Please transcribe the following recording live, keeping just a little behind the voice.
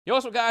Yo,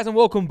 what's up, guys, and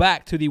welcome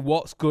back to the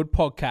What's Good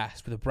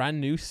podcast with a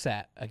brand new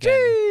set again.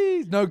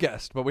 Jeez, no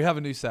guest, but we have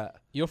a new set.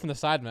 You're from the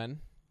Sidemen.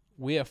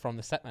 We are from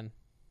the Setmen.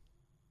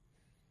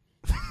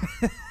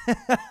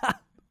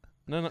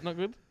 No, not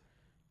good.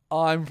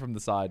 I'm from the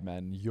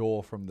Sidemen.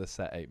 You're from the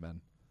Set 8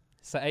 Men.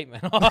 Set 8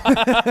 Men.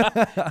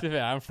 To be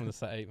fair, I'm from the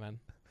Set 8 Men.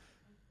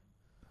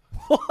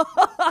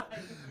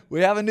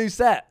 We have a new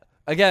set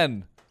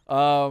again.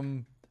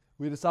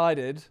 We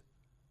decided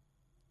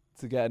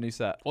to get a new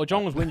set. Well,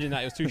 John was whinging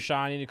that it was too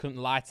shiny and he couldn't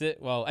light it.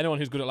 Well, anyone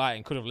who's good at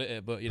lighting could have lit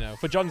it, but you know,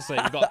 for John's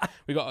sake,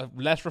 we got a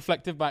less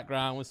reflective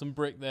background with some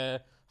brick there.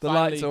 The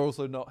lights are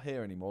also not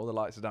here anymore. The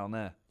lights are down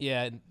there.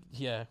 Yeah,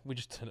 we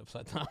just turned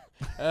upside down.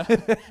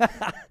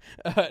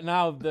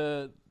 Now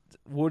the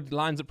wood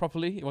lines up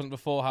properly. It wasn't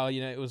before how,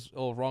 it was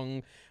all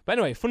wrong. But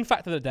anyway, fun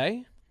fact of the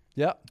day.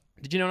 Yeah.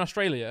 Did you know in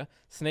Australia,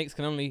 snakes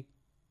can only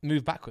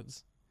move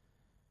backwards?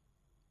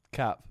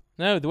 Cap.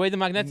 No, the way the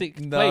magnetic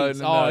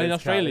plates are in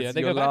Australia,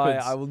 they go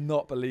backwards. I will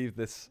not believe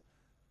this.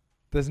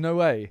 There's no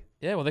way.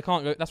 Yeah, well, they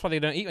can't go. That's why they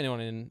don't eat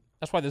anyone in.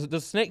 That's why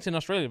there's snakes in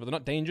Australia, but they're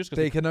not dangerous.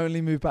 They can only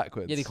move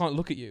backwards. Yeah, they can't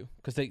look at you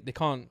because they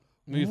can't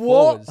move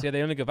forwards. Yeah,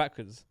 they only go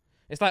backwards.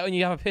 It's like when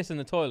you have a piss in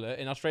the toilet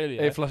in Australia.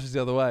 It flushes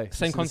the other way.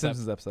 Same concept. The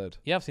Simpsons episode.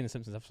 Yeah, I've seen the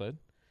Simpsons episode.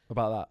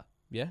 About that?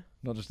 Yeah.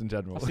 Not just in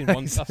general. I've seen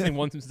one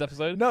Simpsons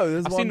episode. No,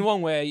 I've seen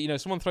one where,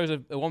 someone throws a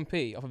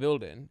 1p off a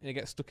building and it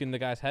gets stuck in the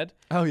guy's head.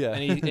 Oh, yeah.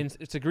 And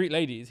to greet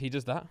ladies, he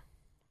does that.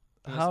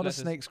 How do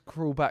snakes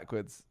crawl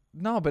backwards?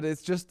 No, but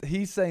it's just,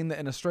 he's saying that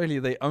in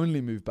Australia they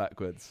only move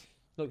backwards.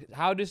 Look,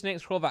 how do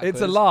snakes crawl backwards?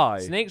 It's a lie.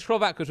 Snakes crawl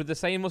backwards with the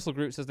same muscle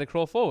groups as they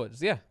crawl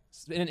forwards. Yeah.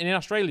 In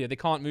Australia, they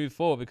can't move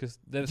forward because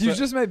they're... You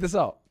just made this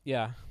up.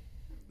 Yeah.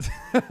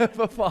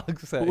 For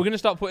fuck's sake. But we're going to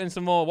start putting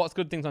some more What's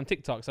Good things on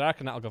TikTok, so I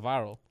reckon that'll go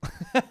viral.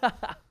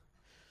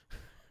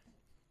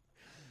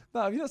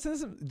 No, have you not seen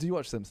Simpsons? Do you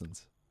watch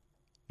Simpsons?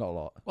 Not a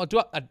lot. Well,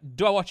 do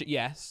I watch it?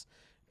 Yes.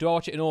 Do I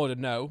watch it in order?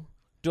 No.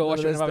 Do I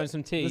watch it when I'm having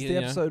some tea? There's the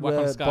episode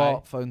where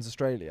Bart phones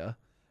Australia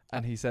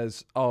and he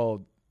says,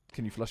 "Oh,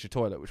 can you flush your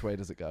toilet? Which way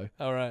does it go?"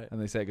 All right.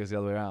 And they say it goes the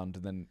other way around,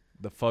 and then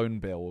the phone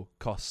bill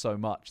costs so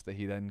much that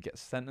he then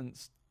gets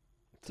sentenced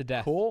to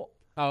death. Court?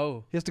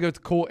 Oh. He has to go to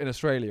court in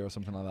Australia or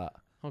something like that.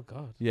 Oh,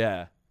 God.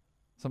 Yeah.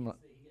 Something like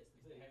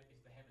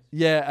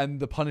yeah, and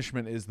the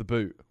punishment is the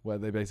boot, where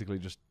they basically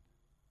just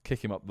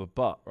kick him up the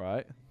butt,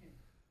 right?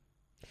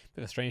 Bit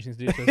of a strange thing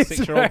to do to a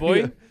 6-year-old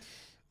boy.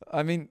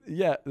 I mean,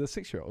 yeah, the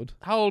 6-year-old.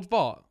 How old's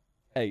Bart?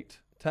 8.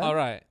 10? All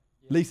right.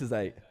 Lisa's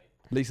 8.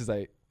 Lisa's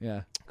 8,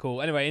 yeah.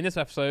 Cool. Anyway, in this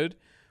episode,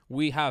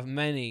 we have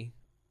many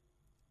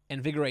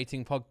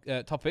invigorating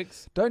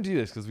topics. Don't do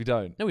this because we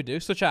don't. No, we do.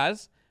 Such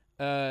as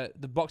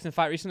the boxing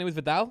fight recently with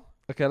Vidal.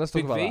 Okay, let's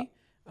talk about that.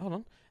 Hold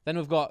on. Then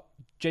we've got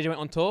JJ went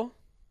on tour.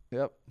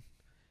 Yep.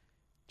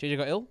 JJ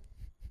got ill.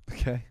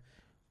 Okay.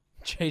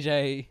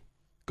 JJ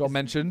got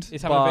mentioned.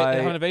 He's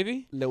having a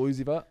baby. Lil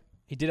Uzi Vert.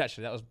 He did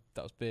actually. That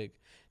was big.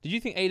 Did you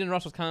think Aiden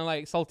Ross was kind of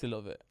like salty a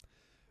little bit?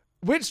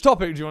 Which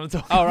topic do you want to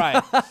talk about? All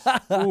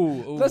right.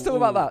 Ooh, let's talk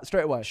about that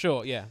straight away.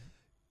 Sure, yeah.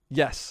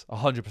 Yes,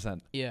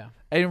 100%. Yeah.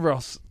 Aiden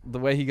Ross, the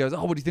way he goes,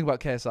 "Oh, what do you think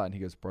about KSI?" And he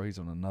goes, "Bro, he's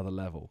on another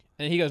level."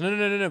 And he goes,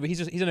 "No, but he's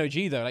an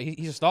OG though. Like he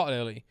just started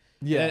early."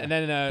 Yeah. And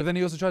then but then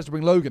he also tries to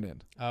bring Logan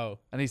in. Oh.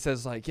 And he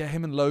says like, "Yeah,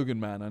 him and Logan,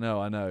 man. I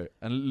know."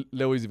 And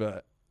Lil Uzi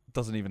Vert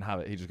doesn't even have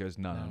it. He just goes,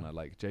 "No.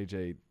 Like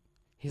JJ."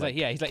 He's like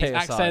his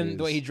accent,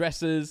 the way he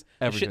dresses,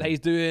 the shit that he's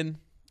doing.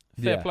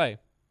 Fair play.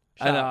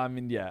 And I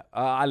mean, yeah,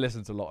 I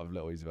listen to a lot of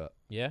Lil Uzi Vert.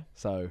 Yeah.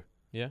 So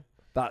yeah,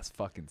 that's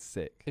fucking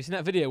sick. Have you seen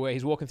that video where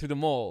he's walking through the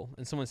mall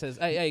and someone says,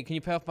 "Hey, can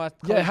you pay off my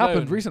college Yeah, it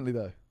happened loan?" recently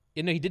though.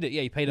 Yeah, no, he did it.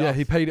 Yeah, he paid it off. Yeah,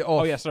 he paid it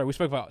off. Oh yeah, sorry, we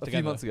spoke about it a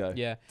together. few months ago.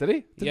 Yeah. Did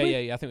he?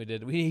 Yeah, I think we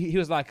did. He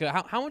was like,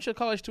 how much is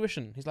college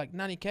tuition? He's like,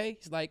 90K.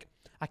 He's like,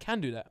 I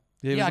can do that.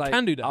 Yeah, I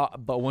can do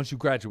that. But once you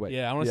graduate.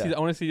 Yeah, I want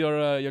to see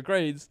your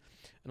grades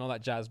and all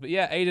that jazz. But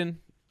yeah, Aiden,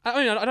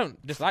 I mean, I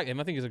don't dislike him.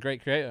 I think he's a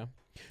great creator.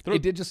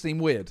 It did just seem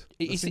weird.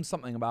 It seemed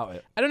something about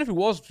it. I don't know if he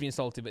was being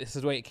salty, but this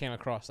is the way it came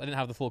across. I didn't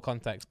have the full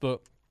context,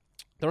 but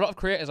there are a lot of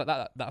creators like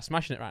that are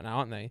smashing it right now,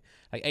 aren't they?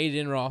 Like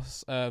Aiden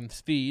Ross,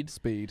 Speed.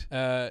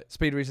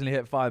 Speed recently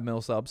hit 5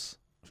 mil subs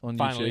on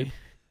finally.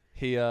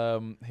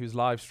 YouTube. He was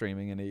live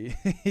streaming and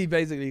he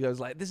basically goes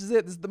like, "This is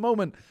it. This is the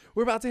moment.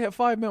 We're about to hit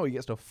 5 mil." He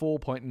gets to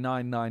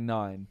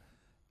 4.999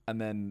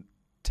 and then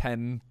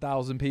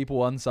 10,000 people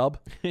unsub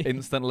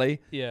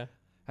instantly. Yeah.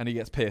 And he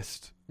gets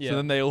pissed. Yeah. So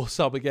then they all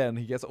sub again.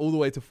 He gets all the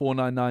way to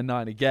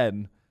 4.999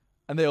 again.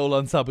 And they all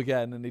unsub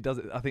again. And he does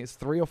it, I think it's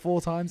 3 or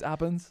 4 times it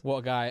happens. What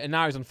a guy. And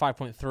now he's on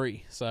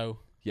 5.3. So.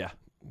 Yeah.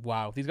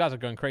 Wow. These guys are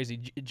going crazy.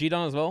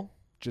 Gideon as well.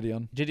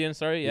 Gideon,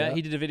 sorry. Yeah.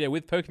 He did a video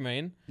with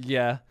Pokimane.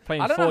 Yeah.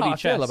 Playing 4D I don't know how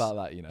chess. I feel about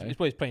that, He's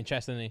probably playing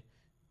chess, isn't he?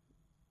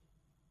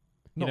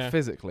 Not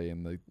physically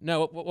in the...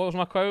 No, what was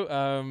my quote?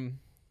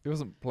 He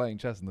wasn't playing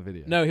chess in the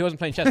video. No, he wasn't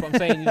playing chess. But I'm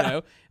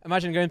saying,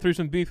 imagine going through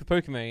some beef with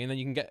Pokimane and then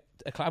you can get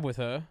a collab with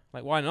her.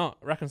 Like, why not?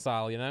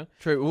 Reconcile,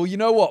 True. Well, you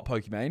know what,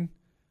 Pokimane?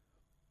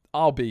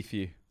 I'll beef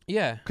you.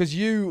 Yeah. Because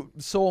you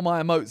saw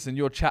my emotes in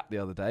your chat the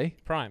other day.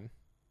 Prime.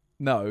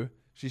 No.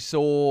 She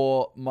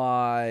saw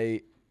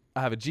I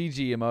have a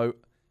GG emote,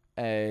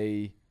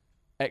 a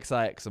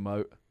XIX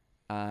emote,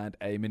 and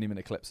a Miniminter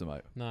Eclipse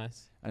emote.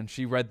 Nice. And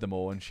she read them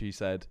all, and she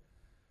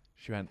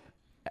went,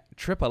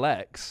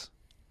 XXX,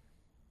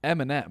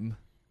 Eminem,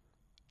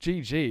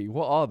 GG,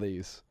 what are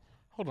these?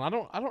 Hold on, I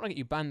don't want to get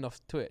you banned off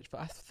Twitch,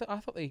 but I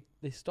thought they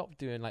stopped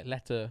doing like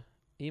letter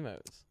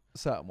emotes.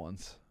 Certain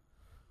ones.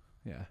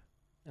 Yeah.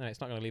 No,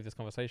 it's not going to leave this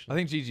conversation. I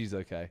think GG's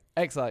okay.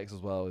 XX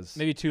as well is...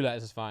 Maybe 2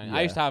 letters is fine. Yeah.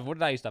 I used to have... What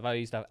did I used to have? I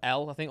used to have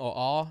L, I think, or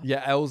R.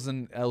 Yeah, L's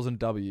and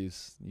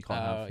W's. You can't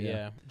have.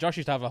 Yeah. Josh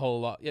used to have a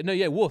whole lot.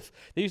 Yeah, woof.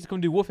 They used to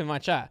come do woof in my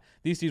chat.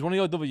 They used to use one of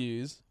your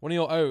W's, one of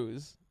your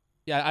O's.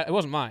 Yeah, it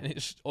wasn't mine.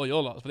 It's just all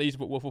your lots, but they used to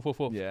put woof, woof, woof,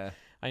 woof. Yeah.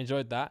 I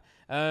enjoyed that.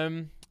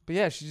 But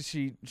yeah,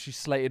 she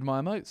slated my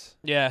emotes.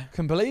 Yeah.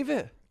 Can believe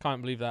it.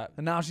 Can't believe that.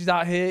 And now she's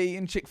out here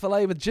eating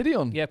Chick-fil-A with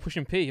Gideon. Yeah,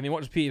 pushing P. I mean, what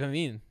does P even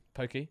mean?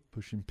 Pokey?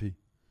 Pushing P.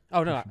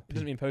 Oh, no, Pushing it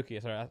doesn't mean pokey.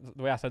 Sorry,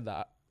 the way I said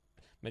that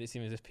made it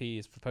seem as if P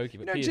is for pokey.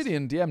 But You know, P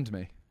Gideon DM'd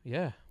me.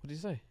 Yeah. What did you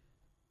say?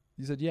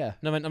 You said yeah.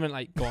 No, I meant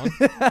like, go on.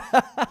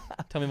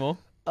 Tell me more.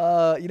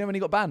 You know when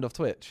he got banned off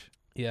Twitch?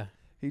 Yeah.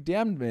 He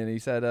DM'd me and he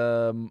said,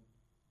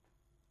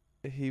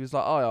 he was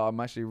like, oh, I'm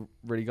actually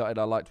really gutted.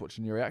 I liked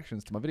watching your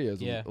reactions to my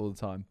videos all the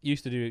time. You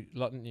used to do a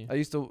lot, didn't you?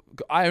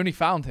 I only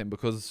found him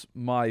because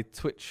my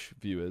Twitch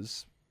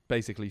viewers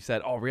basically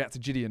said, oh, react to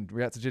Gideon.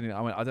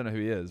 I went, I don't know who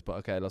he is, but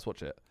okay, let's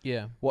watch it.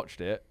 Yeah. Watched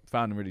it,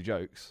 found him really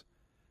jokes,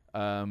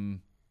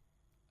 and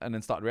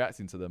then started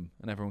reacting to them.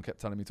 And everyone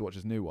kept telling me to watch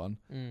his new one.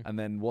 And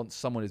then once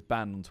someone is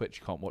banned on Twitch,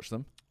 you can't watch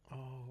them. Oh.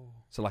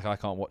 So like I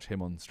can't watch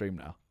him on stream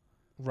now.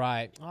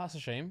 Right. Oh, that's a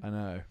shame. I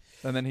know.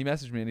 And then he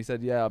messaged me and he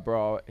said, yeah,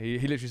 bro. He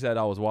literally said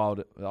I was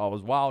wild.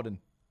 And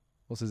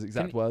what's his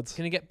exact words?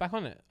 Can he get back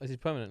on it? Or is he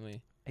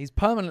permanently? He's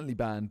permanently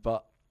banned,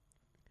 but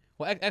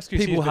well,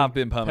 XQC people have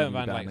been permanently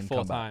banned banned like and 4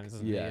 come times.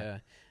 back.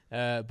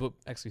 Yeah. But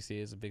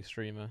XQC is a big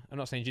streamer. I'm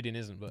not saying Gideon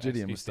isn't, but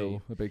Gideon XQC. was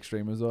still a big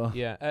streamer as well.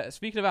 Yeah.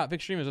 Speaking about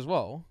big streamers as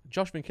well,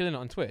 Josh been killing it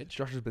on Twitch.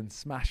 Josh has been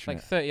smashing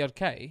like it. 30 odd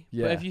K.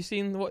 Yeah. But have you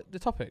seen the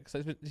topics?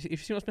 Have you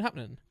seen what's been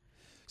happening?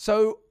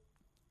 So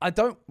I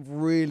don't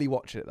really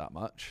watch it that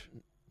much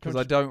because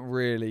I don't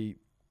really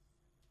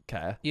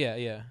care.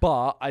 Yeah.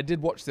 But I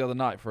did watch the other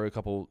night for a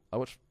couple. I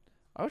watched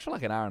for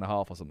like an hour and a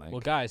half or something.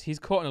 Well, guys, he's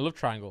caught in a love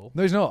triangle.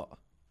 No, he's not.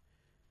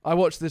 I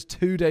watched this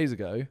 2 days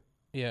ago.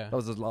 Yeah. That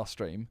was his last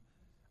stream.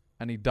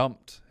 And he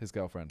dumped his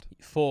girlfriend.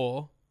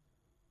 Well,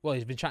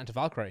 he's been chatting to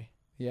Valkyrie.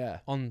 Yeah.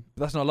 But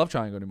that's not a love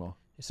triangle anymore.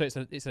 So it's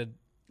a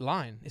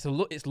line. It's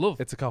love.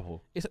 It's a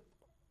couple.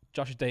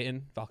 Josh is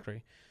dating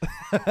Valkyrie.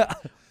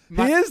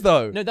 He is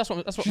though. No, that's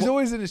what. She's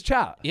always in his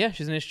chat. Yeah,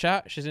 she's in his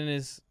chat. She's in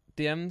his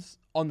DMs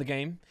on the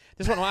game.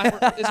 This is what I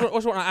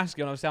ask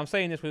you. And obviously, I'm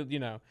saying this with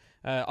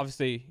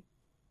obviously. Do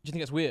you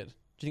think it's weird?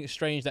 Do you think it's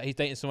strange that he's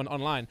dating someone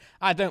online?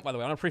 I don't, by the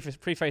way. I'm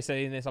preface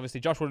saying this.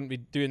 Obviously, Josh wouldn't be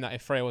doing that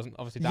if Freya wasn't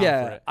obviously down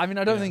for it. I mean,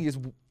 I don't think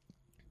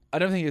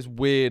it's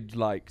weird,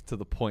 like to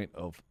the point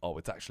of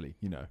it's actually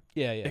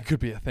Yeah. it could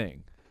be a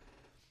thing.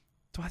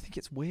 Do I think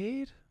it's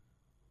weird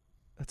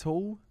at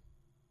all?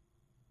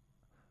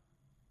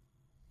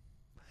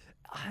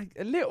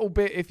 A little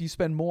bit if you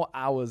spend more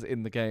hours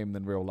in the game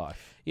than real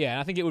life. Yeah,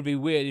 and I think it would be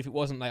weird if it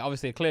wasn't like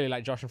obviously clearly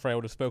like Josh and Freya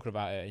would have spoken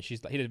about it, and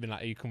he'd have been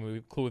like, "Are you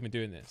cool with me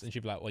doing this?" And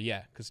she'd be like, "Well,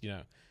 yeah, because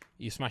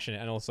you're smashing it,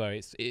 and also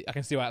I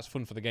can see why that's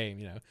fun for the game.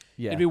 Yeah,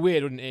 it'd be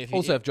weird, wouldn't it?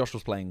 If Josh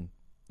was playing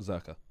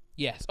Zerka.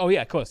 Yes. Oh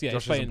yeah, of course. Yeah,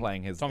 Josh isn't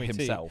playing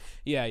himself.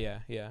 Yeah.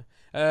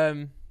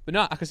 But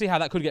no, I can see how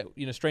that could get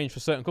strange for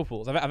certain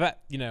couples. I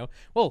bet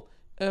Well,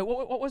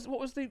 what was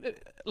the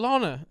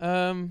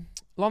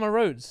Lana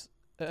Rhodes?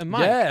 And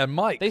Mike. Yeah, and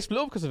Mike. They split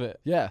up because of it.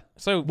 Yeah.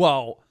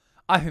 So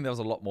I think there was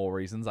a lot more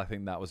reasons. I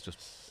think that was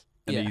just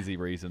an easy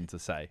reason to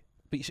say.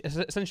 But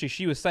essentially,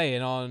 she was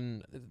saying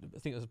on, I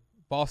think it was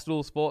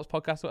Barstool Sports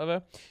podcast or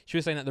whatever, she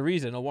was saying that the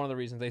reason, or one of the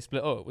reasons they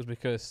split up was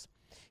because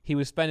he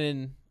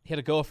had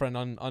a girlfriend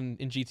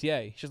in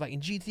GTA. She was like,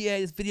 in GTA,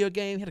 this video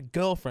game, he had a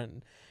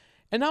girlfriend.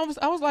 And I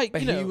was like,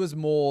 but he was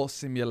more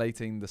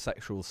simulating the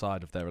sexual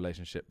side of their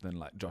relationship than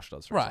like Josh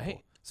does, for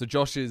example. So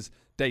Josh is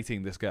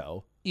dating this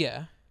girl.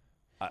 Yeah.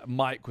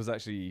 Mike was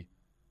actually,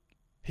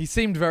 he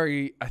seemed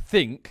very, I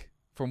think,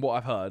 from what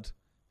I've heard,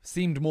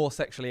 seemed more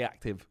sexually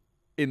active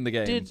in the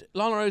game. Did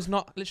Lana Rose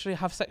not literally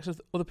have sex with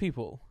other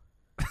people?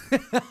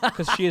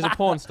 Because she is a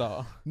porn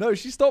star. No,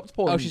 she stopped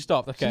porn. Oh, she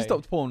stopped. Okay. She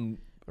stopped porn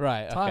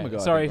time ago.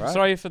 Sorry, right?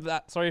 sorry for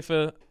that. Sorry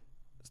for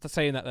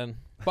saying that then.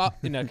 But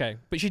okay.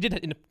 But she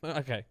did.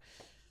 Okay.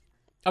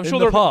 I'm sure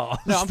in the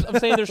past. No, I'm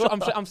saying.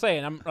 I'm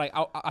saying. I'm like.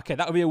 Okay,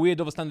 that would be a weird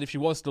double standard if she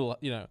was still.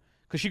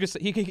 Because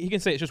he can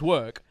say it's just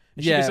work.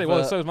 And she can say,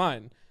 well, so is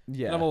mine.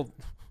 Yeah. And I'm all.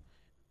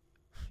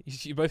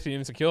 You both seem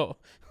insecure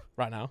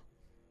right now.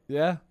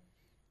 Yeah.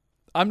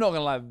 I'm not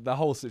gonna lie. The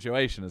whole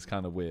situation is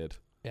kind of weird.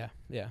 Yeah.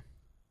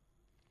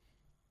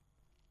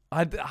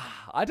 I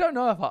don't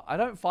know if I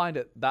don't find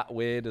it that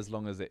weird as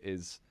long as it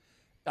is.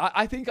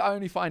 I think I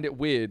only find it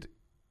weird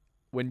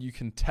when you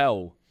can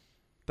tell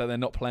that they're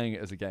not playing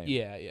it as a game.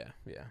 Yeah.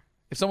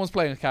 If someone's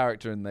playing a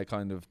character and they're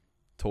kind of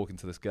talking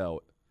to this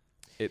girl,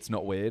 it's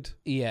not weird.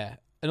 Yeah.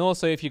 And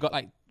also, if you got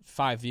like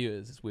 5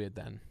 viewers, it's weird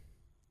then.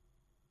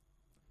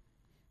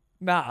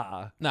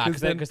 Nah. Nah,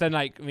 because then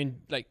like I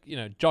mean like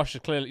Josh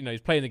is clearly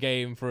he's playing the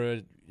game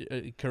for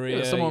a career.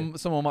 Yeah,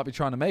 someone might be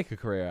trying to make a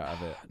career out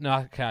of it. No,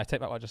 okay, I take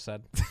back what I just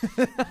said.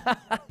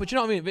 But you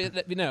know what I mean.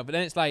 But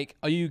then it's like,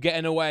 are you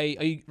getting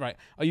away?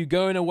 Are you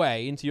going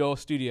away into your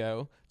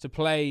studio to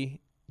play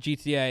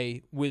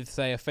GTA with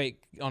say a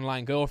fake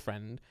online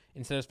girlfriend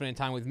instead of spending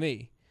time with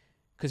me?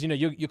 Because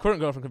your current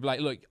girlfriend could be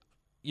like, look,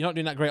 you're not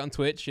doing that great on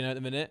Twitch, at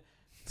the minute.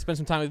 Spend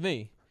some time with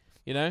me,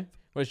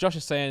 Whereas Josh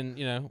is saying,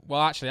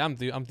 well, actually, I'm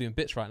doing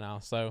bits right now,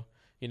 so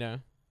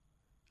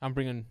I'm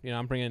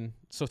bringing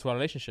stuff to our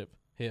relationship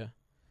here.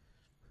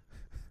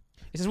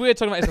 It's just weird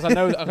talking about this because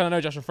I kind of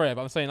know Josh and Freya,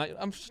 but I'm saying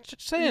I'm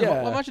just saying.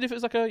 Yeah. Imagine if it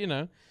was like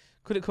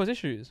could it cause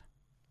issues?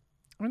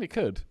 I mean, it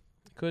could.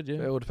 Could, yeah.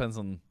 It all depends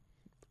on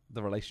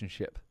the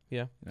relationship.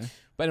 Yeah.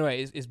 But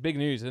anyway, it's big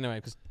news anyway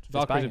because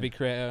Valkyrie's a big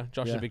creator,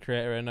 Josh is a big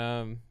creator,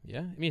 and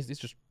it means it's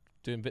just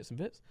doing bits and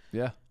bits.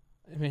 Yeah.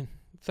 I mean,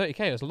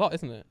 30K is a lot,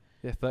 isn't it?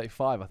 Yeah,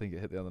 35 I think it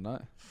hit the other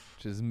night,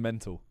 which is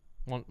mental.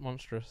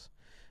 Monstrous.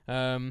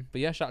 But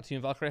yeah, shout out to you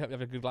and Valkyrie. Hope you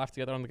have a good life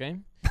together on the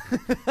game.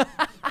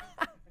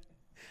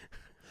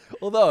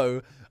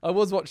 Although, I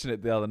was watching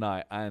it the other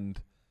night and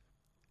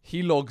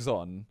he logs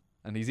on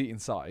and he's eating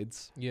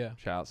sides. Yeah.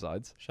 Shout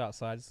out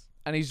sides.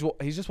 And he's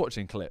just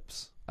watching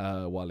clips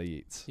while he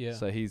eats. Yeah.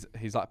 So he's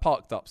like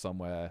parked up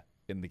somewhere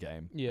in the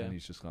game. Yeah. And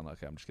he's just gone,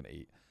 okay, I'm just going to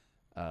eat.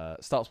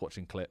 Starts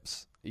watching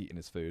clips, eating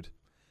his food.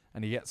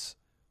 And he gets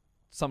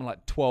something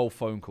like 12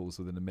 phone calls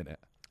within a minute.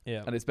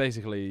 Yeah. And it's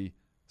basically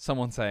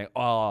someone saying,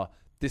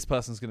 this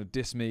person's going to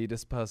diss me.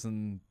 This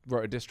person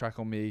wrote a diss track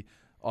on me.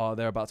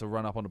 They're about to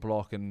run up on the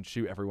block and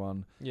shoot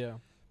everyone. Yeah.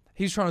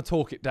 He's trying to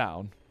talk it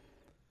down.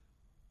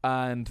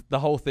 And the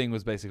whole thing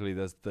was basically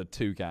there's the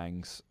two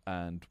gangs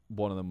and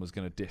one of them was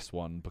going to diss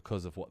one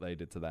because of what they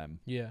did to them.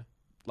 Yeah.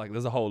 Like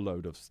there's a whole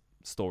load of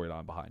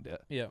storyline behind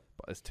it. Yeah.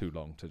 But it's too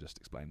long to just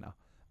explain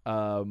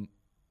now.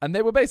 And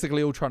they were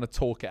basically all trying to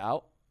talk it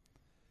out.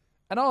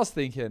 And I was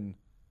thinking,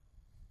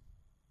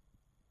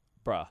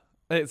 bruh,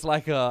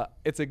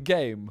 it's a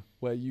game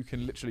where you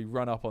can literally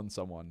run up on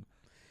someone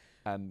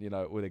and,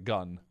 with a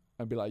gun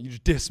and be like, you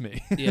just diss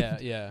me. Yeah,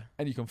 yeah.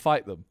 And you can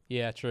fight them.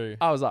 Yeah, true.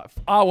 I was like,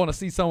 I want to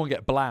see someone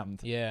get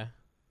blammed. Yeah.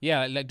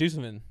 Yeah, like do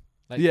something.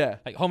 Like, yeah.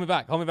 Like, hold me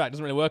back. Doesn't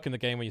really work in the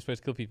game when you're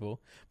supposed to kill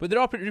people. But there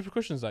are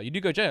repercussions, though. You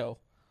do go jail.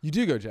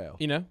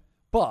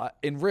 But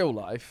in real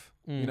life,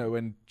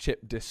 when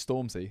Chip dissed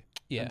Stormzy.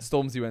 Yeah. And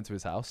Stormzy went to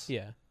his house.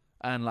 Yeah.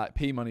 And like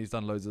P Money's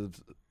done loads of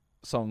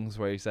songs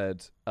where he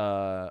said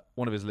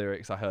one of his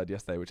lyrics I heard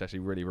yesterday, which actually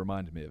really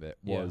reminded me of it,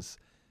 was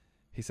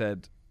he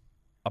said,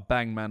 "I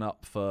banged man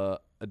up for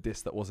a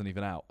diss that wasn't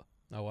even out."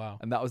 Oh wow!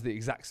 And that was the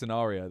exact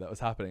scenario that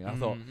was happening. I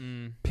thought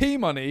P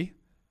Money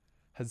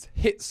has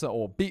hit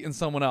or beaten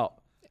someone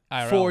up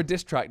IRL. For a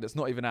diss track that's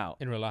not even out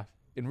in real life.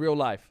 In real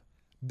life,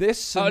 this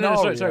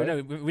scenario. Sorry.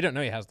 No, we don't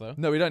know he has though.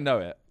 No, we don't know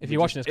it. If you're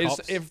watching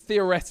this, if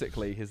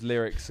theoretically his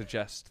lyrics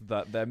suggest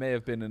that there may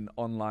have been an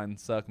online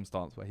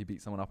circumstance where he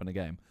beat someone up in a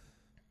game.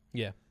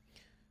 Yeah,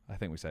 I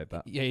think we said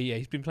that. Yeah.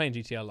 He's been playing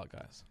GTA a lot,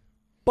 guys.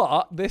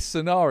 But this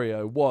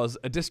scenario was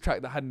a diss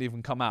track that hadn't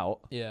even come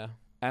out. Yeah.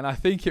 And I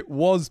think it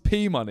was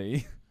P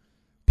Money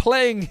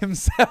playing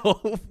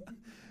himself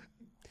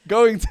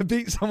going to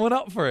beat someone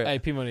up for it. Hey,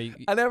 P Money.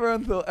 And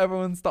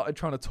everyone started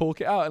trying to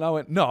talk it out, and I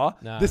went, nah.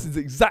 This is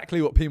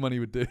exactly what P Money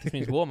would do. This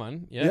means war,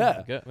 man.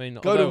 Yeah. I mean,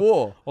 go to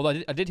war. Although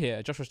I did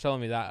hear, Josh was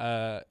telling me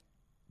that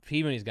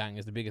P Money's gang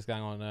is the biggest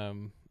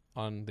gang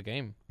on the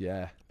game.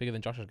 Yeah. Bigger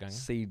than Josh's gang.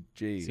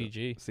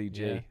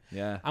 CG.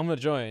 Yeah. I'm going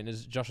to join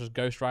as Josh's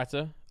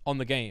ghostwriter on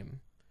the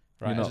game.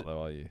 Right. You're not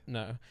though, are you?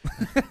 No.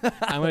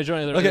 I'm going to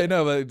join. Okay,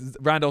 no, but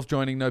Randolph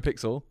joining No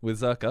Pixel with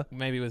Zerka.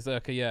 Maybe with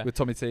Zerka, yeah. With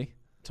Tommy T.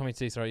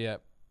 Sorry, yeah.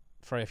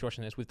 Freya, if you're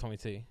watching this, with Tommy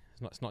T.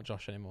 It's not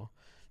Josh anymore.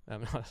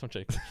 That's not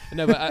joking.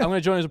 No, but I'm going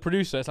to join as a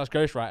producer /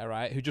 ghostwriter,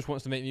 right? Who just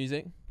wants to make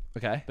music.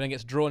 Okay. But then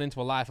gets drawn into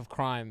a life of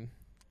crime.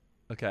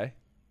 Okay.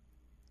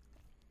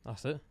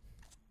 That's it.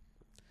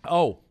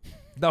 Oh.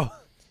 No.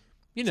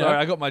 Sorry,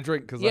 I got my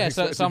drink because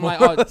so I'm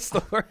like,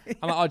 story.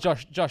 I'm like,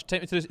 Josh,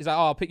 take me to this. He's like,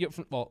 I'll pick you up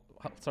from. Well,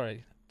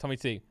 sorry, Tommy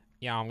T.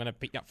 Yeah, I'm gonna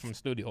pick you up from the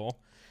studio.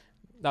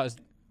 That was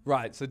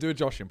right. So do a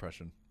Josh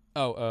impression.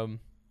 Alright,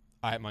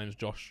 my name's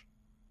Josh.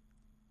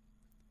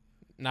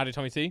 Now do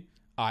Tommy T.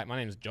 Alright, my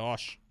name's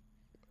Josh.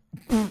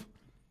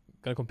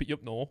 Gonna come pick you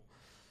up now.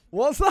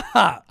 What's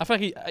that? I feel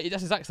like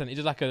that's his accent. He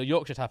does like a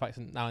Yorkshire type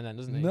accent now and then,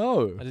 doesn't he?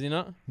 No. Does he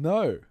not?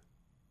 No.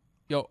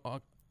 Yo,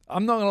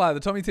 I'm not gonna lie.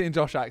 The Tommy T and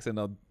Josh accent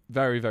are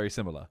very, very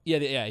similar.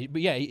 Yeah.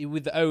 But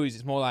with the O's,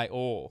 it's more like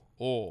oh.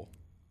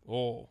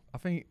 I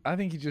think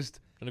he just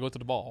gonna go to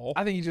the ball.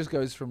 I think he just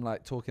goes from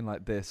like talking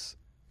like this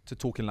to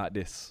talking like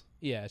this.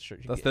 Yeah, it's true.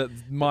 That's the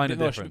minor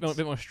difference. A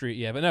bit more street,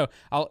 yeah. But no,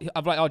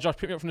 I'm like, oh, Josh,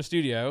 pick me up from the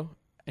studio,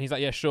 and he's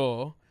like, yeah,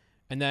 sure.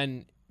 And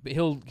then, but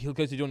he'll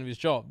go to do one of his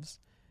jobs,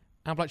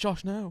 and I'm like,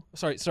 Josh, no,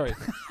 sorry,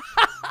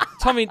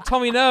 Tommy,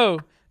 no,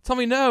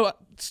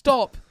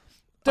 stop.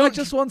 I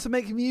just want to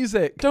make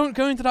music. Don't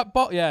go into that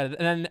bot. Yeah, and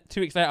then 2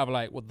 weeks later, I'll be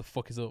like, what the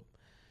fuck is up?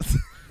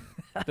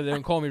 But they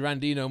don't call me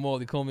Randy no more.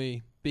 They call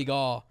me Big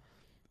R.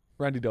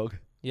 Randy Dog.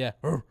 Yeah.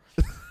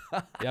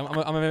 Yeah,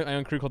 I'm my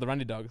own crew called the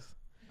Randy Dogs.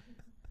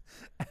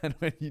 And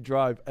when you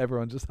drive,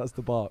 everyone just has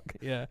to bark.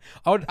 Yeah.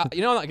 I would,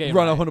 you know, on that game.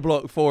 Run right? up on a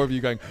block, 4 of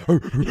you going.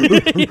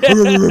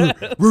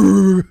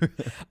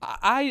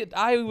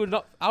 I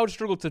would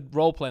struggle to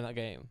role play in that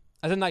game.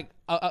 As in, like,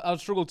 I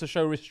would struggle to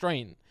show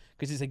restraint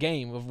because it's a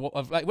game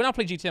of like when I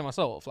play GTA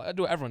myself, like I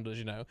do what everyone does,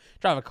 you know,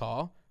 drive a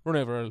car, run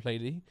over a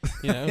lady,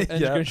 you know, and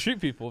just go and shoot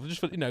people, just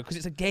for, you know, because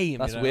it's a game.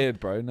 That's weird,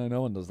 bro.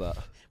 No one does that.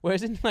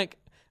 Whereas in like,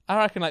 I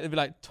reckon like there'd be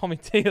like Tommy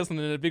T or something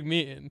in a big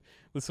meeting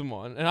with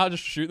someone, and I'll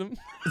just shoot them.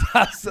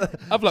 That's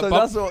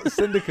that's what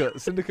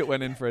Syndicate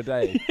went in for a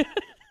day,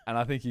 and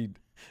I think he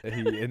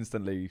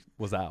instantly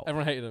was out.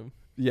 Everyone hated him.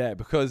 Yeah,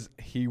 because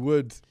he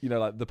would, you know,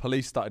 like the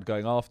police started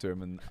going after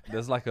him, and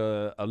there's like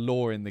a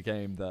law in the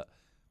game that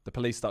the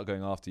police start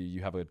going after you.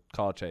 You have a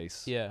car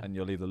chase, and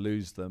you'll either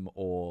lose them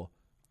or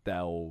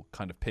they'll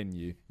kind of pin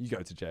you. You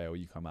go to jail,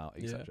 you come out,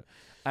 etc. Yeah.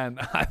 And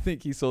I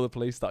think he saw the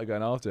police started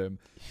going after him,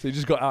 so he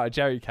just got out a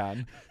jerry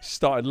can,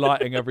 started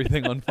lighting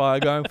everything on fire,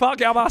 going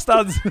 "Fuck you,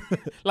 bastards!"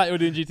 Like we're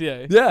doing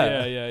GTA.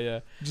 Yeah.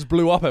 Just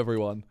blew up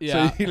everyone.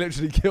 Yeah. So he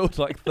literally killed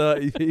like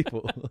 30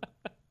 people.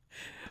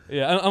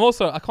 Yeah, and I'm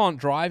also I can't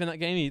drive in that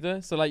game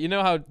either. So like you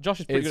know how Josh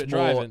is pretty good at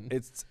driving.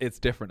 It's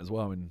different as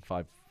well in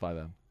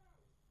 5M.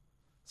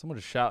 Someone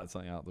just shouted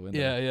something out the window.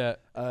 Yeah.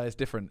 It's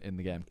different in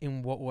the game.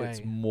 In what way?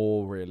 It's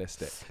more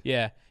realistic.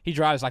 Yeah, he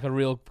drives like a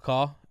real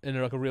car in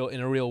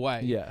a real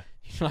way. Yeah.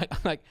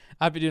 like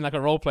I'd be doing like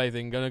a role play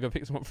thing, gonna go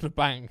pick someone up from the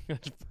bank,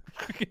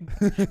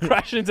 just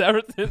crash into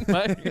everything.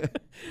 Like,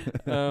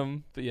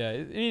 but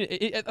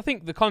yeah, I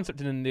think the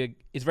concept in the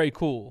is very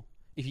cool.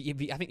 If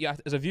you, I think you have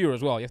to, as a viewer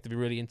as well, you have to be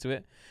really into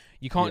it.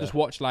 You can't just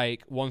watch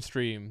like one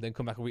stream, then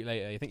come back a week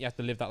later. You think you have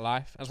to live that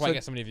life. That's why it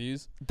gets so many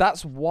views.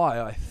 That's why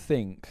I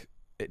think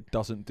it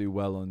doesn't do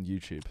well on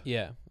YouTube.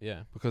 Yeah.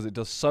 Because it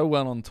does so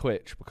well on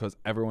Twitch because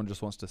everyone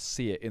just wants to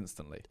see it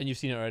instantly. And you've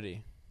seen it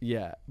already.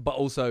 Yeah, but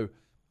also,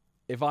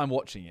 if I'm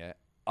watching it,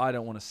 I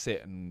don't want to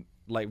sit and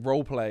like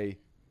role play.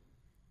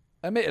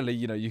 Admittedly,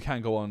 you know, you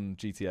can go on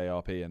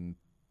GTA RP and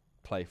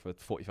play for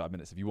 45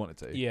 minutes if you wanted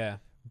to. Yeah.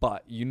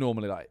 But you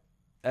normally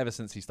ever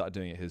since he started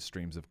doing it, his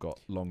streams have got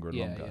longer and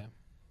longer. Yeah.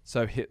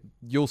 So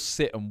you'll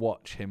sit and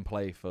watch him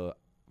play for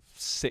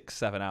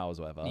 6-7 hours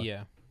or whatever.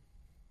 Yeah.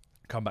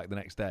 Come back the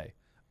next day.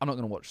 I'm not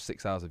going to watch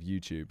 6 hours of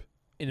YouTube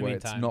in the where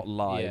meantime, it's not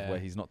live, where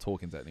he's not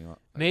talking to anyone.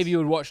 Maybe you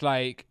would watch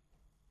like,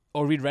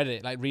 or read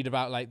Reddit, like read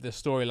about like the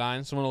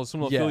storyline. Someone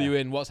will fill you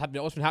in what's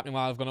been happening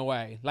while I've gone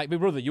away. Like Big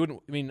Brother, you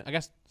wouldn't. I mean, I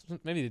guess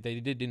maybe they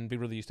did in Big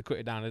Brother used to cut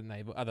it down, didn't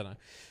they? But I don't know.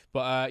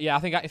 But yeah, I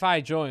think if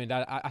I joined,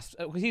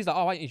 because he's like,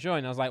 oh, why don't you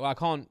join? I was like, well, I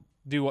can't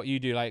do what you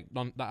do like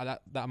on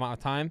that amount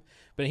of time.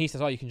 But he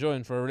says, oh, you can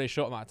join for a really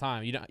short amount of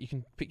time. You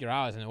can pick your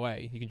hours in a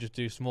way. You can just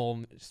do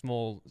small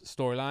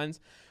storylines.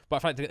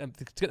 But I feel like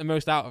to get the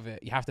most out of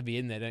it, you have to be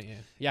in there, don't you?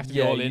 You have to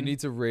be all in. Yeah, you need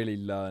to really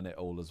learn it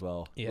all as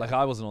well. Yeah. Like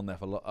I wasn't on there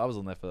I was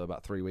on there for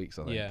about 3 weeks,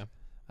 I think. Yeah.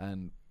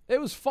 And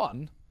it was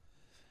fun.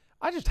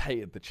 I just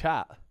hated the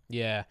chat.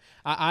 Yeah.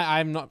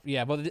 I'm not.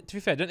 Yeah. But to be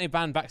fair, don't they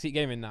ban backseat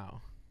gaming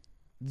now?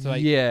 So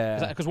like,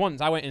 yeah. Because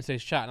once I went into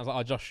his chat and I was like,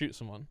 "Oh, Josh, shoot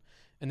someone,"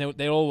 and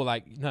they all were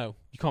like, "No,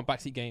 you can't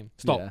backseat game.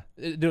 Stop."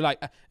 Yeah. Do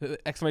like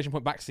exclamation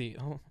point backseat.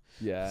 Oh,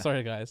 yeah.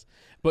 Sorry, guys,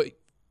 but.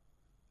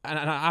 And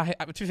I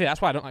to be fair,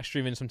 that's why I don't like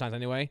streaming sometimes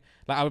anyway.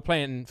 Like I would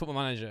play in Football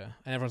Manager,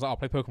 and everyone's like, "Oh,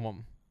 play Pokemon,"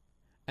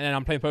 and then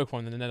I'm playing Pokemon,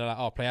 and then they're like,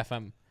 "Oh, play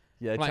FM."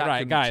 Yeah,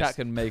 chat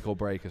can make or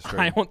break a stream.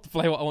 I want to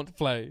play what I want to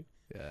play.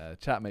 Yeah,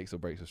 chat makes or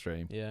breaks a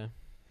stream. Yeah.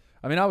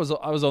 I mean, I was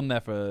on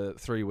there for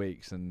 3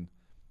 weeks, and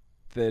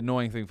the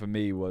annoying thing for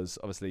me was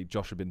obviously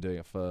Josh had been doing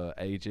it for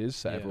ages,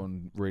 so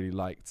everyone really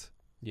liked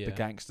the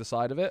gangster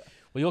side of it.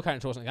 Well, your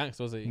character wasn't a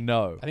gangster, was he?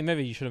 No. I think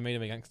maybe you should have made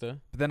him a gangster.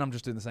 But then I'm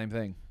just doing the same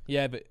thing.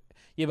 Yeah, but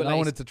like I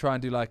wanted to try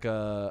and do like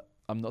I'm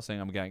not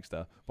saying I'm a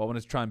gangster, but I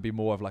wanted to try and be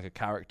more of like a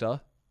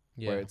character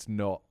where it's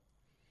not.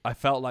 I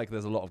felt like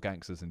there's a lot of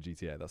gangsters in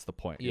GTA. That's the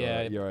point.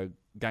 You're a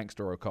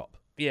gangster or a cop.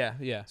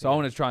 Yeah. So I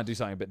wanted to try and do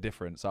something a bit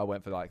different. So I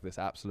went for like this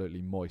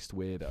absolutely moist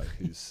weirdo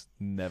who's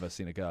never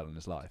seen a girl in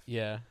his life.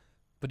 Yeah.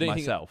 But don't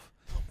myself.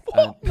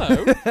 You think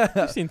no.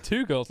 You've seen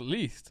 2 girls at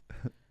least.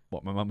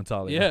 What, my mum and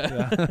Talia?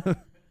 Yeah.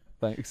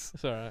 Thanks.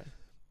 It's alright.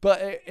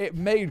 But it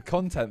made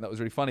content that was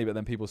really funny, but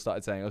then people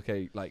started saying,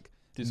 okay, like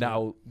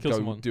now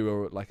go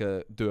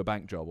do a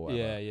bank job or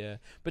whatever. Yeah.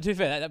 But to be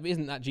fair, that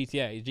isn't that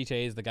GTA.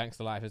 GTA is the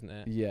gangster life, isn't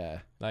it? Yeah.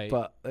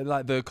 But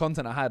like the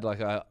content I had,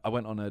 like I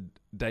went on a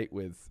date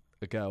with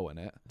a girl in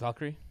it.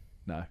 Valkyrie?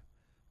 No.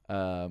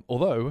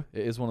 Although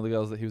it is one of the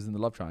girls that he was in the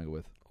love triangle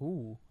with.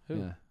 Ooh. Who?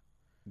 Yeah.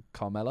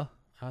 Carmela.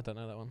 I don't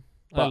know that one.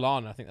 But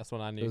Lana, I think that's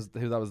one I knew.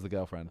 That was the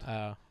girlfriend.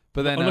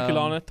 But then unlucky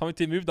Lana, Tommy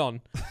T moved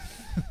on.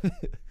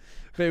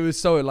 But it was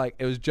so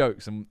it was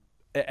jokes, and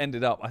it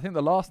ended up. I think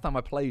the last time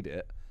I played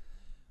it,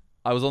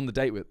 I was on the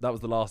date with. That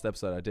was the last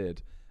episode I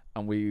did,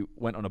 and we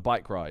went on a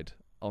bike ride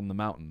on the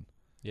mountain.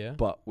 Yeah.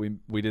 But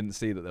we didn't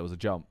see that there was a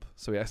jump,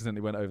 so we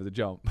accidentally went over the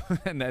jump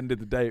and ended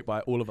the date by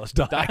all of us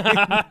dying.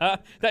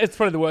 That is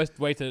probably the worst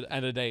way to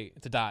end a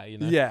date, to die. You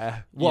know.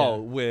 Yeah.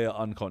 Well, we're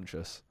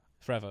unconscious.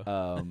 forever.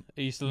 Are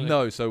you still?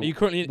 No, so are you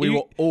currently? we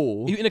were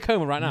all. Are you in a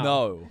coma right now?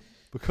 No,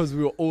 because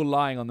we were all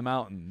lying on the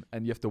mountain,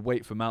 and you have to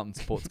wait for mountain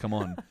support to come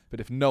on. But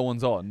if no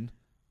one's on,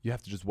 you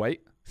have to just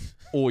wait,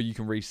 or you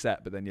can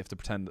reset. But then you have to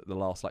pretend that the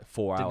last like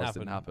 4 hours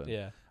didn't happen.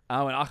 Yeah.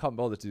 I can't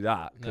bother to do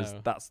that because No.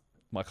 that's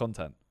my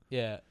content.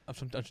 Yeah, I'm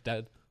just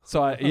dead.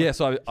 So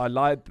I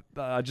lied.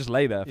 I just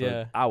lay there for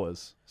Yeah.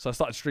 hours. So I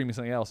started streaming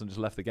something else and just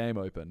left the game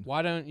open.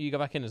 Why don't you go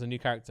back in as a new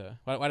character?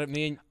 Why don't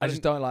me and I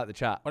just don't like the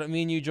chat. why don't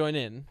me and you join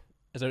in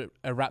as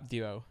a rap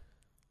duo?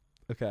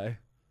 Okay,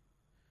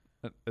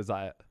 is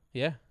that it?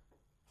 Yeah,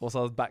 What's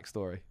our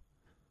backstory?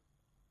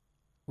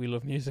 we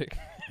love music.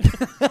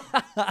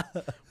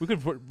 We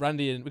could put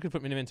Randy in. We could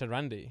put Miniminter and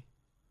Randy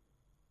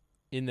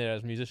in there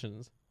as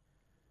musicians.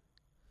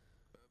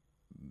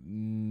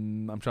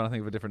 I'm trying to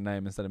think of a different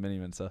name instead of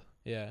Miniminter.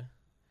 Yeah.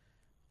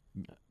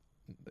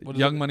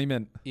 Young Money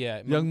Mint.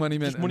 Yeah. Young Money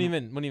Mint. Just Money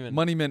Mint. Money Mint.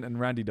 Money Mint and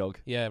Randy Dog.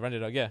 Yeah, Randy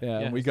Dog. Yeah. Yeah,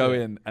 and we let's go do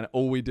it. in and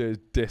all we do is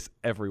diss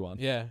everyone.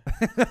 Yeah.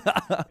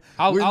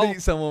 We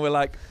meet someone, we're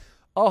like,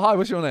 oh, hi,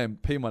 what's your name?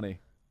 P Money.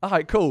 All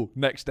right, cool.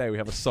 Next day we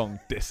have a song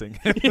dissing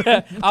him.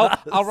 Yeah.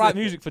 I'll write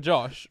music for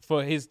Josh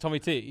for his Tommy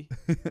T,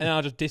 and then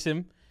I'll just diss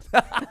him.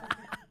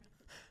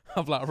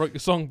 I'm like, I wrote your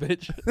song,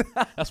 bitch.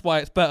 That's why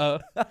it's better.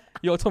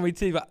 You're Tommy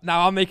T, but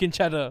now I'm making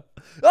cheddar.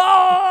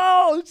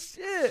 Oh,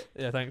 shit.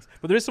 Yeah, thanks.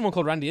 But there is someone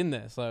called Randy in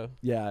there, so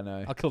Yeah, I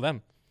know. I'll kill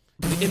them.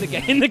 In the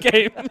game. In the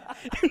game.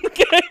 In the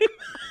game.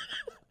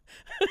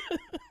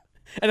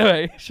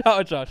 Anyway, shout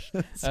out Josh.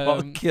 So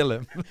I'll kill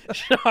him.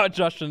 Shout out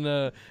Josh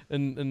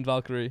and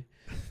Valkyrie.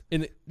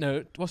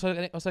 What's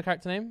her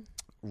character name?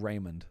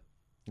 Raymond.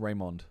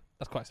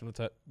 That's quite similar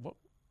to what?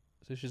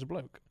 So she's a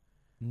bloke.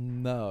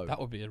 No. That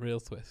would be a real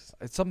twist.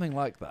 It's something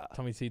like that.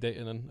 Tommy T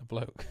dating and a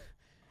bloke.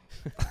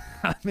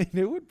 I mean,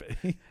 it would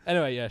be.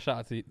 Anyway, yeah, shout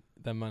out to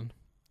them, man.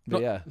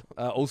 But yeah.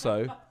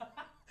 Also,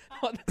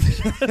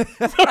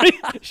 Sorry,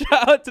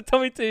 shout out to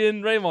Tommy T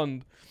and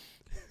Raymond.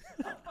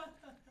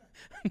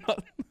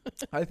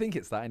 I think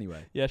it's that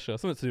anyway. Yeah, sure.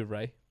 Something to do with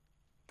Ray.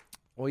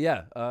 Well,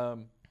 yeah.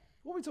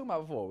 What were we talking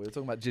about before? We were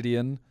talking about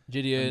Gideon.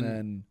 And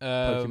then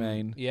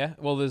Pokimane. Yeah.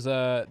 Well,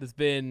 there's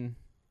been.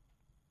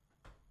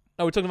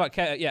 Oh, we're talking about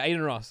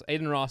Aiden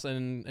Ross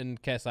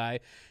and KSI.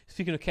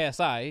 Speaking of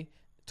KSI,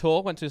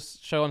 Tor went to a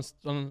show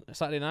on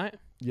Saturday night.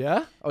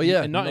 Yeah. Oh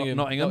yeah. In Nottingham.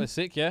 Nottingham. That was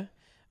sick. Yeah.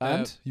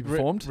 And you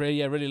performed.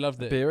 Really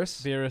loved it.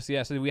 Beerus.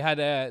 Yeah. So we had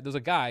there was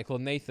a guy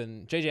called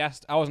Nathan. JJ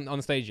asked. I wasn't on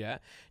the stage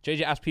yet.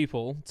 JJ asked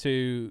people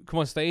to come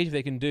on stage if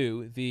they can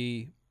do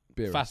the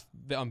Beerus. fast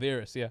bit on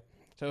Beerus. Yeah.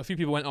 So a few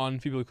people went on.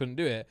 People who couldn't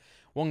do it.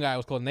 One guy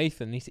was called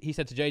Nathan. He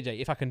said to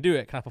JJ, "If I can do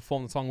it, can I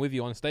perform the song with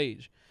you on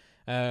stage?"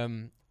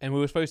 And we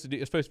were supposed to do.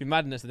 It was supposed to be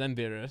Madness and then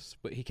Beerus,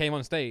 but he came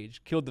on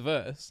stage, killed the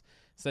verse.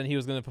 So then he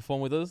was going to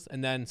perform with us,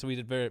 and then so we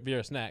did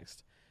Beerus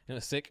next, and it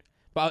was sick.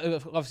 But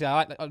obviously,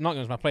 I like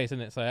Nottingham's my place,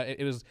 isn't it? So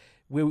it was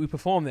we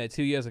performed there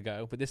 2 years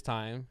ago, but this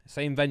time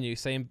same venue,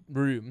 same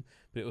room,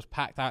 but it was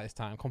packed out this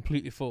time,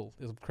 completely full.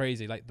 It was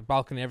crazy. Like the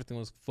balcony, everything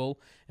was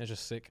full. It was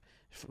just sick.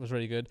 It was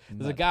really good.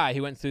 There's a guy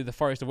who went through the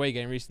Forest away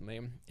game recently,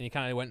 and he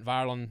kind of went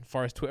viral on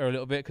Forest Twitter a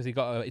little bit because he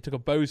took a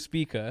Bose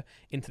speaker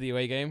into the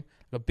away game,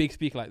 a big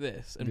speaker like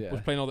this, and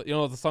was playing all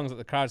the songs that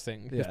the crowd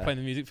sing. He was playing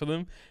the music for them,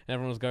 and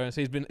everyone was going. So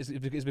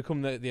he's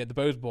become the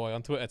Bose boy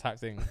on Twitter type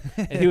thing.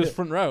 And he was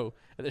front row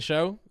at the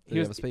show. Did he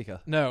have a speaker?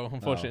 No,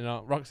 unfortunately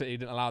not. Rock City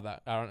didn't allow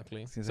that,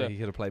 ironically. So he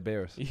could have played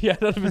Beerus. Yeah,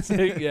 that'd have been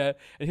sick. Yeah,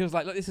 and he was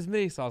like, "Look, this is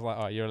me." So I was like,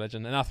 "Oh, you're a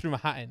legend." And I threw my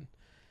hat in.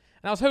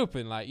 And I was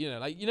hoping,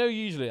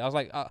 usually I was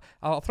like,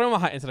 I'll throw my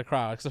hat into the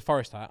crowd because it's a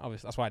Forest hat.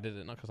 Obviously, that's why I did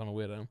it, not because I'm a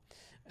weirdo.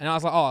 And I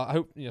was like, I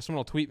hope someone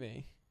will tweet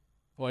me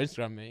or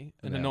Instagram me,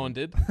 and then no one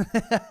did. So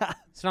I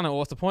don't know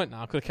what's the point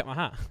now. I could have kept my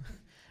hat.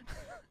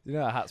 You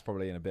know, a hat's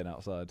probably in a bin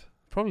outside.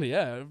 Probably,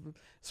 yeah.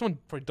 Someone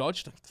probably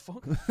dodged.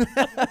 What the fuck?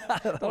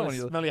 That was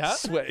a smelly hat.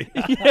 Sweaty.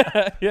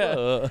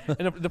 yeah.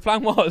 And the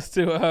plan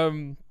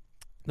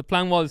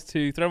was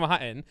to throw my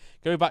hat in,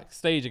 go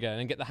backstage again,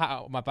 and get the hat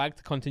out of my bag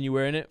to continue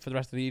wearing it for the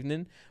rest of the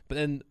evening. But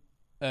then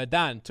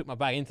Dan took my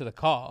bag into the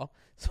car,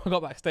 so I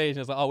got backstage and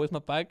I was like, "Oh, where's my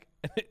bag?"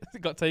 And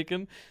it got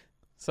taken.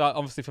 So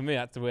obviously for me, I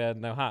had to wear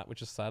no hat,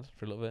 which is sad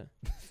for a little bit.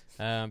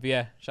 But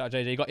yeah, shout out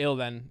JJ. He got ill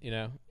then.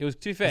 It was,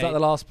 to be fair. Was that the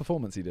last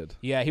performance he did?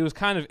 Yeah, he was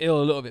kind of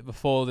ill a little bit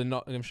before the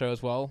Nottingham show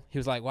as well. He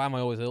was like, "Why am I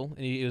always ill?"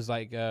 And he was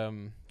like,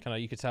 kind of,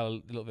 you could tell a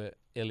little bit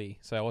illy.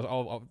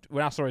 So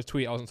when I saw his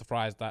tweet, I wasn't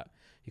surprised that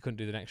he couldn't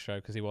do the next show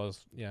because he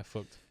was,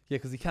 fucked. Yeah,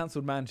 because he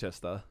cancelled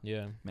Manchester.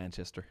 Yeah.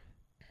 Manchester.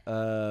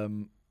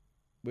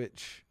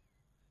 Which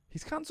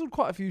he's cancelled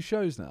quite a few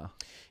shows now.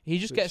 He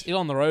just gets ill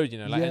on the road,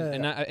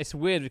 and it's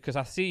weird because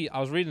I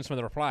was reading some of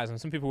the replies and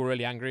some people were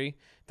really angry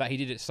that he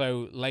did it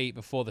so late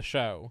before the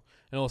show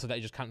and also that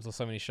he just cancelled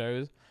so many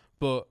shows.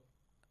 But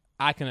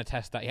I can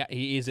attest that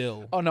he is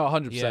ill. Oh no,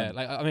 100%.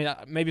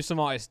 Yeah, maybe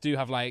some artists do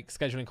have like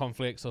scheduling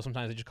conflicts, or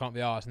sometimes they just can't be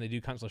arsed and they do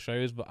cancel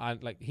shows. But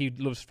he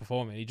loves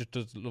performing. He just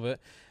does love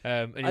it,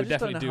 and he would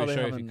definitely do a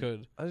show if he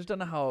could. I just don't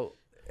know how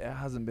it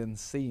hasn't been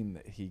seen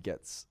that he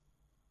gets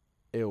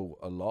ill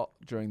a lot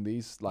during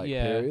these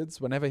Yeah.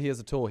 periods. Whenever he has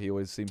a tour, he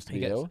always seems to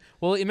be ill.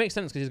 Well, it makes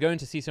sense because he's going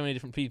to see so many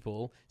different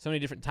people, so many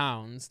different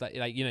towns that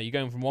you're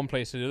going from one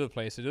place to the other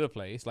place to the other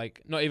place.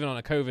 Like not even on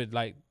a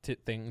COVID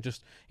thing,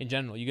 just in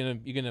general.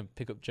 You're gonna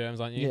pick up germs,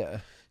 aren't you? Yeah.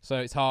 So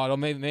it's hard. Or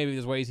maybe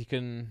there's ways he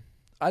can.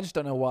 I just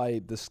don't know why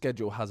the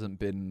schedule hasn't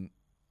been,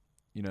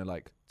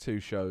 2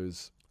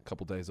 shows, a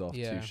couple days off,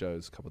 2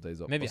 shows, a couple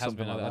days off. Maybe it has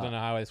been. I don't know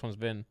how this one's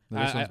been.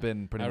 No, this one's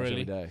been pretty much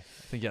every day.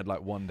 I think he had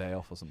 1 day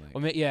off or something.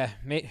 Well,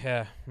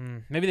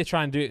 maybe they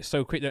try and do it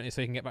so quick, don't they,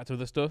 so he can get back to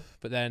other stuff.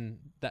 But then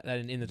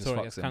then in the tour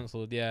it gets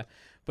cancelled. Yeah,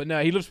 but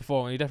no, he loves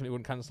performing. He definitely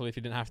wouldn't cancel if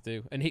he didn't have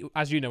to. And he,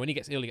 as you know, when he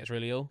gets ill, he gets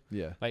really ill.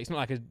 Yeah, it's not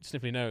like a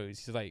sniffly nose.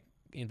 He's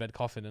in bed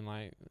coughing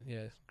and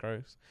it's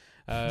gross.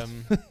 But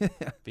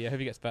yeah, I hope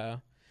he gets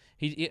better.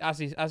 He as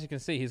you can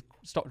see, he's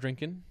stopped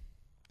drinking.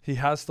 He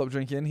has stopped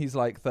drinking. He's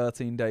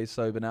 13 days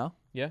sober now.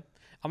 Yeah.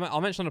 I'll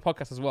mention on the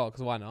podcast as well,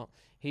 because why not?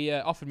 He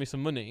offered me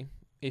some money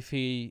if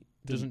he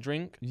doesn't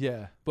drink.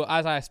 Yeah. But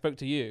as I spoke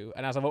to you,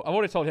 and as I've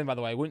already told him, by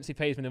the way, once he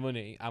pays me the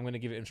money, I'm going to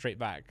give it him straight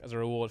back as a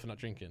reward for not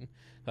drinking.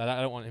 I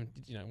don't want him,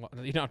 you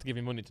don't have to give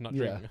him money to not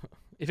drink.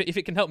 If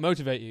it can help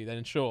motivate you,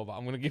 then sure, but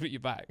I'm going to give it you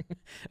back.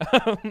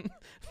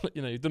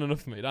 You've done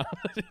enough for me.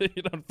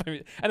 You don't pay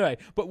me. Anyway,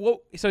 but what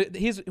he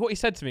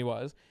said to me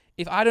was,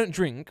 if I don't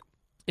drink,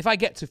 if I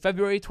get to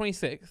February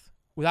 26th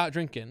without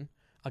drinking,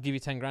 I'll give you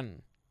 10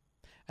 grand.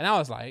 And I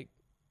was like,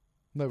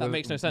 that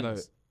makes no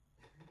sense.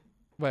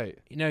 No. Wait.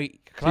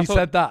 He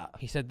said that?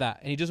 He said that.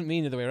 And he doesn't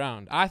mean the other way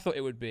around. I thought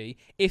it would be,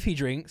 if he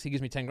drinks, he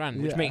gives me 10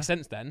 grand, which makes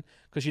sense then.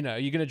 Because, you're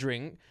going to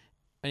drink.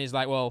 And he's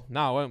like, well,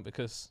 no, I won't,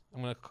 because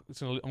I'm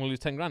gonna lose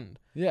 10 grand.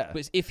 Yeah.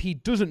 But if he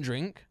doesn't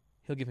drink,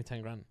 he'll give me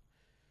 10 grand.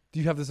 Do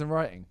you have this in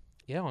writing?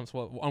 Yeah, on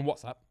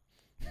WhatsApp.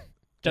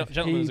 If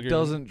he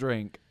doesn't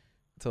drink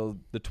till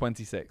the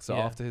 26th, so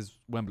after his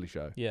Wembley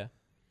show. Yeah.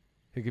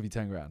 He'll give you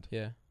 10 grand.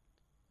 Yeah.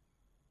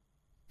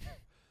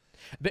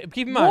 But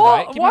keep in mind,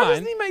 right? Why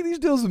doesn't he make these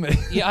deals with me?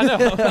 Yeah,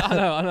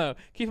 I know.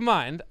 Keep in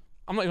mind,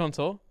 I'm not even on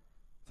tour.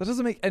 That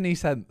doesn't make any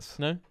sense.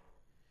 No.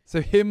 So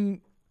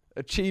him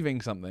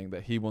achieving something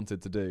that he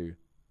wanted to do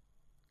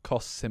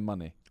costs him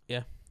money.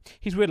 Yeah.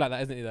 He's weird like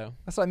that, isn't he, though?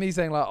 That's like me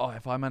saying,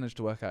 if I manage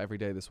to work out every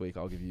day this week,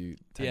 I'll give you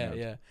 10 grand.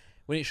 Yeah.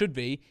 When it should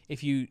be,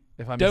 if you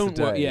I don't miss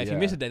a day, work, if you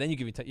miss a day, then you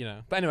give it,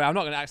 But anyway, I'm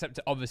not going to accept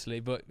it, obviously,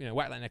 but,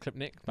 whack that in a clip,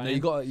 Nick. No, you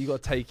got to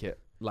take it,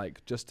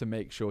 just to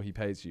make sure he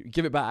pays you.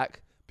 Give it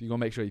back, but you got to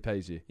make sure he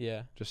pays you.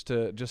 Yeah. Just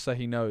so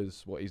he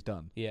knows what he's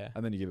done. Yeah.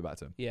 And then you give it back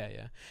to him.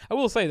 Yeah. I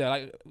will say,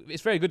 though,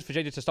 it's very good for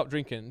JJ to stop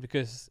drinking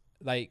because,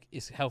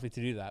 it's healthy to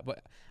do that.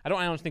 But I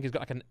don't honestly think he's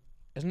got,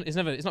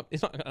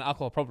 it's not an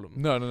alcohol problem.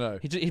 No.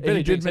 He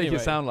barely drinks make anyway.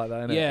 it sound like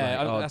that, innit?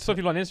 Yeah, I saw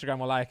people on Instagram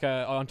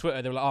or on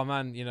Twitter, they were like, oh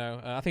man,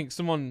 I think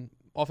someone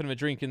offered him a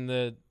drink in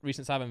the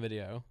recent Sidemen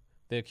video,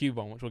 the Cube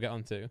one, which we'll get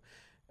onto.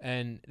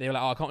 And they were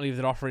like, I can't believe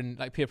they're offering,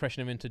 peer pressuring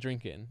him into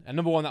drinking. And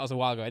number one, that was a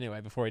while ago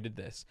anyway, before he did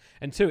this.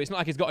 And two, it's not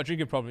like he's got a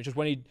drinking problem. It's just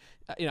when he,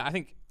 I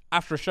think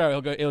after a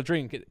show, he'll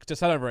drink to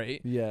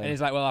celebrate. Yeah. And he's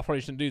like, well, I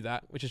probably shouldn't do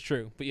that, which is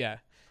true. But yeah,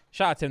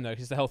 shout out to him though,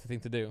 because it's a healthy thing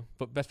to do.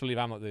 But best believe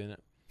I'm not doing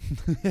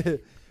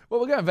it. Well,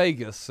 we're going to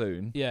Vegas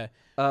soon. Yeah.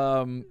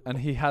 And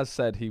he has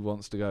said he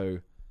wants to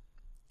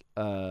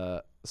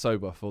go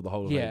sober for the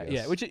whole of Vegas.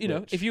 Yeah, which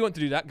if you want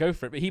to do that, go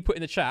for it. But he put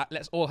in the chat,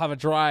 let's all have a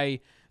dry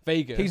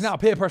Vegas. He's now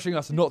peer pressuring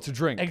us not to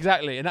drink.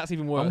 Exactly, and that's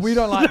even worse. And we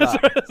don't like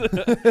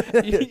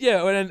that.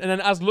 Yeah, and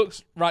then as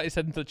Lux rightly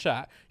said into the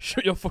chat,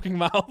 shut your fucking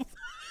mouth.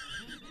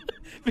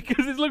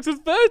 Because it's Lux's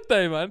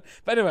birthday, man.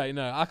 But anyway,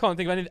 no, I can't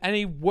think of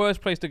any worse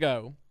place to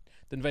go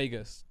than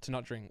Vegas to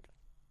not drink.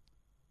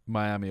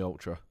 Miami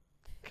Ultra.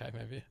 Okay,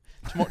 maybe.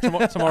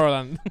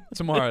 Tomorrowland.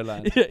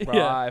 Tomorrowland.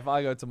 Yeah. If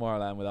I go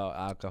Tomorrowland without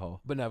alcohol.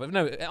 But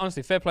no,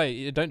 honestly, fair play.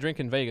 You don't drink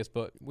in Vegas,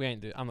 but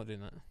I'm not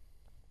doing that.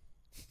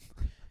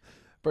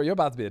 Bro, you're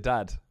about to be a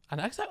dad.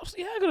 And I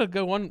gotta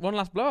go one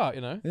last blowout,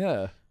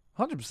 Yeah,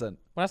 100%.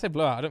 When I say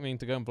blowout, I don't mean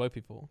to go and blow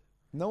people.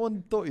 No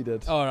one thought you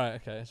did. Oh, right,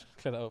 okay. Let's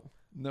clear that up.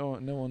 No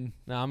one.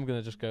 Nah, I'm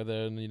gonna just go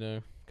there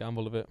and,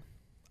 gamble a bit.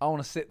 I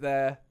want to sit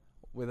there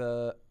with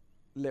a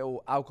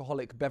little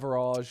alcoholic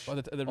beverage on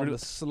the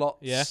slots.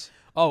 Yeah.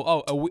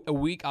 A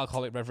weak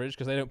alcoholic beverage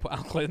because they don't put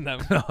alcohol in them.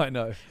 No, I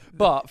know.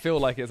 But feel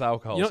like it's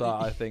alcohol, so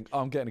I think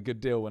I'm getting a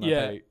good deal when I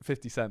pay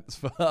 50 cents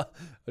for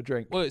a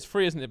drink. Well, it's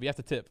free, isn't it? But you have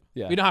to tip.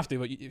 Yeah. You don't have to,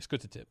 but it's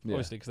good to tip,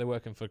 obviously, because they're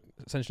working for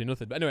essentially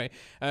nothing. But anyway,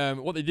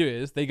 what they do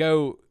is they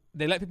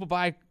let people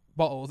buy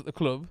bottles at the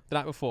club the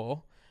night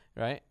before,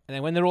 right? And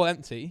then when they're all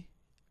empty,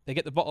 they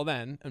get the bottle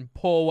then and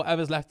pour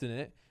whatever's left in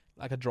it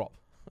like a drop.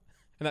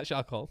 And that's your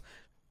alcohol.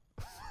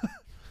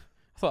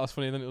 I thought it was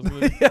funny, and then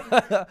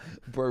it was.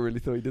 Bro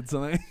really thought he did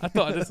something. I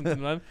thought I did something,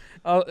 man.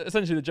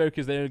 Essentially, the joke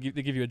is they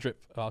give you a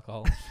drip of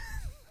alcohol.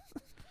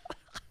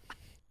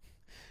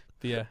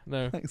 But yeah,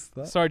 no. Thanks for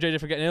that. Sorry, JJ,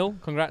 for getting ill.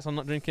 Congrats on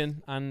not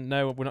drinking. And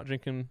no, we're not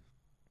drinking.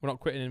 We're not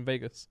quitting in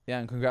Vegas. Yeah,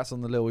 and congrats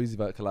on the Lil Uzi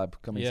Vert collab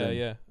coming soon.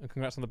 Yeah, and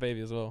congrats on the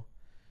baby as well.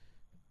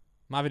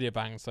 My video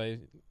banged, so.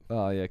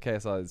 Oh yeah,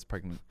 KSI is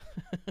pregnant.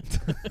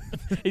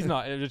 He's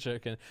not. I'm just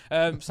joking.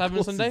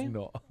 Cyber Sunday. He's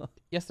not.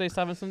 Yesterday's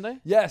Cyber Sunday.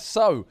 Yes.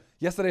 So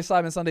Yesterday's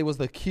Sidemen Sunday was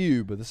the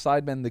Cube, the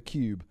Sidemen the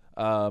Cube.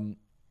 I'll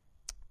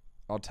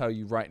tell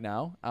you right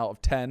now, out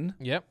of 10,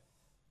 Yep.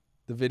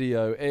 the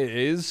video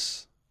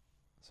is...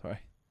 Sorry,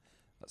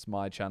 that's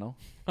my channel.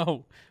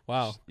 Oh,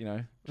 wow.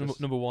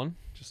 Just, Number 1.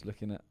 Just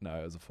looking at...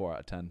 No, it was a 4 out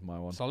of 10, my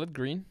one. Solid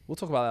green. We'll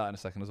talk about that in a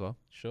second as well.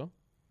 Sure.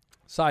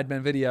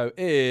 Sidemen video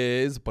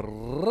is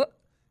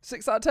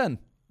 6 out of 10.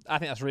 I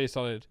think that's really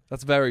solid.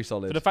 That's very For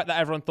solid. the fact that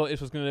everyone thought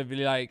this was going to be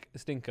like a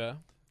stinker.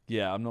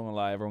 Yeah, I'm not going to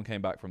lie. Everyone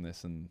came back from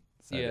this and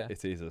said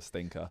it is a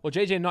stinker. Well,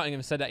 JJ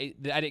Nottingham said that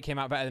the edit came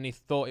out better than he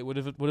thought it would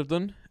have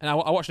done. And I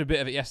watched a bit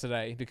of it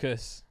yesterday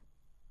because...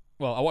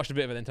 Well, I watched a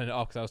bit of it and turned it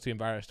off because I was too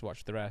embarrassed to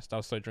watch the rest. I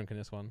was so drunk in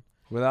this one.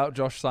 Without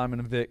Josh, Simon,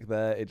 and Vic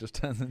there, it just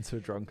turns into a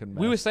drunken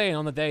mess. We were saying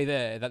on the day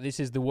there that this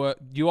is the worst.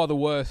 You are the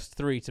worst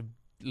 3 to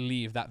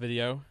leave that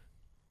video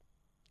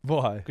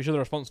Why? because you're the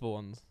responsible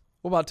ones.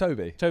 What about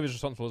Toby? Toby's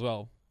responsible as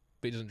well,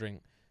 but he doesn't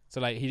drink. So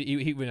like he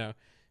you know,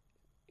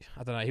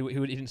 I don't know.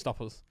 He didn't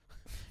stop us.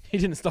 He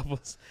didn't stop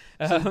us.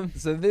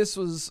 So this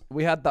was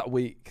we had that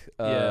week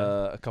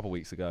Yeah. a couple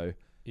weeks ago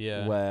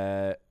Yeah.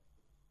 where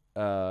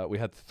we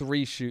had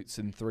 3 shoots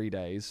in 3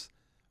 days,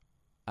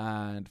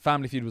 and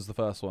Family Feud was the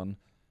first one.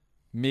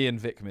 Me and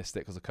Vic missed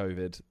it because of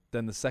COVID.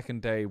 Then the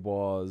second day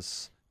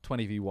was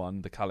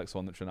 20v1, the Calix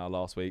one that went out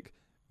last week.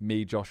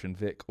 Me, Josh, and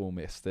Vic all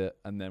missed it.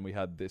 And then we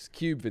had this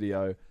Cube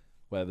video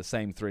where the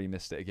same 3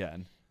 missed it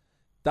again.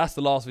 That's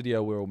the last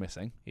video we're all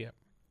missing. Yep.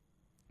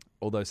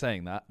 Although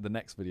saying that, the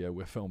next video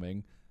we're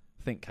filming,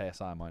 I think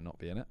KSI might not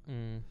be in it.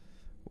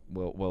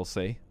 We'll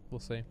see. We'll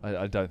see.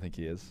 I don't think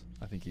he is.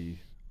 I think he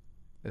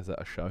is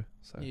at a show.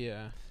 So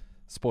Yeah.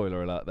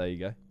 spoiler alert. There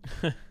you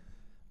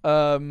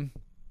go.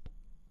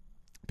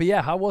 But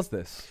yeah, how was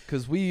this?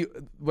 Because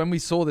when we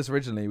saw this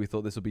originally, we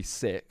thought this would be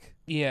sick,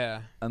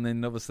 Yeah. and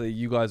then obviously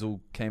you guys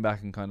all came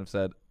back and kind of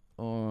said,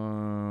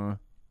 Well,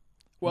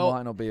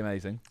 might not be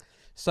amazing."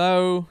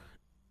 So,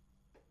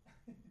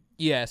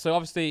 yeah. So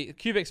obviously,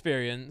 Cube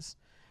experience.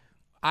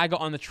 I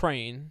got on the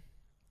train,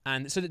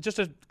 and so just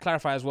to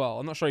clarify as well,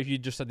 I'm not sure if you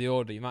just said the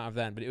order. You might have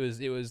then, but it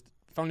was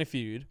Family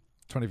Feud.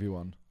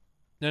 20v1.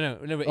 No.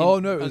 But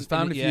No, it was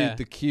Family Feud, yeah.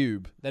 The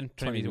Cube. Then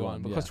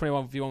 20v1. Because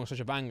 21v1 was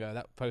such a banger,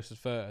 that posted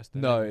first.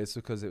 No, it's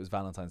because it was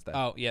Valentine's Day.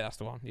 Oh, yeah, that's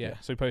the one. Yeah. Yeah.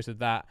 So we posted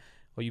that,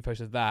 or you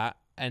posted that.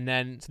 And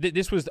then so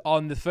this was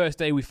on the first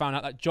day we found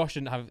out that Josh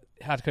didn't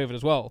had COVID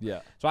as well.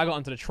 Yeah. So I got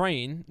onto the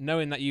train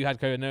knowing that you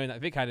had COVID, knowing that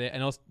Vic had it,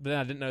 and also, but then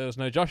I didn't know there was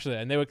no Josh there.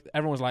 And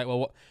everyone was like, well,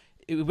 what?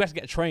 We had to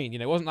get a train.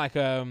 It wasn't like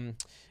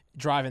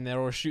driving there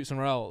or shoot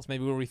somewhere else.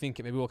 Maybe we'll rethink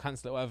it. Maybe we'll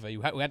cancel it, whatever.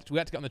 We had to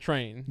get on the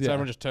train. So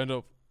everyone just turned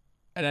up.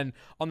 And then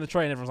on the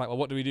train, everyone's like, well,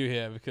 what do we do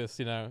here? Because,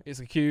 it's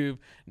a Cube.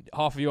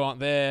 Half of you aren't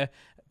there.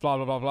 Blah,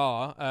 blah, blah,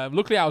 blah.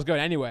 Luckily, I was going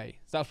anyway.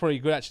 So that was probably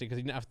good, actually, because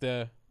you didn't have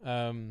to,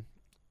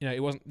 it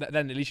wasn't,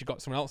 then at least you got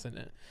someone else in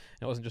it.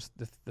 It wasn't just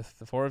the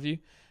 4 of you.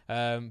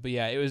 But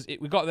yeah,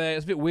 we got there. It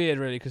was a bit weird,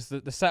 really, because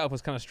the setup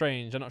was kind of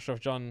strange. I'm not sure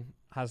if John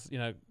has,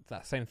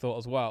 that same thought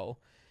as well.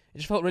 It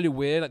just felt really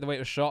weird, like the way it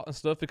was shot and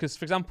stuff. Because,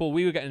 for example,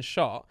 we were getting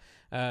shot.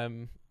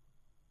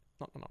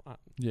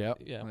 Yeah, I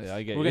get you.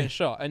 We're getting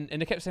shot, and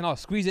they kept saying, "Oh,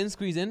 squeeze in."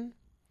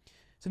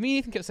 So me and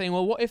Ethan kept saying,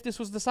 "Well, what if this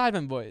was the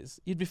Sidemen boys?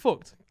 You'd be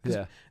fucked."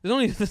 Yeah, there's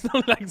only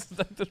like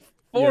there's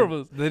 4 of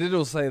us. They did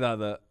all say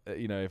that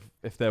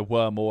if there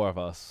were more of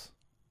us,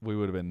 we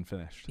would have been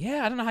finished.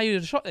 Yeah, I don't know how you'd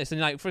have shot this.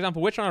 And like, for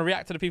example, we're trying to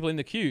react to the people in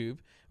the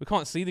Cube. We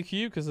can't see the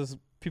Cube because there's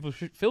people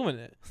filming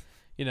it.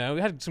 We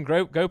had some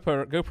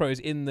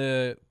GoPros in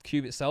the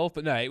Cube itself,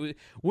 but no,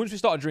 once we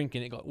started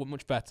drinking, it got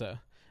much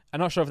better. I'm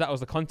not sure if that was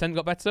the content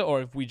got better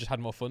or if we just had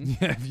more fun.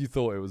 Yeah, if you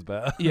thought it was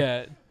better.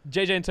 Yeah,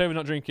 JJ and Toby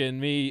not drinking,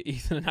 me,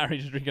 Ethan and Harry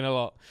just drinking a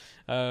lot.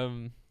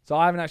 So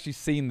I haven't actually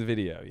seen the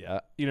video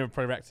yet. You never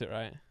probably wrecked it,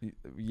 right?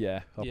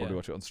 Yeah, I'll probably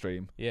watch it on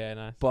stream. Yeah,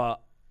 nice.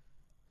 But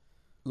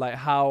like,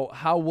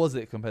 how was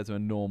it compared to a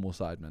normal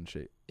Sidemen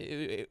shoot?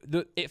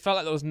 It felt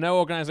like there was no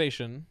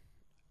organisation.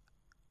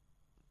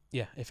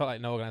 Yeah, it felt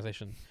like no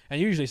organisation.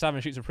 And usually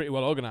Sidemen shoots are pretty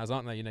well organised,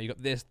 aren't they? You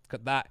got this,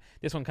 got that.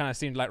 This one kind of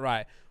seemed like,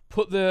 right,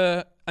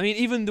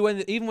 even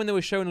when they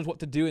were showing us what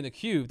to do in the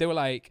Cube, they were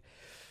like,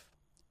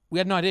 we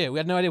had no idea. We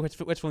had no idea where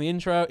to film the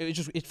intro.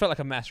 It felt like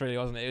a mess, really,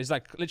 wasn't it? It was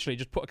like literally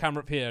just put a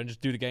camera up here and just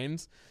do the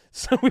games.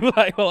 So we were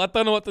like, well, I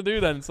don't know what to do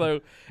then.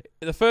 So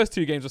the first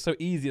 2 games were so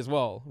easy as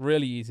well,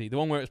 really easy. The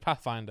one where it was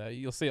Pathfinder,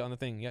 you'll see it on the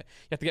thing. You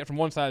have to get from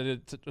one side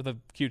of the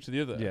Cube to the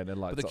other. Yeah,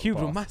 but the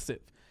cubes were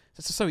massive. So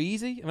it's just so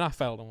easy. I mean, I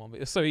failed on one, but it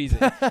was so easy.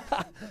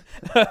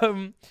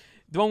 The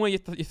one where you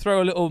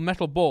throw a little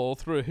metal ball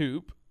through a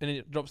hoop and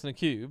it drops in a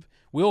cube,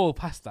 we all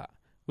passed that.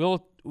 We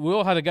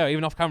all had a go,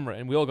 even off camera,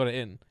 and we all got it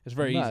in. It's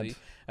very easy.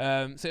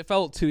 So it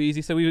felt too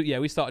easy. So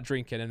we started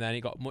drinking, and then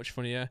it got much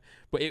funnier.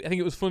 But I think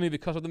it was funny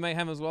because of the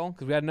mayhem as well,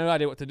 because we had no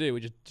idea what to do. We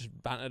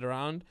just bantered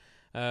around.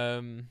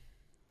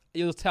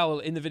 You'll tell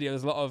in the video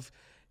there's a lot of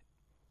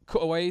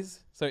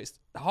cutaways. So it's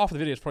half of the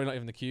video is probably not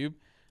even the Cube.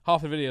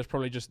 half the video is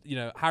probably just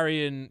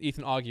Harry and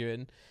Ethan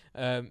arguing,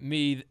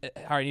 me,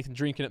 Harry and Ethan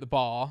drinking at the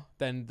bar.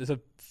 Then there's a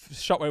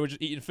shot where we're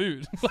just eating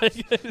food.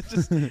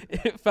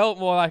 It felt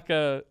more like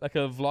a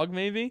vlog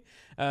maybe.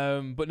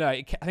 But no,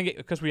 I think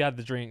because we had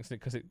the drinks and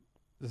because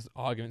there's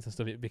arguments and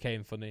stuff, it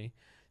became funny.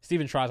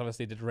 Stephen Tries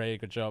obviously did a really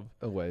good job.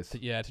 Always. To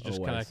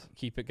just kind of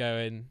keep it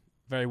going.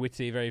 Very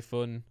witty, very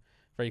fun,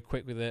 very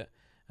quick with it.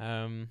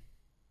 Yeah.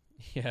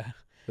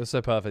 It was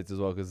so perfect as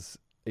well because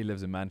he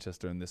lives in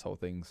Manchester and this whole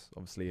thing's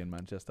obviously in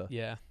Manchester.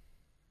 Yeah.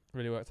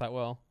 Really worked out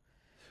well.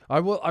 I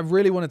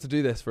really wanted to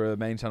do this for a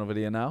main channel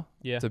video now.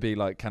 Yeah. To be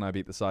like, can I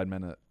beat the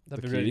Sidemen at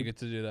That'd the be really Cube? good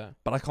to do that.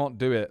 But I can't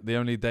do it. The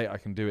only date I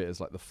can do it is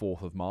like the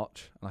 4th of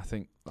March. And I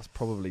think that's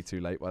probably too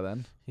late by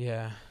then.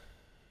 Yeah.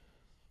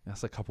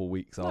 That's a couple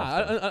weeks Nah,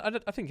 after.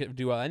 I think it would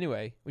do well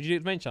anyway. Would you do it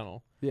the main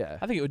channel? Yeah.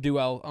 I think it would do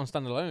well on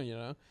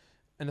standalone,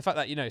 And the fact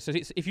that, so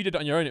if you did it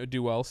on your own, it would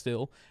do well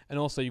still. And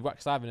also you whack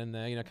Sidemen in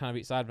there, can I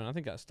beat Sidemen? I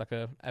think that's like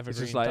a evergreen. It's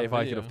just like type if I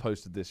video. could have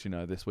posted this,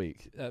 this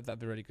week. That'd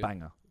be really good.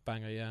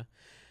 Banger.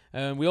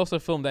 Yeah. We also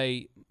filmed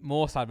a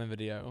more Sidemen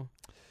video.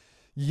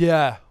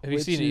 Yeah. Have you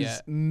seen it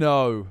yet?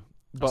 No.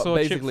 But saw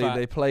basically Chip Fat.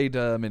 they played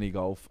mini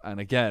golf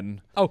and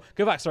again. Oh,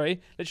 go back,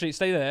 sorry. Literally,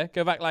 stay there.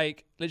 Go back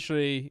like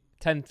literally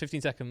 10,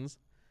 15 seconds.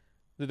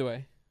 The other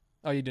way.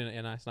 Oh, you're doing it.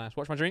 Yeah, nice.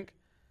 Watch my drink.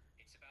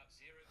 It's about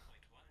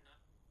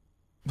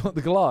 0.1 What,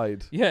 the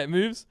glide? Yeah, it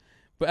moves.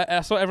 But I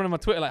saw everyone on my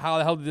Twitter like, how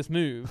the hell did this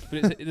move?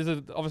 But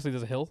obviously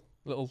there's a hill.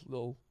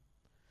 Little.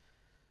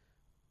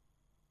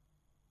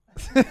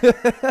 There's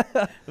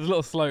a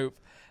little slope.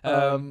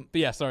 But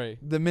yeah, sorry.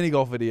 The mini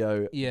golf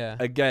video. Yeah.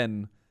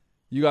 Again,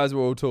 you guys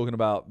were all talking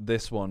about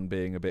this one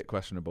being a bit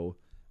questionable.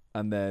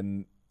 And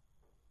then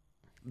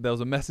there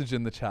was a message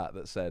in the chat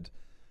that said,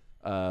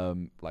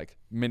 like,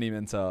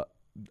 Miniminter,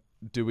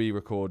 do we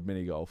record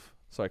mini golf?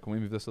 Sorry, can we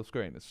move this off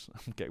screen?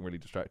 I'm getting really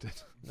distracted.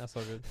 That's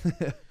all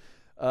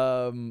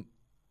good.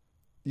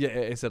 Yeah,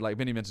 it said, like,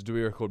 Miniminter, do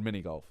we record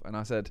mini golf? And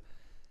I said,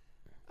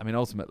 I mean,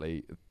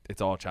 ultimately,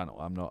 it's our channel.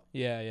 I'm not,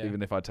 Yeah.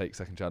 even if I take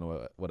second channel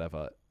or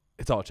whatever,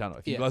 it's our channel.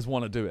 If you Yeah. guys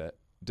want to do it,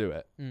 do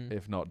it. Mm.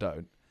 If not,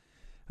 don't.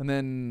 And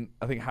then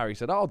I think Harry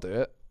said, I'll do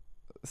it.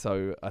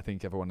 So I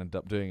think everyone ended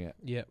up doing it.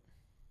 Yep.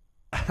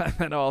 And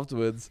then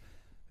afterwards,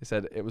 they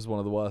said it was one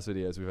of the worst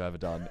videos we've ever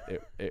done.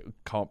 It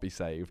can't be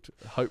saved.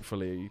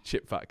 Hopefully,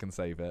 Chip Fat can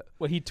save it.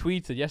 Well, he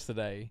tweeted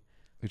yesterday.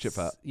 Who, Chip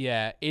Fat?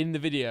 Yeah, in the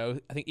video,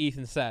 I think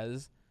Ethan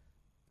says,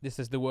 "This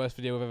is the worst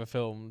video we've ever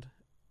filmed,"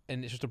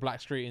 and it's just a black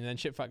screen. And then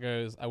Chip Fat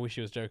goes, "I wish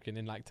he was joking,"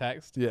 in like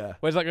text. Yeah.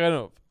 Where's that going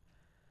up?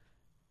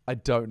 I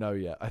don't know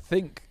yet. I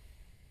think,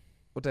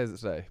 what day is it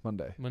today?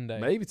 Monday.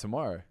 Maybe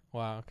tomorrow.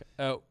 Wow. Okay.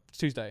 Oh, it's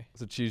Tuesday.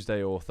 It's a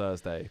Tuesday or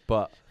Thursday.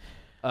 But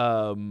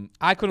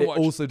I couldn't it watch.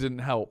 also didn't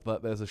help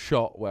that there's a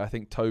shot where I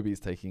think Toby's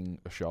taking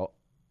a shot.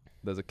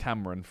 There's a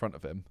camera in front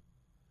of him.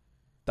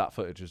 That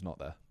footage is not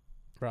there.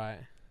 Right.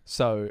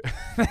 So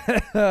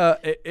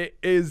it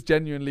is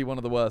genuinely one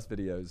of the worst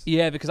videos.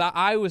 Yeah, because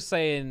I was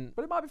saying,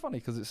 But it might be funny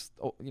because it's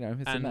it's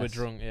and a mess. we're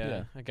drunk.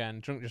 Yeah.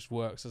 Again, drunk just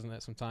works, doesn't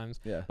it? Sometimes.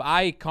 Yeah. But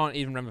I can't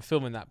even remember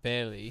filming that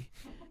barely.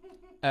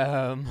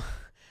 And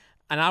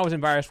I was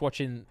embarrassed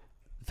watching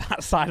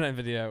that Sidemen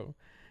video.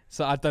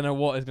 So I don't know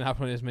what is going to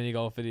happen in this mini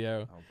golf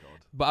video. Oh god.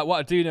 But what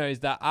I do know is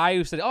that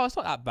I said, "Oh, it's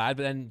not that bad."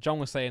 But then John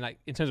was saying, like,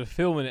 in terms of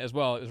filming it as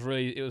well,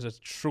 it was a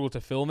struggle to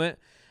film it.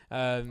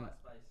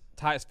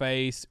 Tight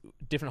space,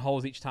 different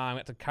holes each time. We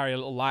had to carry a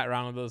little light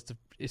around with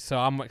us. So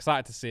I'm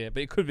excited to see it.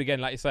 But it could be, again,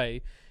 like you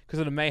say, because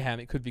of the mayhem,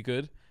 it could be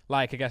good.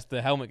 Like, I guess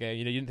the helmet game,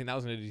 you didn't think that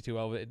was going to do too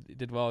well, but it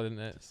did well, didn't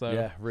it? So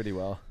Yeah, really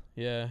well.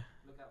 yeah.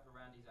 Look out for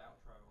Randy's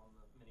outro on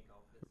the mini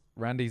golf.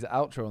 Randy's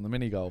outro on the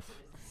mini golf.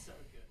 It's so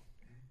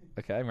good.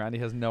 Okay, Randy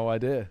has no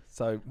idea.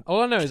 So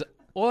All I know is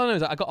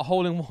that I got a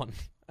hole in one,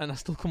 and I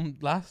still come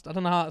last. I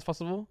don't know how that's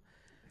possible.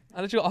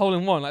 I literally got a hole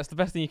in one. Like, it's the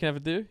best thing you can ever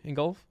do in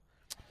golf.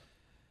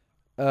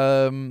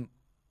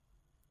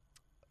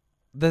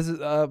 there's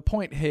a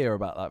point here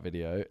about that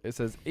video. It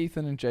says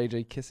Ethan and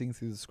JJ kissing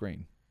through the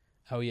screen.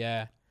 Oh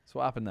yeah. So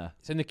what happened there?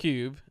 It's in the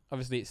cube.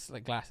 Obviously, it's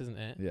like glass, isn't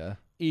it? Yeah.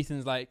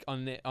 Ethan's like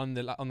on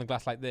the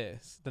glass like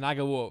this. Then I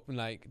go up and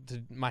like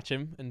to match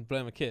him and blow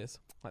him a kiss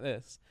like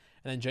this.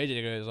 And then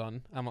JJ goes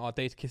on. I'm like, "Oh,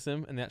 dare to kiss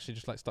him," and they actually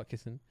just like start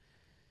kissing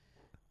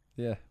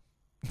Yeah.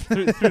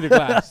 through the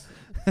glass.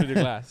 Through the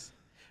glass.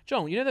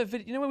 John, you know that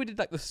video? You know where we did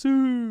like the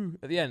sue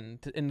at the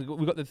end, and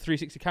we got the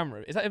 360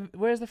 camera. Is that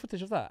where's the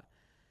footage of that?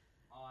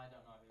 Oh, I don't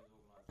know who's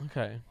organised.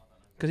 Okay. I don't know.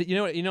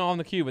 Because you know on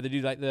the cube where they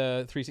do like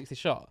the 360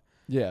 shot.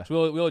 Yeah.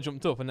 So we all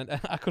jumped up, and then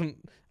I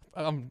couldn't.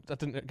 I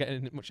didn't get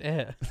in much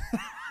air.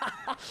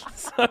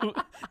 So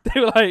they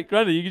were like,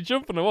 "Randy, you can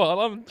jump on the wall."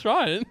 I'm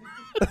trying.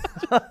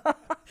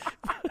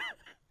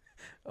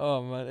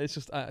 Oh man, it's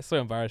just it's so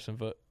embarrassing,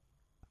 but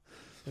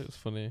it was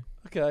funny.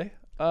 Okay.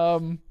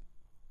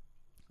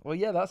 Well,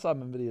 yeah, that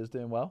Sidemen video is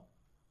doing well.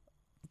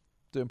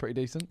 Doing pretty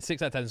decent.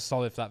 6 out of 10 is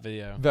solid for that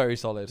video. Very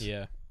solid.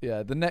 Yeah.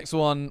 Yeah. The next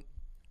one,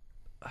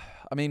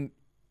 I mean,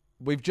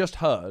 we've just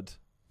heard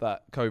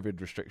that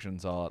COVID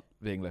restrictions are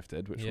being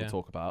lifted, which Yeah. we'll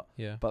talk about.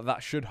 Yeah. But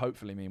that should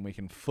hopefully mean we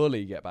can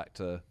fully get back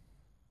to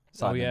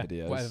Sidemen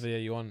videos. whatever video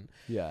you want.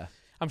 Yeah.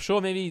 I'm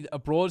sure maybe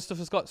abroad stuff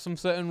has got some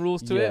certain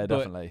rules to Yeah, it. But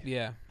definitely.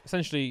 yeah,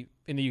 essentially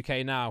in the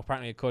UK now,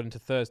 apparently according to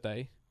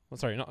Thursday. Well,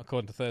 sorry, not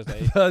according to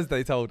Thursday.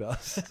 Thursday told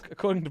us.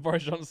 According to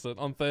Boris Johnson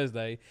on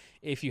Thursday,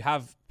 if you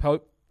have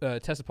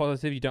tested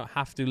positive, you don't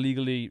have to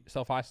legally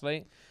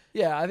self-isolate.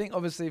 Yeah, I think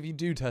obviously if you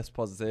do test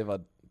positive,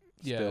 I'd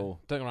still...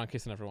 Don't go around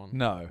kissing everyone.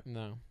 No.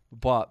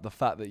 But the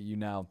fact that you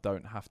now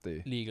don't have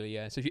to. Legally,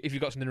 yeah. So if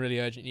you've got something really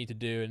urgent you need to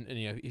do, and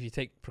you know, if you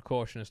take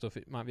precaution and stuff,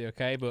 it might be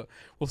okay. But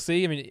we'll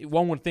see. I mean,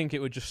 one would think it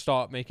would just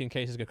start making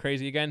cases go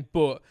crazy again.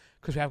 But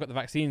because we have got the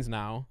vaccines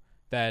now,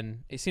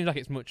 then it seems like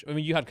it's much. I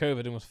mean, you had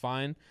COVID and was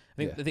fine.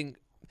 I think.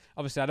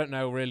 Obviously, I don't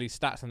know really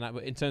stats on that,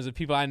 but in terms of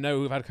people I know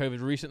who've had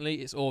COVID recently,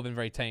 it's all been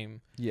very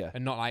tame. Yeah.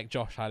 And not like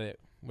Josh had it,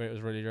 where it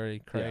was really, really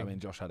crazy. Yeah, I mean,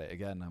 Josh had it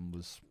again and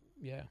was.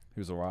 Yeah. He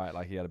was all right.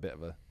 Like he had a bit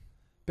of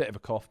a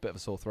cough, bit of a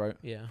sore throat.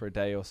 Yeah. For a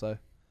day or so.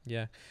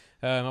 Yeah.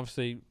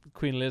 Obviously,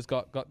 Queen Liz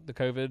got the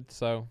COVID,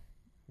 so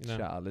you know.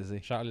 Shout out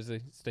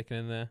Lizzie, sticking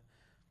in there.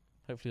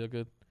 Hopefully you're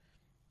good.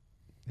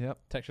 Yep.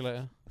 Text you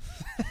later.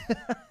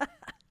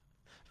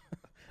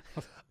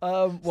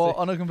 Well,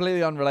 on a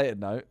completely unrelated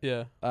note,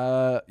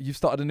 you've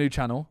started a new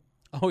channel.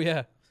 Oh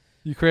yeah.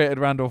 You created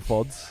Randolph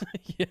VODs.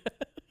 Yeah.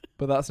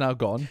 But that's now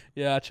gone.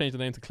 Yeah, I changed the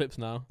name to Clips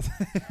now.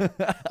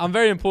 I'm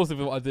very impulsive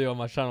with what I do on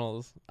my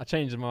channels. I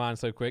change my mind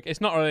so quick. It's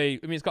not really.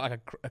 I mean, it's got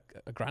like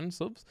a grand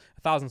subs,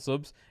 1,000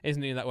 subs.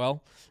 Isn't doing that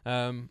well.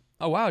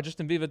 Oh wow,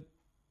 Justin Bieber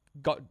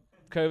got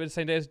COVID the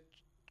same day as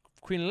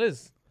Queen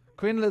Liz.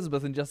 Queen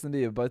Elizabeth and Justin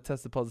Bieber both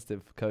tested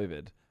positive for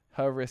COVID.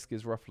 Her risk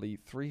is roughly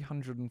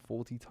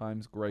 340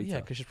 times greater.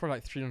 Yeah, because she's probably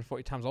like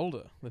 340 times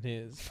older than he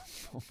is.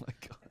 Oh my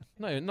god.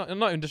 No, not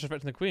even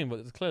disrespecting the Queen, but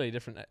it's clearly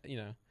different. You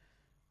know.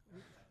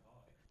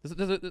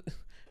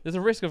 There's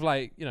a risk of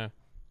like, you know,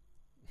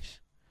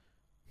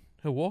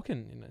 her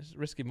walking. You know, it's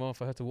risky more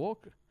for her to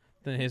walk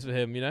than it is for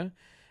him. You know.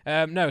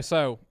 No.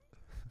 So,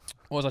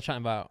 what was I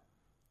chatting about?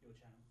 Your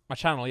channel. My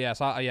channel, yeah.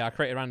 So I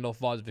created Randolph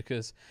VODs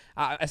because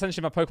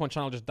essentially my Pokemon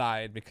channel just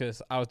died because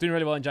I was doing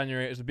really well in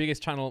January. It was the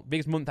biggest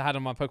month I had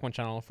on my Pokemon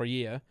channel for a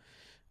year,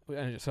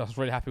 and so I was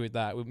really happy with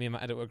that. With me and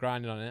my editor were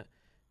grinding on it,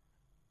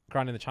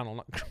 grinding the channel.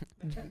 Not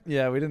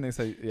Yeah, we didn't think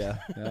so. Yeah.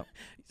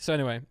 So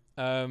anyway.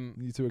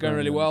 You two were going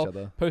really on well. each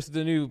other. Posted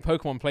the new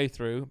Pokemon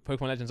playthrough,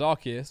 Pokemon Legends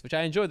Arceus, which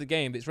I enjoyed the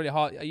game, but it's really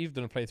hard. You've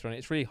done a playthrough on it.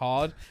 It's really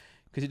hard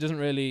because it doesn't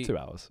really 2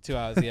 hours. 2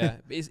 hours, yeah.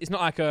 But it's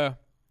not like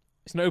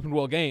it's an open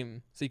world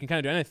game, so you can kind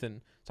of do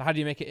anything. So how do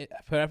you make it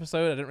per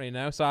episode? I don't really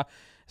know. So I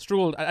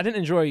struggled. I didn't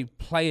enjoy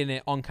playing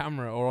it on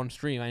camera or on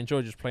stream. I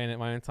enjoyed just playing it at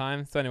my own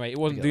time. So anyway, it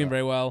wasn't doing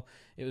very well.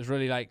 It was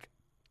really like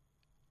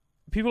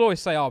people always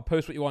say, "Oh,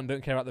 post what you want,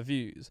 don't care about the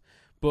views."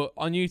 But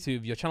on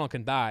YouTube, your channel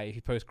can die if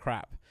you post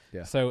crap.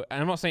 Yeah. So, and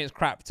I'm not saying it's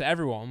crap to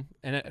everyone.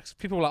 And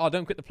people are like, "Oh,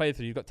 don't quit the playthrough.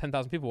 You've got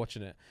 10,000 people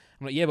watching it."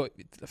 I'm like, "Yeah, but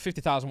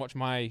 50,000 watch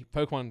my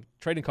Pokemon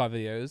trading card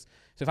videos.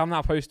 So if I'm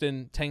now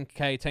posting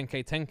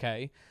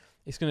 10k,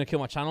 it's going to kill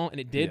my channel." And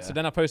it did. Yeah. So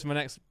then I posted my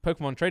next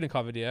Pokemon trading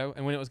card video,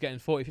 and when it was getting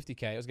 40,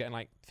 50k, it was getting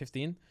like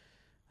 15. So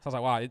I was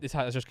like, "Wow, this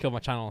has just killed my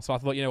channel." So I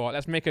thought, you know what?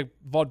 Let's make a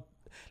VOD.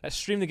 Let's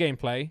stream the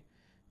gameplay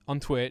on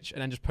Twitch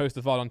and then just post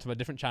the VOD onto a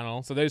different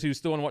channel. So those who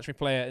still want to watch me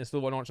play it and still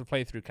want to watch the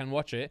playthrough can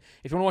watch it.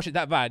 If you want to watch it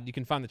that bad, you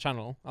can find the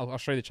channel. I'll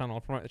show you the channel.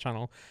 I'll promote the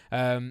channel.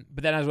 But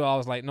then as well, I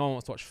was like, no one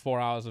wants to watch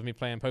 4 hours of me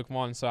playing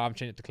Pokemon, so I've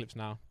changed it to Clips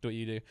now. Do what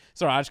you do.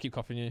 Sorry, I just keep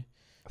copying you.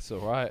 That's all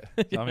right.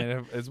 I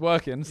mean, it's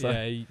working. So.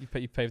 Yeah,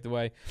 you paved the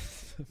way.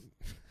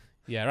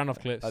 Yeah, Randolph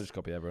Clips. I just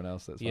copy everyone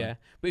else. That's yeah. fine.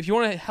 But if you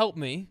want to help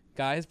me,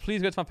 guys,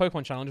 please go to my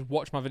Pokemon channel and just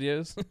watch my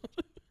videos.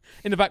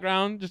 In the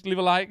background, just leave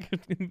a like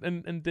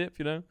and dip,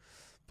 you know.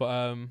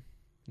 But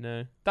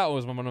no, that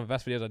was one of the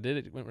best videos I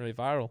did. It went really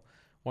viral,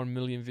 1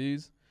 million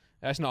views.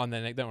 It's not on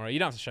there, Nick. Don't worry. You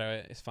don't have to show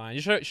it. It's fine.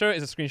 You show it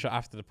as a screenshot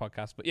after the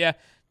podcast. But yeah,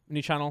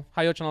 new channel.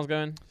 How your channel's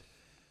going?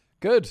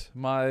 Good.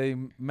 My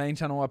main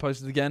channel I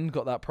posted again.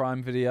 Got that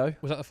Prime video.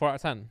 Was that the 4 out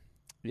of 10?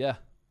 Yeah.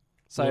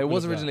 So What it was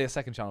was originally a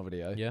second channel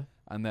video. Yeah.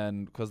 And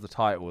then because the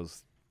title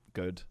was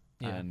good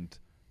Yeah. and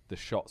the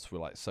shots were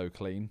like so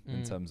clean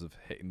in terms of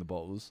hitting the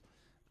bottles,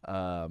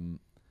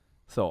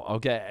 so I'll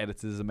get it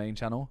edited as a main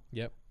channel.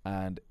 Yep.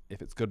 And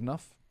if it's good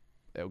enough,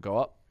 it'll go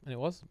up. And it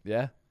was.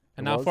 Yeah.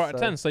 And now 4 out of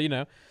 10. So you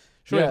know,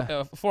 sure,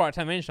 Yeah. 4 out of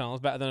 10 main channel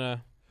is better than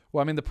a.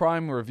 Well, I mean, the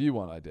Prime review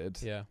one I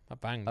did. Yeah, that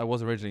banged. I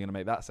was originally going to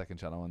make that second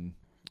channel, and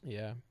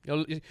Yeah,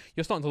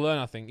 you're starting to learn.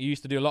 I think you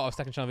used to do a lot of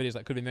second channel videos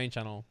that could be main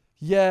channel.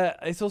 yeah,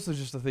 it's also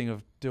just a thing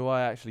of, do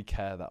I actually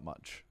care that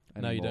much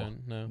anymore? No, you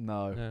don't. No.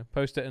 No.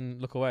 Post it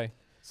and look away.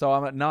 So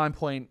I'm at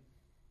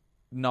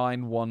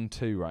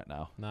 9.912 right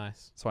now.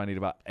 Nice. So I need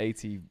about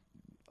 80.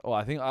 Oh,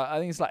 I think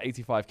it's like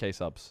 85k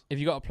subs. Have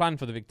you got a plan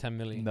for the big 10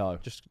 million? No,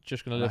 Just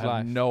gonna I live have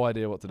life. no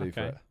idea what to do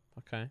for Okay. it.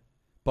 Okay.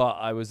 But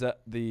I was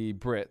at the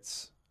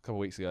Brits a couple of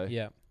weeks ago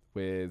Yeah.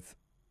 with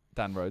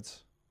Dan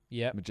Rhodes,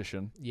 Yeah.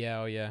 magician.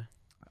 Yeah. Oh yeah.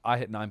 I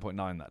hit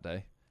 9.9 that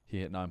day. He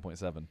hit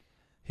 9.7.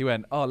 He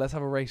went, "Oh, let's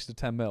have a race to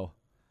 10 mil."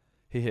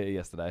 He hit it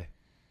yesterday.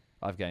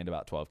 I've gained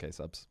about 12k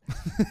subs.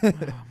 Oh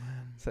man.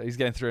 So he's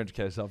getting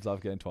 300k subs.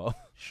 I've gained 12.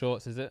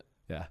 Shorts, is it?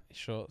 Yeah.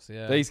 Shorts,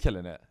 yeah. But he's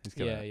killing it. He's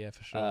killing it. Yeah,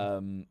 for sure.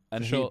 And For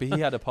he, sure. but he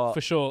had a part.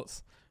 For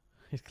shorts.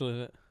 He's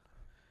killing it.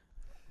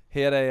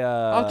 He had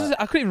a.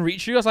 I couldn't even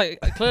reach you. I was like,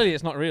 clearly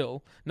it's not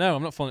real. No,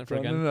 I'm not falling it for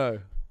again. No.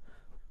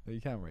 You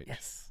can reach.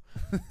 Yes.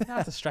 I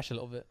have to stretch a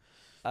little bit.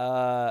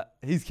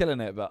 He's killing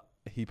it, but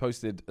he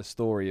posted a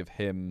story of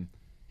him.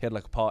 He had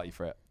like a party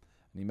for it,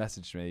 and he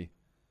messaged me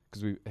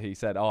because he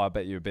said, "Oh, I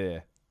bet you a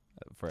beer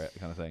for it,"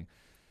 kind of thing.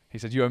 He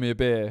said, "You owe me a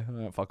beer."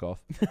 Oh, fuck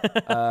off.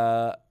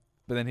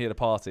 But then he had a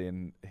party,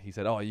 and he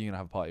said, "Oh, are you gonna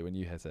have a party when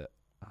you hit it?"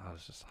 I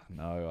was just like,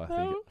 "No,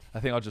 I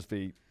think I'll just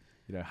be,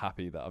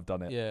 happy that I've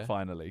done it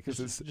finally because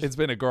it's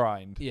been a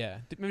grind." Yeah,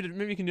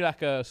 maybe you can do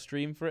like a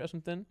stream for it or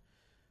something.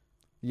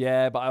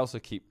 Yeah, but I also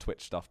keep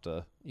Twitch stuff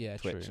to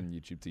Twitch true. and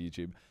YouTube to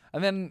YouTube.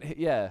 And then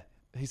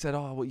he said,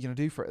 "Oh, what are you gonna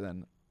do for it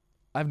then?"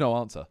 I have no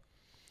answer.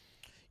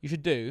 You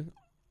should do.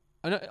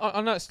 I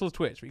know it's still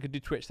Twitch, but you could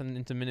do Twitch then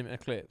into Miniminter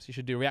clips. You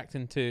should do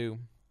reacting to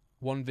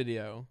one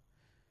video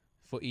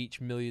for each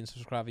million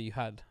subscriber you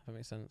had. If that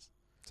makes sense.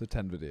 So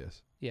 10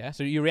 videos. Yeah,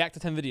 so you react to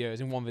 10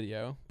 videos in one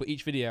video, but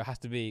each video has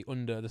to be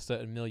under the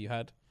certain mil you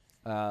had.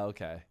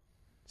 Okay.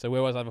 So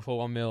where was I before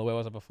 1 mil? Where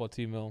was I before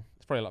 2 mil?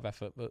 It's probably a lot of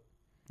effort, but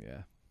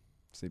Yeah.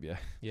 CBA.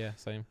 yeah,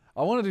 same.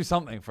 I want to do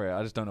something for it.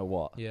 I just don't know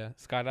what. Yeah,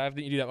 skydive.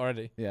 Didn't you do that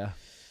already? Yeah.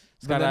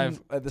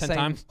 Skydive at the 10 same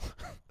times.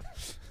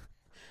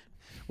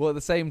 Well, at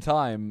the same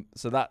time,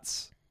 so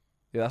that's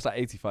like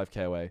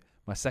 85k away.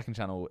 My second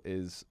channel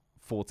is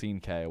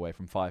 14k away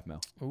from 5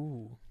 mil.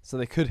 Ooh. So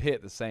they could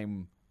hit the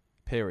same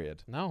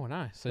period. No,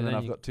 nice. So And then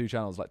I've got 2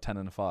 channels like 10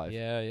 and a 5.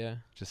 Yeah.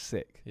 Just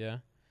sick. Yeah.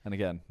 And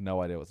again,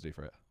 no idea what to do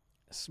for it.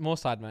 More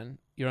Sidemen.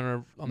 You're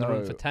on the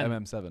run for 10.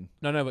 MM7.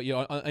 No, but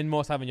you're in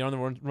more Sidemen. You're on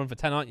the run for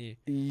 10, aren't you?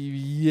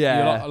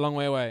 Yeah. You're a long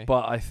way away.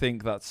 But I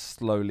think that's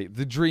slowly.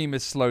 The dream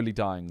is slowly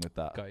dying with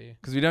that. Got you.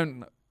 Because we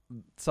don't.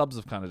 Subs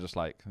have kind of just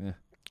like. Yeah.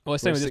 Well,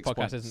 it's same with this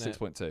podcast, isn't it?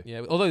 6.2.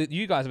 Yeah. Although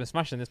you guys have been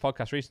smashing this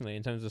podcast recently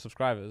in terms of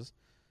subscribers,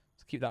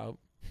 so keep that up.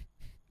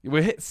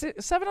 We hit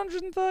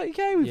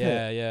 730k. We've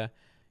hit. Yeah.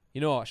 You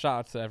know what? Shout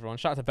out to everyone.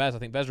 Shout out to Bez. I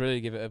think Bez really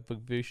give it a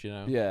big boost.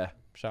 Yeah.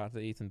 Shout out to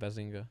Ethan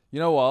Bezinger. You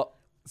know what?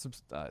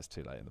 It's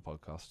too late in the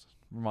podcast.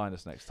 Remind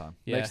us next time.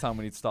 Yeah. Next time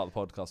we need to start the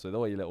podcast with,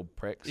 "Oh, you little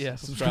pricks." Yeah,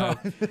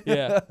 subscribe.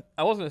 Yeah.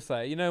 I was gonna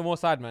say, more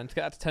Sidemen to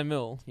get that to 10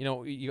 mil. You know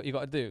what you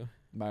got to do?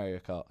 Mario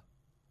Kart.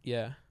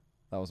 Yeah.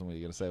 That wasn't what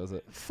you were gonna say, was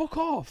it? Fuck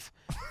off.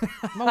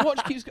 My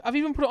watch keeps. I've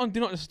even put it on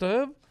Do Not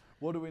Disturb.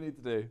 What do we need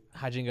to do?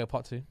 Hijingo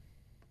Part 2.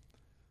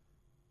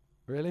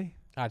 Really?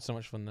 I had so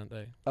much fun that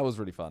day. That was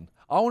really fun.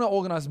 I want to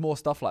organize more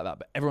stuff like that,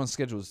 but everyone's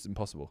schedule is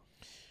impossible.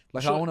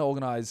 Like Sure. I want to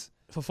organize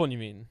For fun, you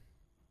mean?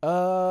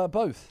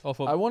 both. Or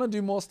for I want to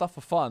do more stuff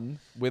for fun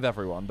with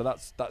everyone, but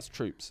that's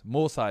troops.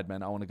 More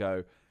Sidemen. I want to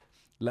go.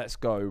 Let's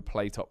go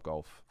play Top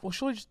Golf. Well,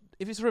 surely just,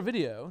 if it's for a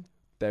video.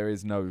 There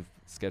is no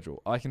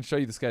schedule. I can show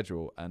you the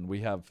schedule, and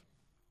we have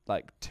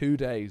like 2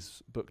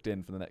 days booked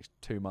in for the next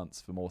 2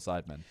 months for more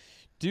Sidemen.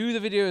 Do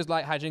the videos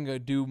like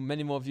Hijingo do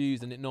many more views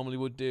than it normally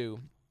would do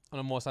on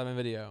a more Sidemen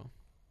video?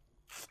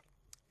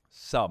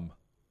 Some.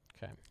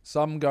 Okay.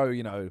 Some go,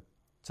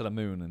 to the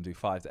moon and do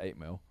 5 to 8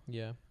 mil.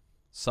 Yeah.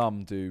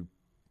 Some do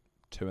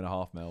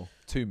 2.5 mil,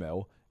 2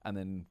 mil, and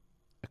then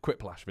a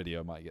Quiplash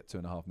video might get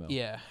 2.5 mil.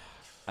 Yeah.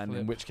 And in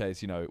Flip. which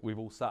case, we've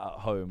all sat at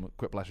home.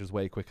 Quiplash is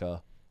way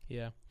quicker.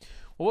 Yeah.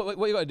 Well,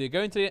 what you got to do?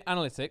 Go into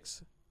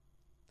analytics.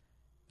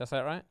 That's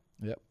that right?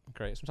 Yep.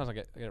 Great. Sometimes I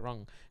get it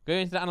wrong. Go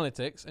into the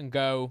analytics and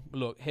go,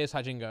 look, here's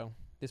Hijingo.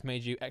 This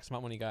made you X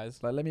amount of money,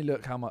 guys. Like, let me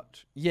look how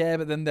much. Yeah,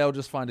 but then they'll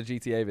just find a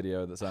GTA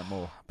video that's earned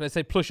more. But let's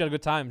say plus you had a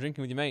good time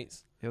drinking with your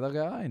mates. Yeah, they'll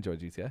go, I enjoy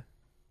GTA.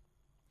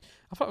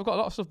 I thought we've got a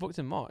lot of stuff booked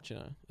in March,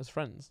 as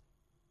friends.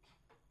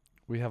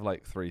 We have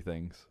like 3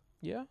 things.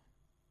 Yeah.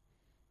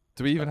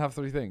 Do we even have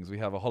 3 things? We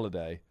have a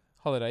holiday.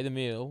 Holiday, the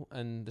meal,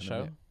 and the And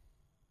show. the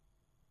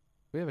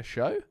We have a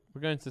show?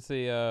 We're going to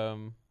see.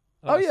 Oh,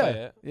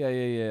 yeah.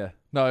 Yeah.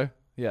 No.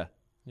 Yeah.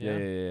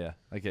 Yeah.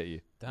 I get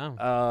you.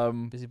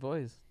 Damn. Busy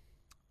boys.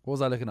 What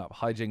was I looking up?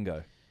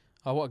 Hijingo.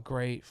 Oh, what a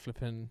great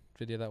flipping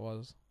video that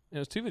was. It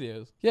was 2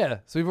 videos. Yeah,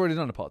 so we've already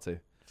done a part 2.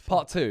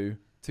 Part 2,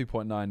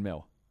 2.9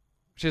 mil,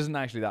 which isn't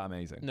actually that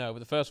amazing. No, but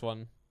the first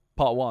one,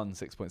 Part 1,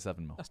 6.7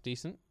 mil. that's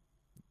decent.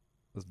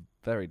 That's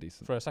very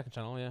decent. For a second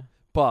channel, yeah.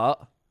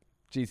 But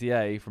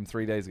GTA from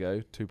 3 days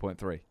ago,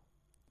 2.3.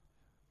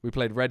 We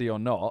played Ready or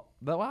Not.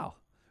 Wow.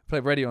 We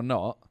played Ready or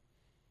Not,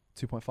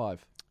 2.5.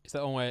 It's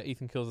that one where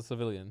Ethan kills a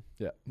civilian.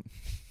 Yeah.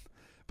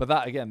 But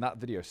that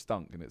video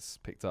stunk and it's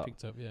picked up.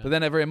 Yeah. But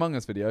then every Among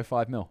Us video,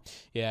 5 mil.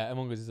 Yeah,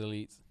 Among Us is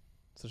elite.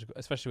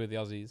 Especially with the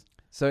Aussies.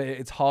 So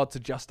it's hard to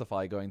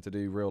justify going to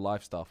do real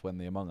life stuff when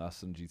the Among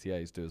Us and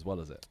GTAs do as well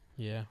as it.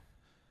 Yeah.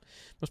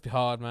 Must be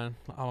hard, man.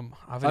 I'm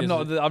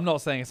not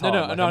saying it's hard.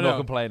 I'm not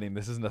complaining.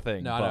 This isn't a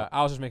thing. No.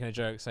 I was just making a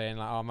joke saying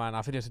like, oh man,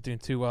 our videos are doing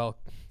too well.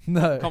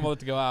 No. Can't bother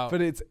to go out.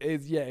 But it's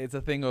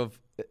a thing of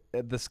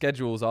the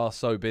schedules are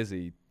so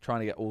busy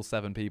trying to get all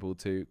 7 people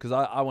to, because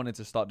I wanted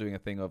to start doing a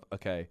thing of,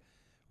 okay,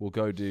 we'll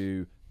go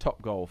do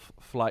Top Golf,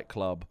 Flight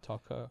Club,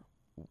 Toka.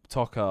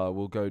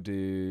 We'll go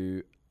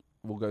to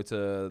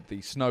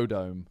the Snow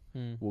Dome.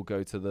 We'll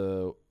go to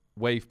the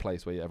wave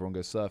place where everyone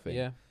goes surfing.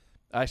 Yeah.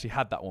 I actually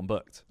had that one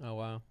booked. Oh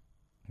wow.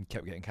 And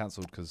kept getting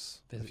cancelled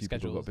because a Busy few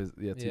people got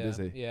schedules. too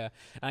busy. Yeah.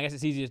 And I guess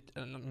it's easier.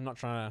 I'm not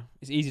trying to.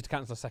 It's easier to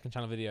cancel a second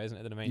channel video, isn't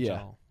it, than a main Yeah.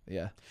 channel?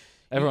 Yeah.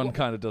 Everyone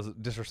kind of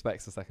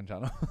disrespects the second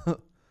channel.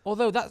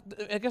 Although that,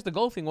 I guess the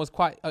golf thing was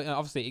quite.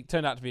 Obviously, it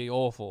turned out to be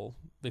awful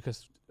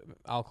because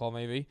alcohol,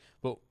 maybe.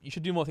 But you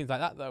should do more things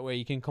like that, though, where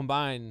you can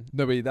combine.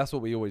 No, but that's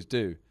what we always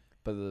do.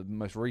 But the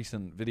most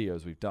recent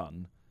videos we've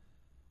done,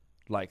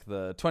 like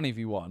the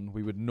 20v1,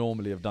 we would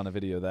normally have done a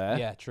video there.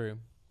 Yeah, true.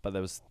 But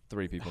there was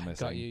 3 people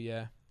missing. Got you.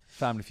 Yeah.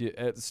 Family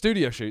feud.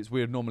 Studio shoots, we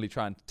would normally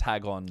try and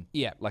tag on.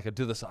 Yeah. Like a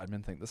Do the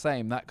Sidemen think the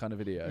same, that kind of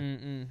video.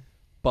 Mm-mm.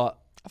 But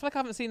I feel like I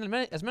haven't seen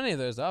as many of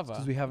those, have I?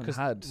 because we haven't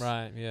had.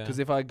 Right. Yeah. Because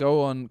if I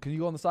go on, can you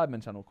go on the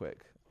Sidemen channel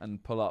quick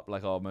and pull up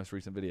like our most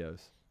recent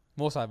videos?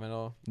 More Sidemen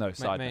or No,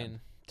 Sidemen.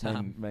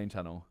 Main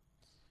channel.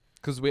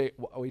 Because we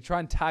try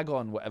and tag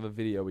on whatever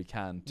video we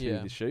can to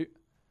the shoot.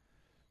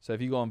 So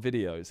if you go on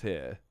videos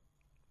here,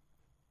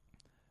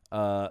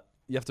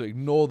 you have to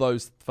ignore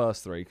those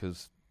first 3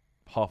 because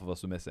half of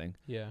us were missing.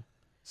 Yeah.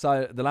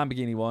 So the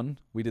Lamborghini one,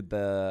 we did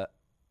the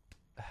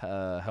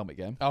helmet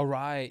game. Oh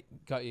right,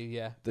 got you.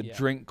 Yeah. The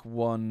drink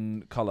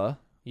one color.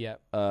 Yeah.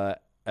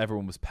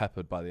 Everyone was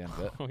peppered by the end of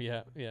it. Oh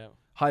yeah. Yeah.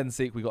 Hide and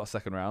seek, we got a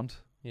second round.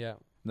 Yeah.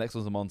 Next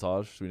one's a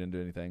montage, so we didn't do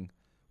anything.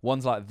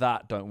 Ones like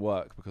that don't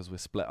work because we're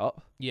split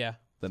up. Yeah.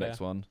 The fair. next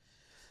one,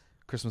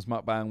 Christmas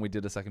mukbang, we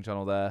did a second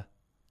channel there.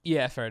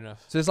 Yeah, fair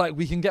enough. So it's like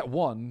we can get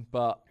one,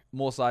 but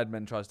More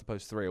Sidemen tries to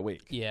post 3 a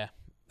week. Yeah.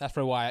 That's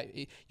probably why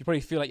you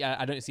probably feel like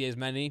I don't see as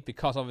many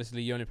because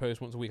obviously you only post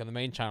once a week on the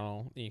main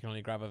channel. And you can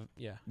only grab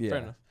fair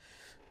enough.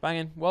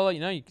 Banging. Well,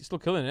 you're still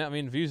killing it. I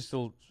mean, views are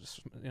still, as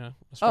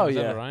strong as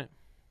ever, right?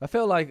 I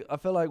feel like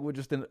we're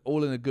just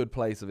all in a good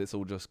place of it's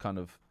all just kind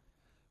of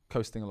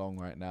coasting along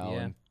right now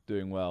and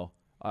doing well.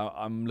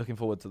 I'm looking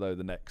forward to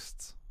the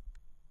next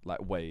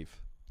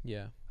wave.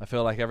 Yeah. I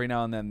feel like every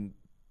now and then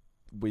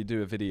we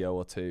do a video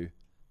or 2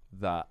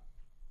 that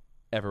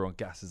everyone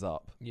gasses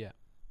up. Yeah.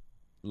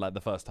 Like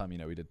the first time,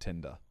 we did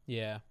Tinder.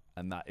 Yeah.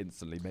 And that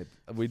instantly made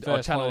our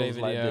First channel holiday is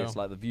like video. this,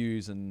 like the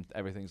views and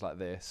everything's like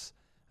this.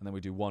 And then we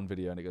do one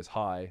video and it goes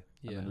high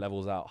and then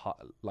levels out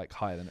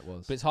higher than it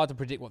was. But it's hard to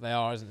predict what they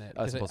are, isn't it?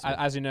 That's Because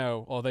impossible. as you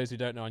know, or those who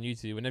don't know on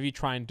YouTube, whenever you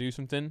try and do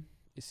something,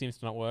 it seems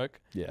to not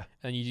work. Yeah.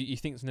 And you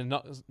think something's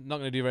not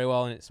going to do very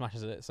well and it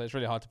smashes it. So it's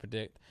really hard to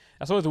predict.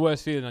 That's always the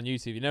worst feeling on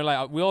YouTube.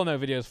 We all know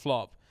videos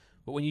flop,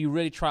 but when you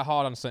really try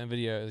hard on certain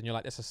videos and you're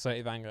like, this is a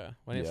 30 banger,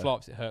 when it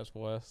flops, it hurts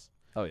worse.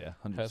 Oh yeah,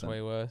 100%. It hurts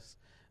way worse.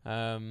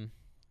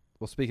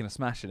 Well, speaking of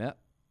smashing it,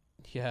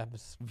 Yeah.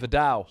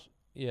 Vidal.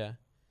 Yeah.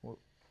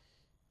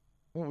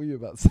 What were you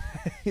about to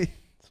say?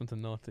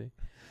 Something naughty.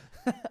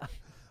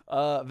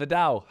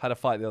 Vidal had a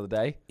fight the other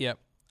day. Yep.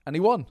 And he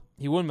won.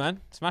 He won,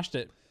 man. Smashed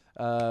it.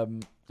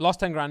 Lost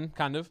 10 grand,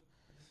 kind of.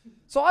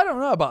 So I don't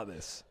know about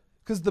this.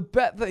 Because the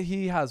bet that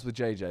he has with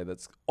JJ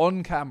that's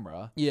on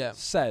camera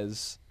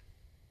says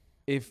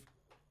if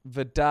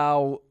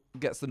Vidal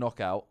gets the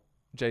knockout,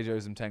 JJ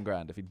owes him 10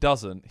 grand. If he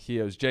doesn't,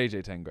 he owes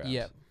JJ 10 grand.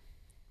 Yep.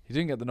 He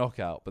didn't get the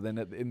knockout, but then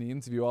in the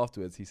interview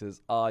afterwards, he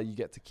says, you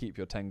get to keep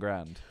your 10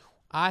 grand.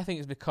 I think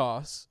it's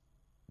because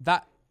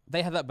that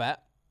they had that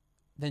bet.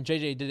 Then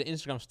JJ did an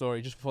Instagram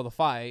story just before the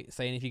fight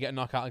saying if you get a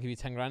knockout, I'll give you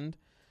 10 grand.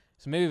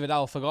 So maybe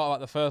Vidal forgot about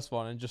the first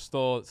one and just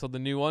saw the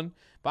new one.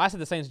 But I said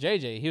the same to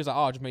JJ. He was like,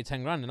 I just made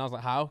 10 grand. And I was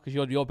like, how? Because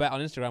your bet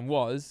on Instagram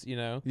was,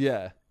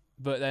 Yeah.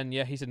 But then,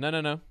 he said,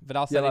 no.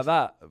 Vidal said, Yeah, like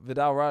that.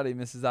 Vidal Riley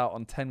misses out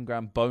on 10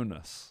 grand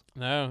bonus.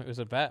 no, it was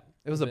a bet.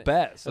 It was a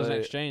bet. It So was an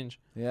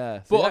exchange.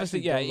 Yeah. So But he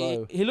obviously,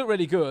 actually he looked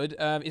really good.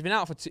 He's been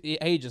out for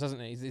ages,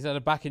 hasn't he? He's had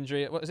a back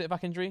injury. What is it, a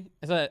back injury?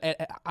 It's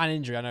an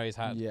injury I know he's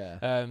had. Yeah.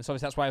 So obviously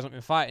that's why he hasn't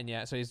been fighting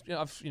yet. So he's,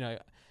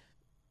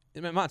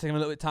 it might take him a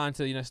little bit of time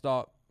to,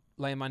 start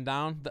laying man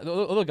down. The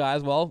other guy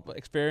as well, but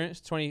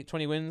experienced,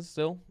 20 wins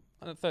still.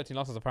 13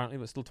 losses apparently,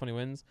 but still 20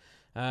 wins.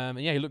 And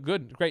he looked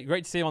good. Great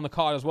to see him on the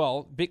card as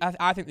well.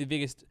 I think the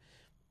biggest,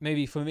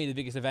 maybe for me, the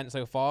biggest event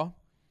so far.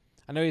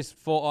 I know he's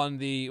fought on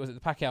the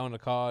Pacquiao on the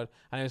card.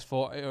 I know he's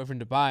fought over in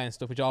Dubai and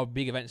stuff, which are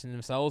big events in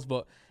themselves.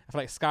 But I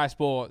feel like Sky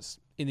Sports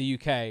in the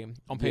UK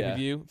on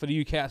pay-per-view, for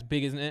the UK, that's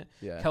big, isn't it?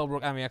 Yeah. Kell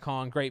Brook, Amir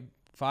Khan, great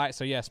fight.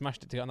 So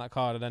smashed it to get on that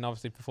card and then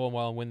obviously perform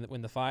well and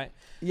win the fight.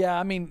 Yeah,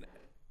 I mean,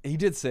 he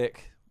did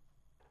sick.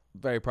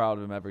 Very proud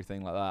of him,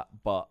 everything like that.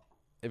 But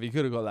if he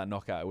could have got that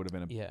knockout, it would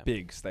have been a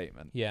big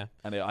statement. Yeah.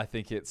 And I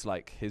think it's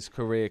like his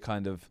career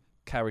kind of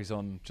carries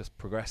on just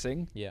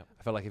progressing. Yeah.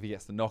 I feel like if he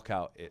gets the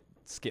knockout, it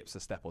skips a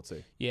step or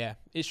 2. Yeah,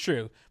 it's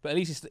true. But at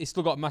least he's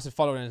still got a massive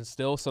following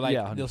still. So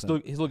he'll 100%.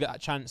 still get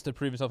that chance to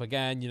prove himself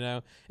again,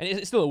 And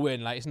it's still a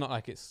win. Like it's not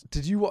like it's.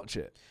 Did you watch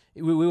it?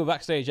 We were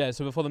backstage,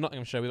 So before the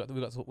Nottingham show, we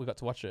got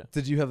to watch it.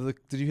 Did you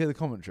hear the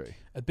commentary?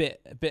 A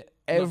bit.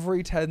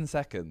 Every 10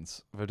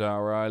 seconds,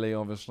 Vidal Riley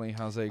obviously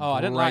has a I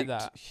didn't like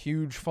that.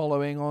 huge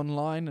following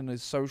online and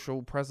his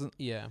social presence.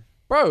 Yeah.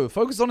 Bro,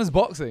 focus on his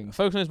boxing.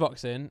 Focus on his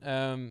boxing.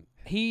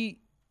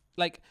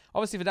 like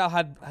obviously Vidal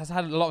has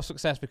had a lot of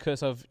success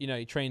because of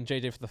he trained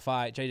JJ for the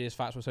fight. JJ's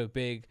fights were so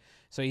big,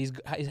 so he's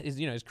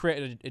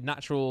created a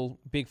natural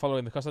big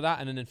following because of that,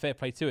 and then in fair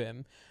play to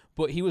him.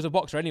 But he was a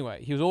boxer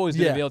anyway. He was always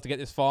going to be able to get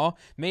this far.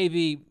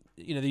 Maybe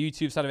the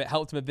YouTube side of it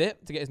helped him a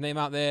bit to get his name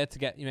out there, to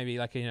get maybe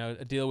like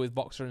a deal with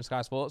Boxer and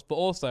Sky Sports. But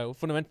also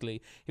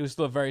fundamentally, he was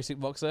still a very sick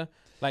boxer.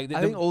 Like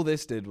I think all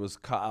this did was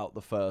cut out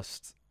the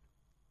first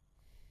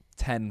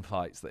 10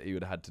 fights that he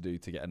would have had to do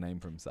to get a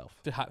name for himself.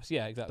 Perhaps,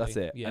 yeah, exactly. That's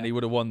it. Yeah. And he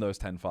would have won those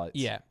 10 fights.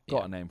 Yeah.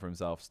 Got a name for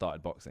himself,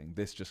 started boxing.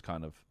 This just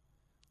kind of...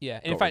 Yeah.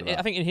 In fact,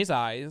 I think in his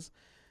eyes,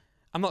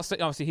 I'm not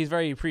saying, obviously, he's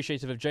very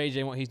appreciative of JJ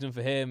and what he's done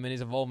for him and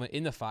his involvement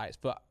in the fights,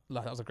 but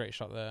like, that was a great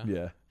shot there.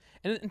 Yeah.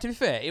 And to be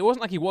fair, it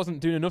wasn't like he wasn't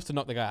doing enough to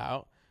knock the guy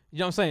out. You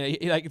know what I'm saying?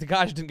 Like, the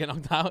guy just didn't get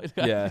knocked out.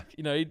 Yeah.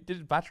 He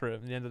did batter him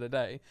at the end of the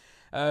day.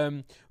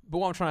 But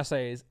what I'm trying to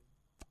say is,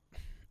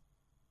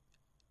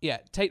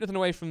 take nothing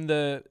away from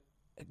the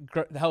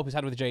help he's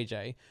had with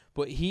JJ,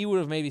 but he would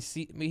have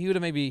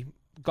maybe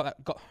got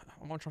that.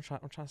 I'm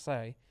trying to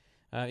say.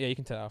 You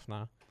can take that off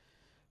now.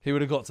 He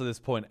would have got to this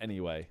point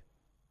anyway,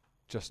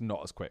 just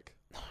not as quick.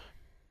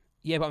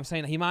 Yeah, but I'm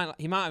saying that he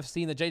might have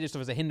seen the JJ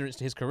stuff as a hindrance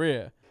to his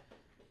career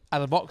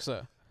as a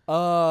boxer.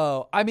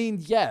 Oh, I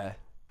mean, yeah.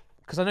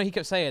 Because I know he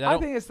kept saying. I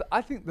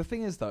think the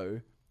thing is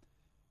though,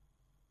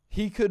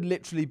 he could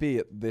literally be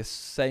at this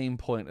same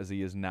point as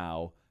he is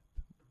now,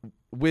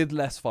 with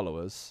less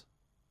followers,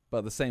 but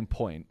at the same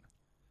point,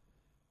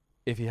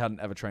 if he hadn't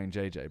ever trained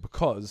JJ,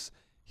 because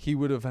he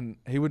wouldn't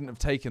have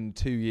taken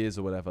 2 years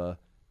or whatever,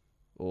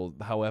 or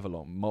however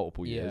long,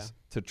 multiple years,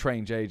 to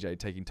train JJ,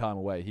 taking time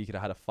away. He could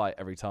have had a fight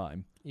every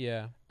time.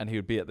 Yeah. And he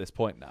would be at this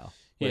point now.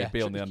 Where he'd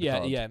be on the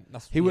undercard. Yeah.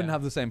 He wouldn't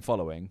have the same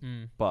following,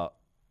 Mm. but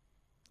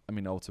I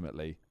mean,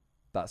 ultimately,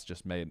 that's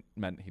just meant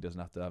he doesn't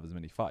have to have as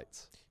many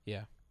fights.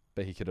 Yeah.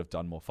 But he could have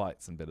done more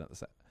fights and been at the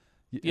same.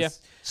 Yeah.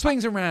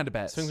 Swings and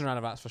roundabouts. Swings and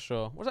roundabouts for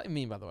sure. What does that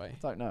mean, by the way?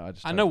 I don't know.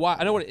 I know why.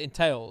 I know what it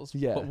entails.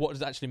 Yeah. But what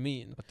does it actually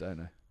mean? I don't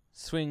know.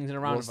 Swings and a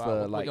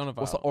roundabout.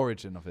 What's the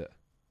origin of it?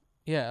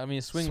 Yeah, I mean,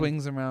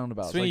 swings and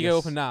roundabouts. Swing, you go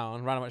up and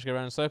down. Roundabouts, you go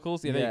around in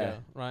circles. Yeah, there you go.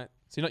 Right.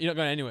 So you're not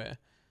going anywhere.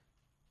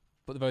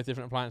 But they're both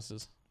different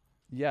appliances.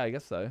 Yeah, I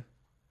guess so.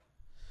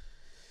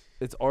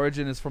 Its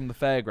origin is from the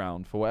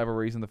fairground. For whatever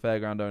reason, the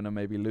fairground owner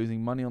may be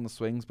losing money on the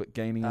swings, but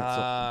gaining its...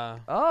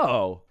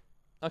 Oh!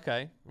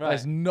 Okay, right.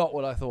 That's not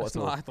what I thought That's at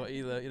all. not what I thought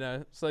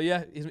either, So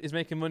yeah, he's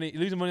making money,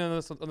 losing money on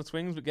the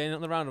swings, but gaining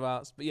on the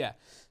roundabouts. But yeah,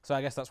 so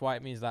I guess that's why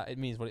it means that. It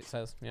means what it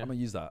says. Yeah. I'm going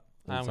to use that.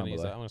 I'm going to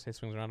use that. I'm going to say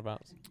swings and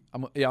roundabouts.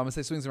 I'm going to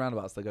say swings and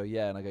roundabouts. They go,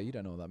 yeah, and I go, you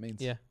don't know what that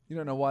means. Yeah. You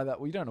don't know why that...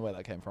 Well, you don't know where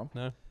that came from.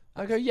 No.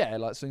 I go, yeah,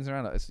 like swings and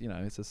roundabouts.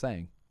 It's a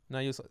saying. No,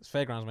 it's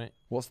fairgrounds, mate.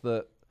 What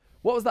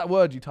was that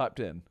word you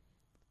typed in?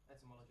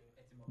 Etymology.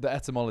 The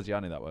etymology. I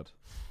knew that word.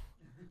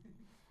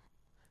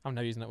 I'm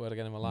never using that word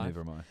again in my life.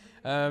 Neither am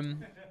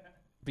I.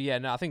 But yeah,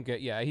 no, I think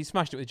he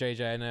smashed it with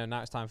JJ, and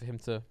now it's time for him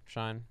to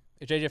shine.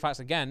 If JJ fights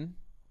again,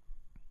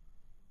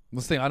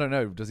 This thing, I don't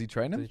know. Does he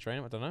train him?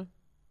 I don't know.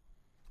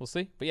 We'll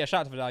see. But yeah,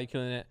 shout out to Vidal, you're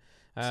killing it.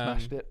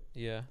 Smashed it.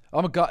 Yeah.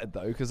 I'm gutted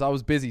though because I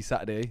was busy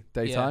Saturday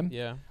daytime,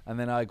 Yeah. and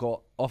then I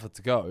got offered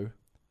to go,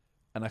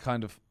 and I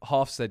kind of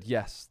half said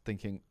yes,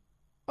 thinking,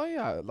 "Oh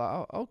yeah,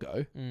 like I'll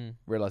go."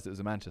 Realized it was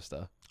in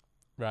Manchester.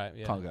 Right.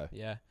 Yeah. Can't go.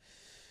 Yeah.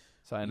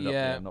 So I ended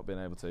up not being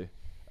able to.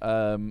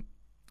 And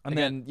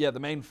Again, then the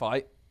main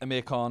fight,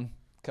 Amir Khan,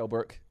 Kell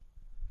Brook.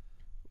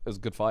 It was a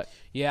good fight.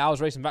 Yeah, I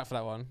was racing back for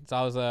that one. So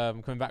I was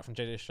coming back from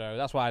JJ's show.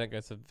 That's why I didn't go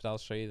to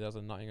Vidal's show either. I was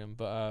in Nottingham.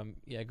 But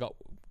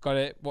got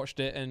it, watched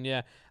it, and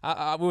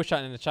we were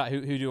chatting in the chat. Who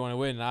do you want to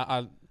win?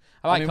 I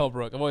like Kell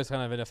Brook. I've always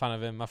kind of been a fan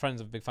of him. My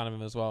friend's a big fan of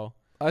him as well.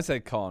 I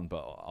say Khan,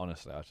 but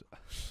honestly, I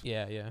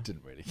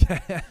didn't really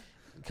care.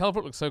 Kell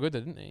Brook looked so good,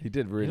 didn't he? He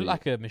did really. He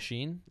looked like a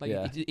machine.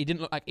 Like he didn't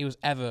look like he was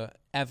ever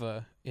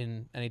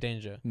in any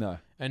danger. No.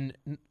 And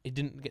he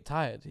didn't get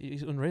tired.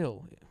 He's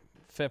unreal.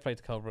 Fair play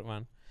to Kell Brook,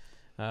 man.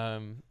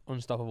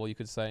 Unstoppable, you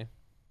could say.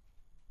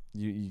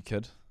 You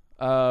could.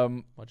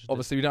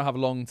 Obviously, we don't have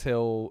long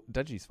till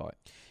Deji's fight.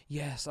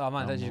 Yes. Oh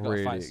man, Deji's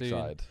really got a fight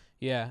soon.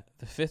 Yeah,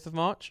 the 5th of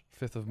March.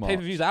 5th of March.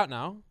 Pay-per-view's out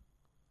now.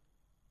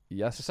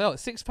 Yes. To sell it,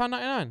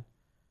 £6.99.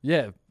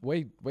 Yeah,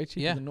 way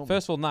cheaper than normal.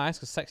 First of all, nice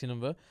because sexy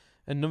number,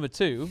 and number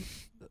 2,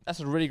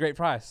 that's a really great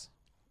price.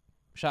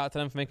 Shout out to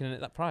them for making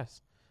it that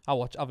price. I'll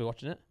be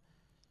watching it.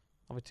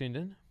 I'll be tuned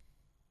in.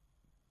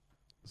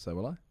 So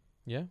will I.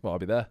 Yeah. Well, I'll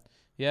be there.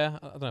 Yeah,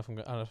 I don't know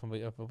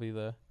if I'll be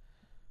there.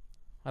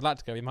 I'd like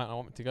to go. You might not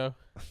want me to go.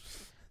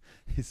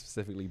 He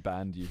specifically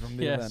banned you from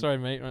the event. Sorry,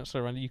 mate.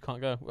 Sorry, Randy. You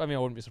can't go. I mean, I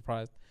wouldn't be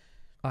surprised.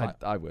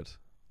 I would.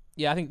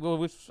 Yeah, I think.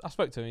 Well, I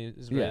spoke to him.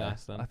 He's really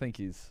nice. Then I think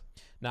he's.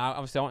 Now,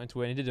 obviously, I wanted to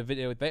win. He did a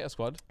video with Beta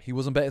Squad. He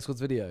was on Beta Squad's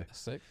video. That's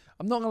sick.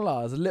 I'm not gonna lie.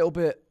 I was a little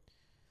bit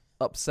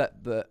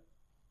upset that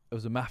it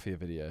was a Mafia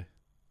video.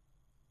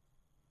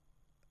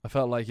 I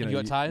felt like you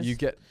got ties. You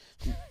get.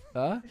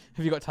 Have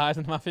you got ties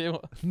in the Mafia?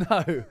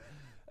 No,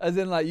 as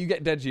in like you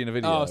get Deji in a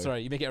video. Oh,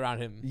 sorry. You make it around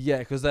him. Yeah,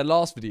 because their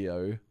last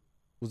video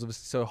was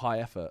obviously so high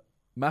effort.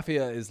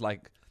 Mafia is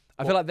like.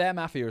 I feel like their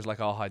Mafia is like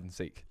our hide and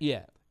seek.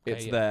 Yeah.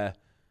 It's their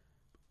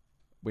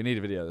We need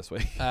a video this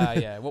week.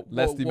 Yeah.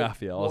 Let's do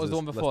Mafia. What was the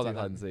one before Let's that? do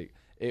hide and seek.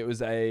 It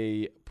was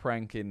a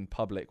prank in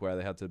public where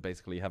they had to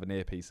basically have an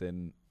earpiece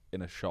in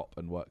a shop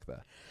and work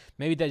there.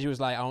 Maybe Deji was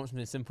like, I want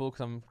something simple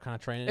because I'm kind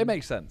of training. It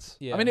makes sense.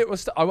 Yeah. I mean, it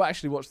was. I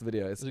actually watched the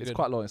video. It's good?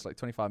 quite long. It's like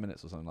 25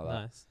 minutes or something like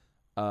that. Nice.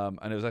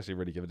 And it was actually a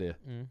really good video.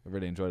 Mm. I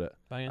really enjoyed it.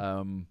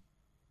 Banging.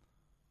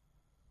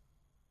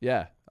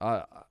 Yeah.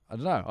 I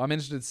don't know. I'm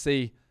interested to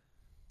see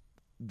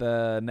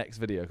the next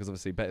video because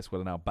obviously Better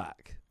Squid are now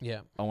back.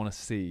 Yeah. I want to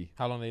see.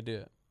 How long they do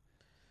it?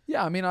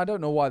 Yeah. I mean, I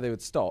don't know why they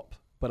would stop,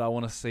 but I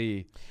want to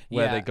see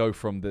where Yeah. they go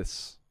from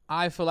this.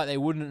 I feel like they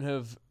wouldn't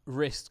have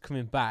risked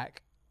coming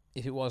back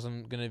if it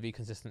wasn't going to be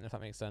consistent, if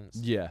that makes sense.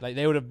 Yeah. Like,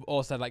 they would have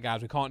all said, like,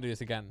 guys, we can't do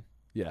this again.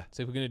 Yeah.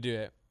 So if we're going to do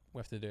it, we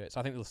have to do it. So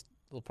I think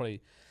they'll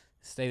probably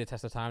stay the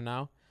test of time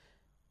now.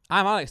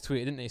 Alex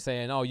tweeted, didn't he,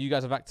 saying, oh, you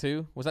guys are back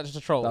too? Was that just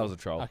a troll? That was a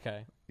troll.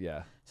 Okay.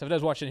 Yeah. So for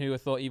those watching who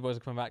thought E-Boys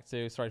would come back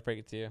too, sorry to break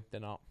it to you,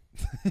 they're not.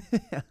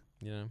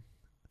 You know.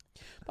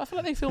 But I feel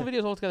like they film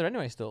videos all together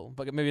anyway still.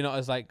 But maybe not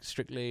as, like,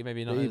 strictly,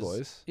 maybe not The as...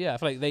 E-Boys. Yeah, I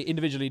feel like they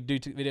individually do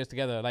videos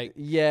together. Like,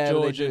 Yeah,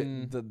 George but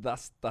and-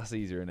 that's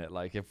easier in it.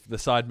 Like if the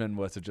Sidemen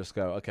were to just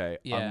go, okay, I'm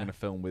Yeah. going to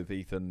film with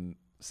Ethan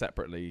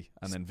separately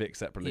and then Vic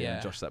separately Yeah.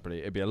 and Josh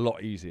separately, it'd be a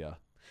lot easier.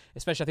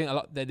 especially, I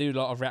think they do a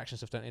lot of reaction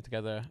stuff, don't they,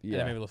 together? And Yeah.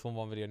 then maybe they'll film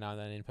one video now and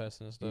then in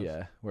person and stuff.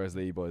 Yeah. Whereas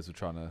the E-Boys were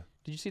trying to.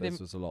 Did you see This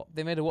was a lot.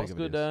 they made a What's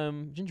bigger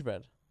Good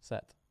gingerbread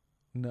set?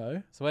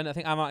 No. So when I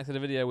think Alex did a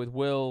video with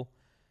Will,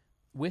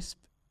 Wisp,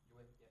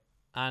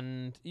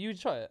 and you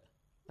try it.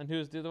 And who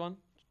was the other one?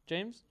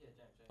 James? Yeah,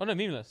 James. Oh no,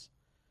 Memeless.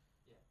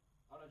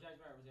 Oh no, James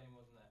Merritt was the only one,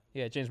 wasn't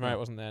there? Yeah, James Merritt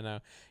wasn't there. No.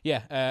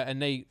 Yeah,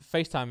 and they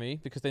FaceTime me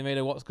because they made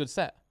a What's Good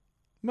set.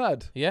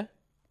 Mad. Yeah.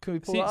 Can we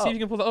pull See that if up? you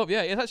can pull that up.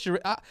 Yeah, it's actually.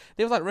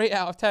 They was like rate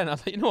out of 10. I was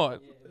like, you know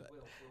what? Yeah,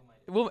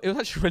 Will made it. It was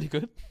actually really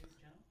good.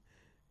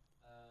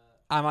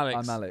 I'm Alex.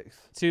 I'm Alex.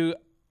 2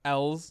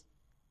 L's,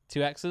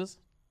 2 X's.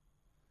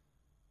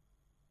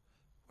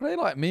 Were they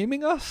like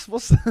memeing us?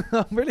 What's?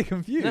 I'm really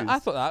confused. No, I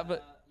thought that,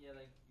 but Yeah, I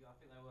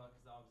think they were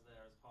because I was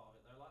there as part of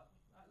it. They were like,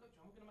 look,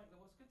 John, we're going to make the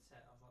What's Good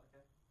set. I was like,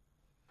 okay.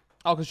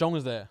 oh, because John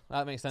was there.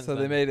 That makes sense. so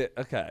they then. made it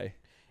okay,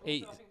 Also,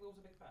 He- I think Will's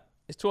a big fan.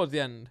 It's towards the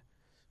end.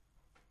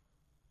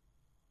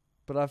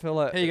 but I feel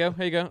like Here you go.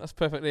 Here you go. That's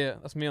perfectly it.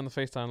 That's me on the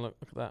FaceTime. Look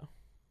at that.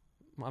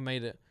 I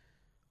made it.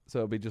 So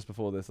it'll be just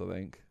before this, I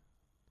think.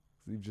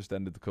 You've just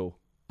ended the call.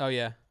 Oh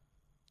yeah.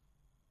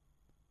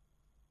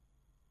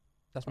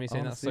 That's me I saying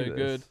wanna that's see so this.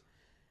 good.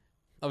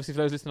 Obviously, for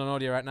those listening on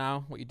audio right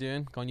now, what you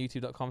doing? Go on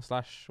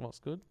youtube.com/what's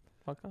good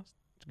podcast.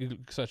 Google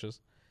searches.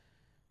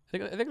 Are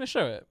they going to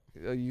show it?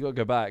 You got to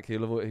go back.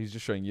 He's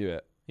just showing you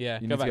it. Yeah.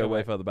 You need to go way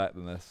back. further back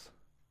than this.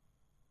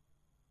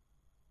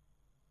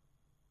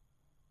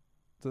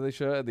 Do they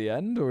show it at the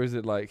end, or is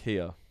it like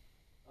here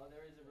Oh, there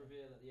is a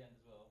reveal at the end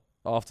as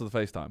well. after the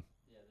FaceTime?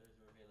 Yeah, there is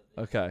a reveal at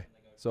the end. Okay, And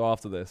they go, so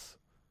after this.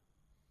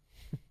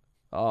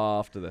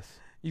 After this.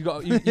 You've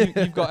got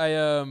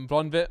a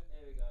blonde bit.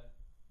 there we go.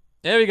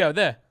 There we go.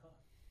 There.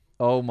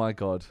 Oh my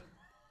god.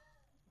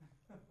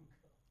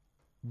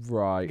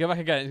 Right. Go back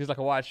again. It's like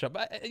a wide shot.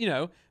 But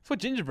for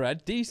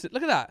gingerbread, decent.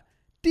 Look at that.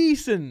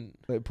 Decent.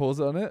 Wait, pause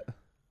it on it.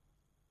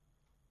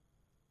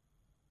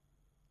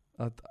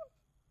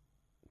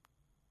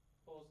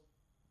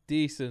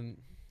 Decent.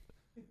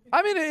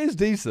 I mean, it is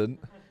decent.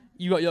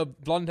 You got your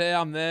blonde hair.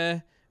 I'm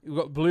there. You've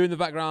got blue in the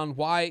background,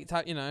 white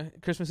type.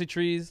 Christmassy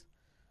trees.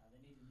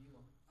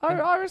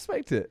 I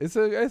respect it.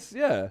 It's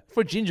yeah.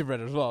 For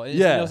gingerbread as well. It's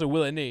Yeah. also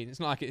will and need. It's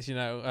not like it's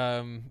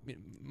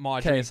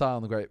margarine. KSI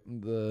on the Great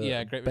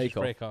Great Bake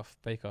British Off.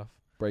 Bake Off.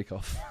 Break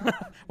off.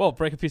 Well,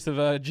 break a piece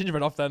of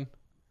gingerbread off then.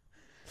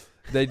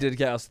 They did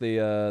get us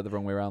the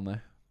wrong way around though.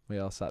 We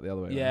are sat the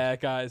other way around. Yeah,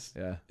 guys.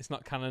 Yeah. It's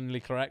not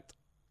canonally correct.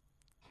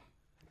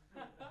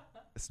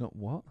 It's not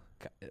what?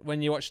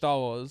 When you watch Star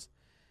Wars,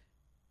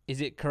 is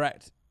it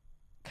correct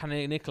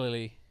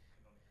canonically?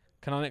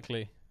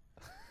 Canonically.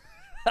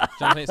 Do you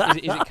know what I'm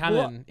saying? Is it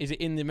canon? Is it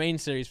in the main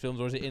series films,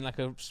 or is it in like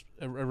a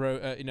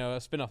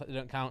spin-off that they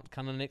don't count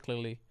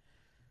canonically?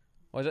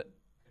 What is it?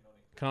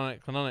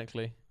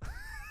 Canonically.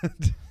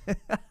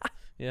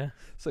 Yeah.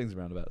 Swings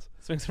and roundabouts.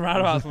 Swings and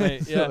roundabouts,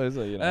 mate. Yeah.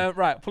 So,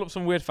 Right, pull up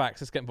some weird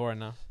facts. It's getting boring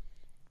now.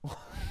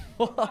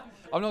 I'm not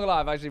gonna lie.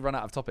 I've actually run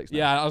out of topics now.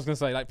 Yeah, I was gonna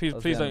say, like, please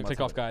That's don't the end of my click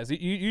off, guys.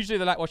 Usually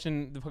they like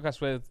watching the podcast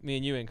with me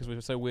and Ewan because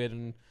we're so weird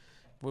and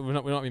we're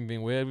not even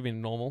being weird. We're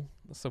being normal.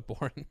 That's so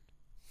boring.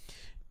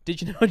 Did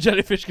you know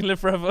jellyfish can live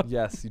forever?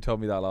 Yes, you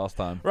told me that last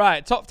time.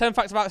 Right, top 10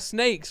 facts about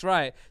snakes.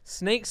 Right,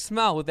 snakes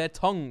smell with their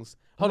tongues.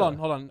 Hold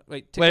on.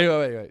 Wait.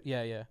 Wait.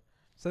 Yeah.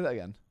 Say that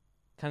again.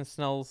 Can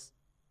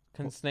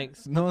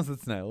snakes? No one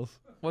said snails.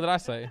 What did I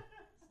say?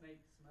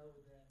 Snakes smell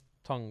with their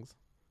Tongues.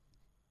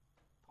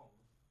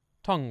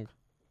 Tongue.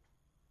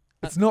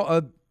 It's not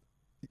a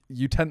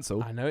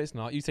utensil. I know it's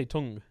not. You say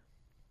tongue.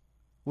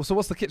 Well, so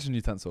what's the kitchen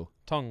utensil?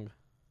 Tongue.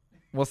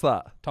 What's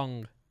that?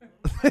 Tongue.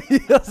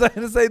 You're saying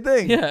the same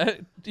thing.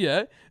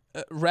 Yeah.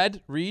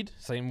 Read,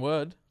 same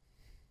word.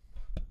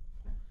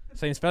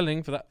 Same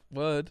spelling for that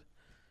word.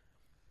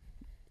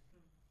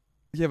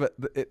 Yeah, but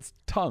it's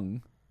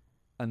tongue,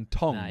 and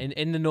tongue. Nah,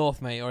 in the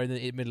north, mate, or in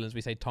the Midlands,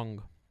 we say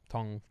tongue.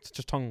 Tongue. It's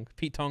just tongue.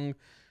 Pete tongue.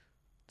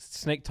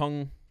 Snake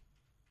tongue.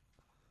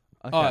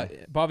 Okay.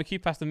 Oh, barbecue,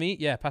 pass the meat?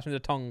 Yeah, pass me the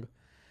tongue.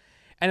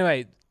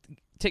 Anyway,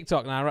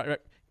 TikTok now. Right.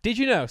 Did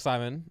you know,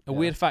 Simon, a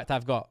weird fact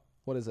I've got?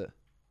 What is it?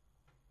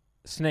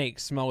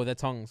 Snakes smell with their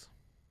tongues.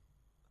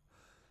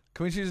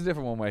 Can we choose a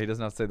different one where he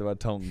doesn't have to say the word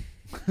tongue?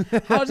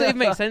 How does it even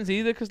make sense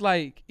either? Because,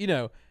 like, you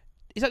know,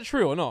 is that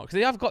true or not? Because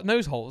they have got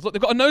nose holes. Look,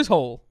 they've got a nose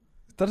hole.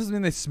 That doesn't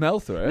mean they smell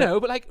through it. No,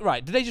 but, like,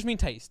 right, do they just mean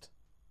taste?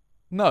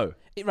 No.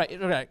 Right.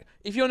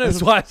 If your nose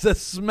That's why it's a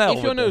smell.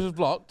 if your nose was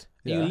blocked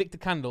and you Yeah. licked the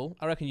candle,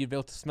 I reckon you'd be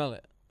able to smell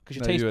it.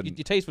 Because No, you wouldn't.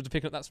 your taste would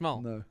pick up that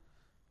smell. No.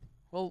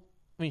 Well,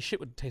 I mean, shit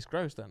would taste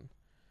gross then.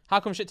 How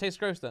come shit tastes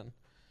gross then?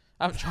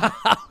 I haven't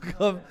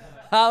tried.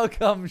 How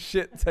come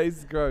shit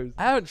tastes gross?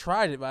 I haven't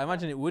tried it, but I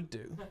imagine it would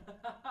do.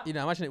 You know,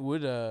 I imagine it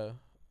would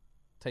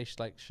taste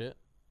like shit.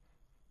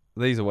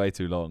 These are way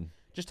too long.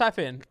 Just type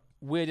in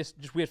weird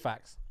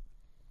facts.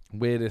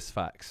 Weirdest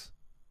facts.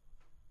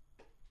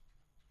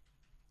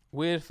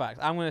 Weird facts.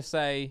 I'm gonna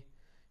say,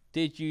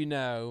 did you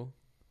know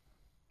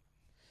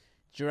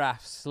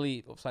giraffes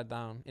sleep upside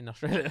down in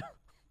Australia?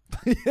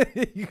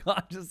 You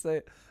can't just say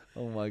it.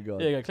 Oh my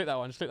god. Yeah, go click that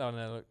one. Just click that one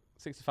there. Look,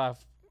 65.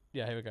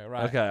 Yeah, here we go.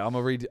 Right. Okay, I'm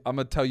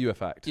gonna tell you a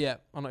fact. Yeah,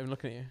 I'm not even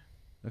looking at you.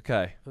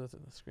 Okay. Put it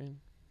on the screen.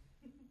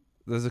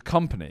 There's a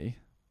company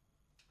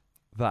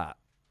that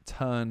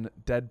turn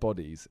dead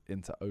bodies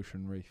into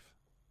ocean reef.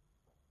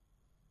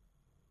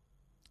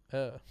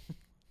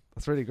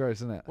 That's really gross,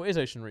 isn't it? What is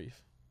ocean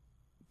reef?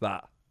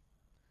 That.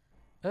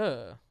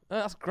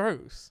 That's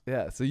gross.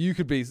 Yeah. So you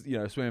could be,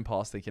 swimming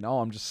past thinking, "Oh,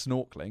 I'm just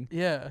snorkeling."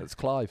 Yeah. It's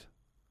Clive.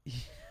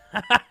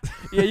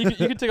 Yeah, you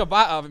could take a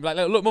bite out of it and be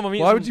like, look, Mum, I'm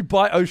eating. Why would you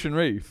bite ocean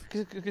reef?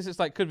 Because it's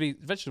like, could be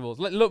vegetables.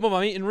 Like, look, Mum,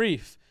 I'm eating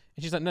reef.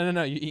 And she's like, no,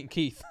 you're eating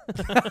Keith.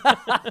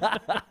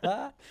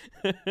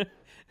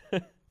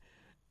 There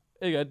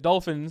you go.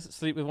 Dolphins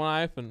sleep with one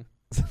eye open.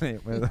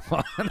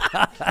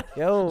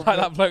 Yo. Like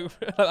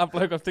that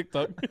bloke on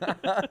TikTok.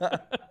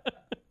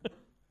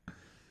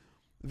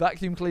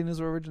 Vacuum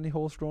cleaners were originally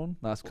horse-drawn.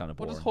 That's kind of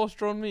What boring. does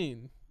horse-drawn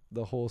mean?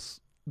 The horse...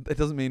 It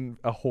doesn't mean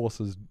a horse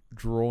has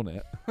drawn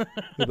it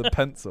with a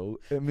pencil.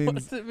 It What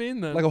means does it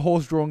mean then? like a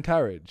horse-drawn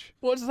carriage.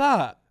 What's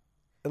that?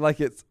 Like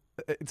it's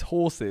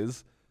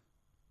horses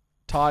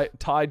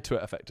tied to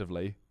it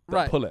effectively that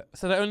Right. pull it.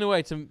 So the only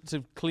way to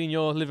clean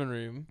your living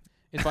room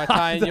is by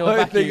tying your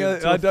vacuum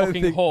to I a don't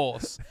fucking think-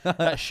 horse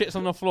that shits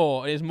on the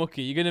floor and is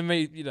mucky. You're gonna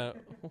make,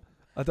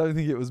 I don't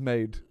think it was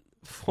made.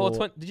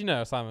 Did you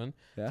know, Simon?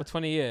 Yeah? For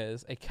 20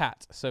 years, a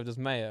cat served as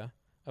mayor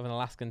of an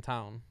Alaskan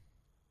town.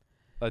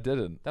 I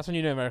didn't. That's when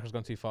you know America's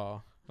gone too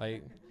far.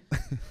 Like,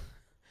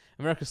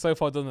 America's so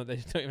far done that they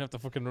don't even have to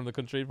fucking run the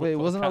country. Wait,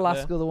 Put a wasn't cat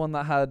Alaska there. the one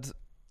that had...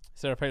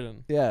 Sarah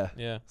Palin? Yeah,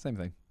 Yeah, same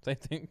thing. same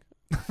thing.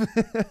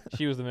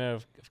 She was the mayor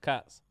of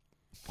cats.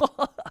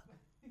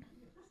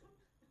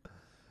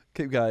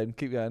 Keep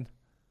going.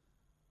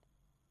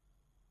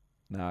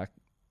 Nah.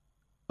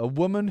 A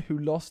woman who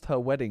lost her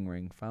wedding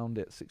ring found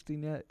it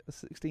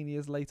 16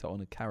 years later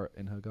on a carrot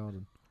in her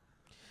garden.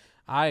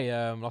 I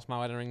lost my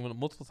wedding ring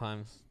multiple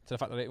times to the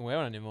fact that I didn't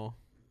wear it anymore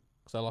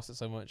because I lost it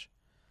so much.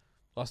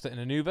 Lost it in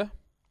an Uber,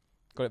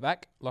 got it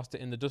back. Lost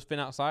it in the dustbin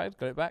outside,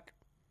 got it back.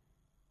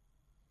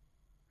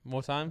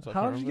 More times.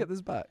 How did you get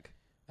this back?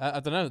 I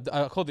don't know.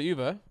 I called the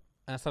Uber and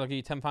I said I'll give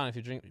you £10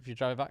 if you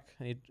drive it back,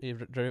 and he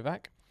drove it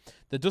back.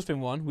 The dustbin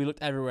one, we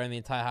looked everywhere in the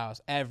entire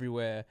house,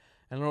 everywhere,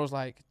 and Laura was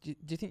like, "Do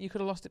you think you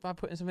could have lost it by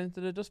putting something into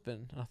the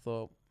dustbin?" And I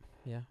thought,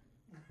 yeah.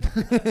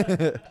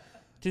 To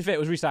be fair, it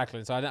was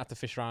recycling, so I didn't have to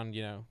fish around.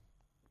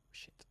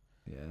 Shit.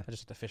 Yeah. I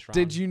just had to fish around.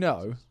 Did you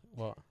know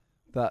What?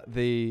 that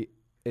the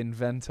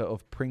inventor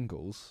of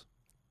Pringles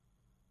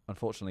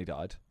unfortunately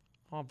died,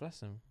 Oh,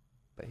 bless him.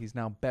 but he's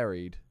now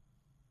buried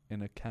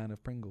in a can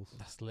of Pringles?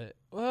 That's lit.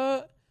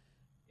 What?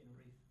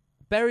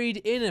 Buried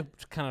in a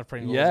can of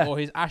Pringles, Yeah. or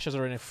his ashes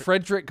are in a.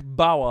 Frederick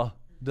Bauer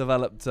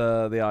developed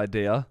the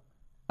idea,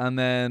 and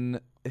then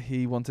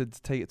he wanted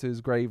to take it to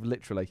his grave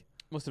literally.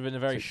 Must have been a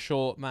very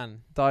short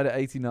man Died at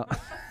 89.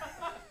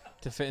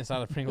 to fit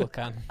inside a Pringle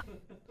can.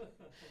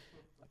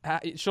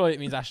 Surely it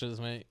means ashes,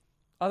 mate.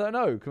 I don't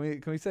know.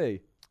 Can we see?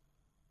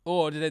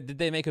 Or did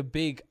they make a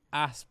big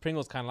ass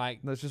Pringles can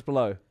like? No, it's just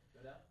below.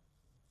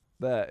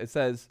 There, it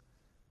says.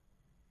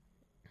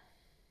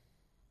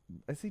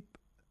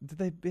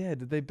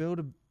 Did they build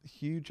a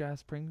huge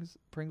ass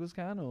Pringles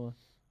can or?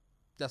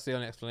 That's the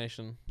only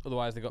explanation.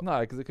 Otherwise, they got. No,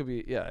 because it could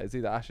be. Yeah, it's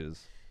either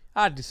ashes.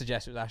 I'd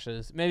suggest it was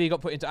ashes. Maybe he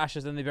got put into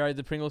ashes, then they buried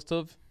the Pringles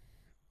tub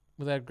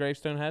with their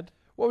gravestone head.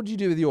 What would you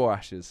do with your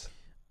ashes?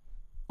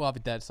 Well, I'd be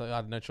dead, so I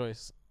had no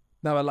choice.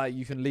 No, but like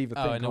you can leave a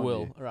thing. Oh, in a can't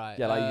will, you? right?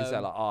 Yeah, like you can say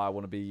like, I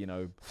want to be,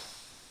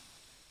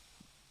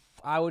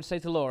 I would say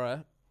to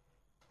Laura,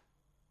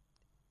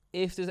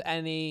 if there's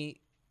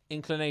any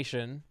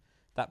inclination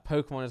that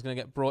Pokemon is going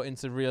to get brought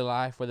into real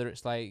life, whether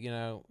it's like,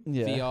 VR,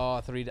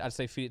 3D, I'd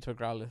say feed it to a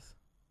Growlithe.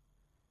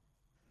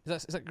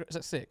 Is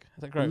that sick?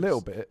 Is that gross? A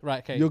little bit. Right,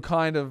 okay. You're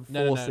kind of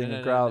No, forcing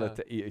a Growlithe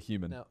to eat a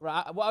human. No.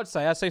 Right, what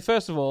I'd say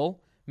first of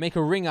all, make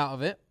a ring out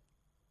of it,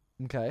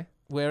 Okay.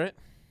 wear it,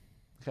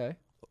 Okay.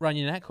 around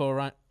your neck or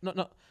around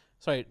not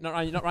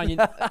around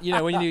your you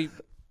know when you do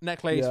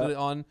necklace with it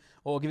on,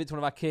 or give it to one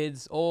of our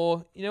kids,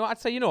 or I'd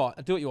say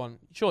what, do what you want.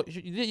 Sure,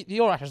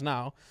 your ashes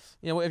now.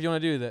 Whatever you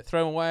want to do with it, throw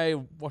them away,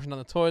 wash them down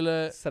the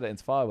toilet, Set it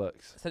into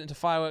fireworks. set it into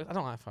fireworks. I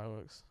don't like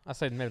fireworks. I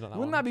say maybe not that Wouldn't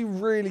one. that be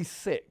really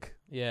sick?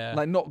 Yeah,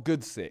 Like not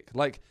good sick.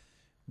 Like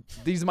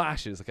these are my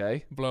ashes,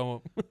 okay?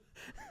 blow them up.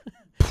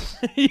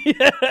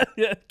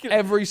 yeah.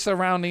 Every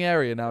surrounding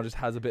area now just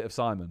has a bit of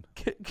Simon.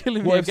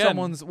 Killing me What if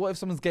again.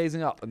 someone's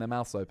gazing up and their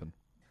mouth's open?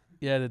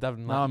 Yeah, they're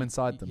having Now I'm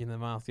inside them. in the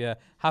mouth. Yeah,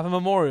 have a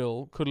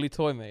memorial cuddly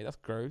toy made. That's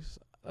gross.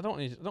 I don't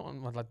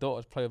want my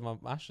daughter to play with my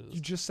ashes. You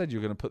just said you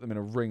were going to put them in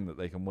a ring that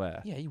they can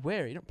wear. Yeah, you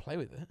wear it. You don't play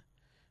with it.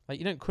 Like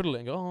you don't cuddle it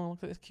and go, "Oh, look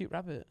at this cute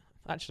rabbit."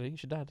 Actually,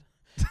 it's your dad.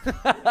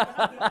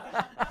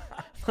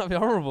 That'd be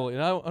horrible. I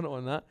don't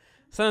want that.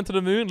 Send them to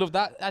the moon. Love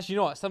that. Actually,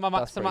 what? Send my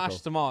That's send my pretty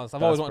ashes cool. to Mars. I've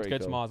That's always wanted to pretty go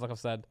to cool. Mars, like I've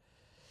said.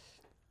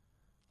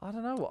 I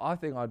don't know what I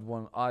think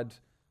I'd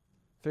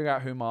figure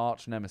out who my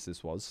arch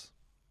nemesis was,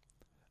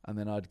 and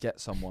then I'd get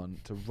someone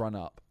to run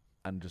up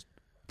and just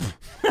in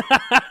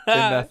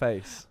their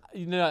face.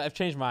 I've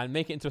changed mine.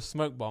 Make it into a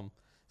smoke bomb.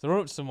 So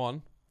run up to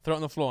someone, throw it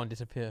on the floor, and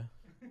disappear.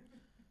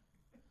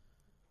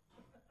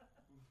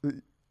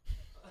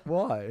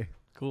 Why?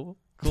 Cool.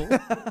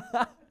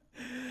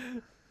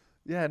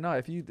 Yeah, no.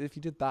 If you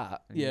did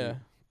that, and Yeah.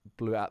 you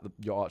blew out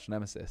your arch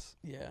nemesis,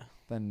 Yeah.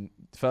 then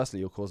firstly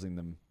you're causing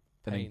them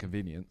an Pain.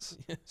 inconvenience.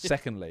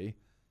 Secondly,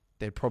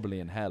 they'd probably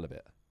inhale a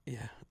bit,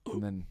 Yeah.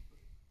 and then,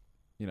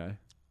 Yeah.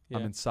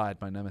 I'm inside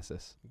my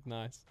nemesis.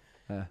 Nice.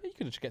 Yeah. You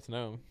could just get to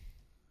know him.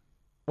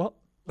 What?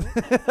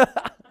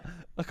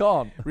 I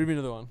can't. Read me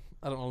another one.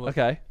 I don't want to look.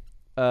 Okay.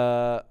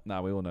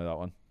 No, we all know that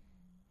one.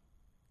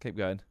 Keep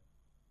going.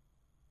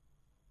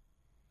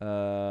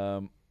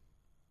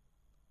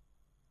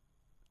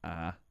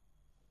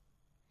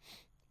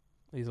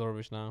 These are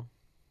rubbish now.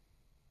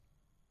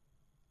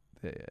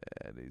 Yeah,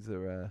 these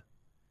are.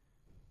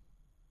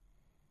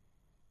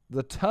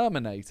 The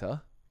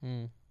Terminator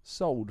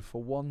sold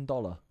for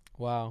 $1.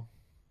 Wow.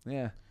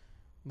 Yeah.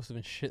 Must have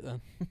been shit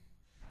then.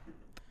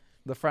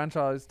 The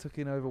franchise took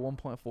in over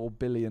 $1.4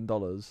 billion,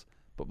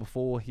 but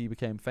before he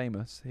became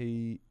famous,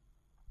 he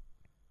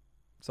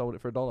sold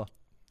it for $1.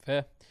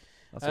 Fair.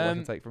 That's all I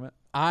can take from it.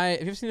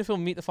 Have you ever seen the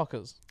film Meet the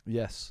Fockers?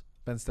 Yes,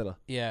 Ben Stiller.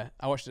 Yeah,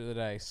 I watched it the other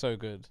day. So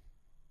good.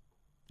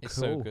 It's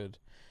so Cool. good.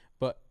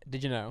 But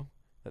did you know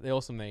that they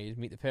also made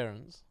Meet the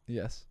Parents?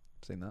 Yes,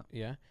 seen that.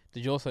 Yeah.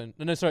 Did you also...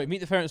 No, sorry.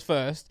 Meet the Parents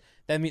first,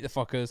 then Meet the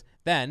Fockers,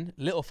 then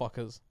Little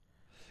Fockers.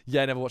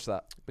 Yeah, I never watched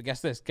that. But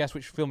guess this. Guess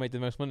which film made the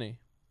most money?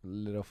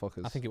 Little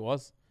fuckers. I think it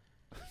was.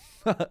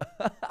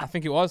 I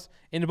think it was.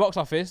 In the box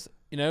office,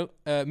 Meet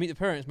the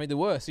Parents made the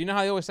worst. So you know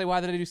how they always say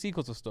why do they do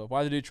sequels of stuff?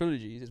 Why do they do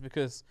trilogies? It's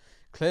because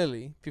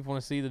clearly people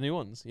want to see the new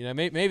ones.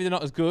 Maybe they're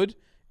not as good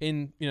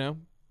in,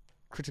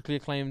 critically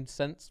acclaimed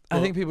sense. I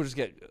think people just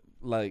get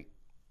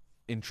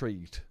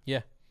intrigued.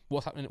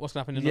 What's happening? What's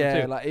going to happen in number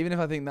Yeah, two? like even if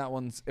I think that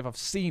one's, if I've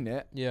seen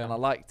it Yeah. and I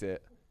liked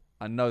it,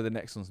 I know the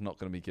next one's not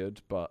going to be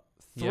good. But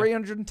Yeah.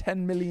 $310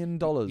 million.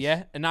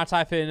 Yeah, and now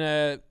type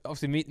in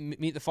obviously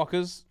Meet the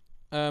Fockers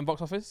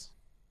box office.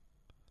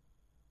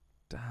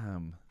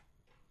 Damn.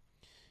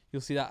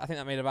 You'll see that. I think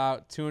that made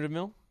about 200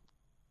 mil.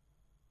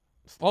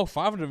 Oh,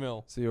 500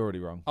 mil. So you're already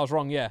wrong. I was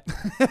wrong. Yeah.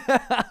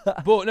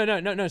 But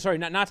no. Sorry.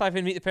 Now type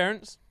in Meet the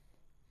Parents.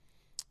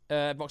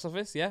 Box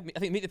office. Yeah. I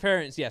think Meet the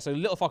Parents. Yeah. So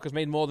Little Fockers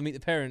made more than Meet the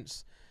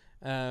Parents.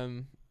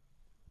 And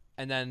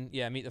then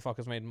Meet the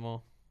Fockers made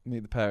more.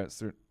 Meet the Parents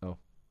through. Oh,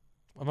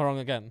 Am I wrong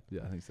again?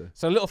 yeah, I think so.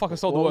 So Little Fockers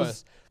sold the What was-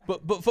 worst.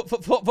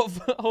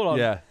 But hold on.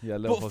 Yeah,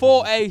 Little But Fuckers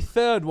for was- a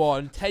third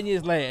one, 10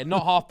 years later,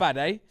 not half bad,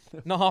 eh?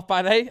 Not half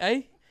bad,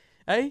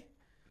 eh?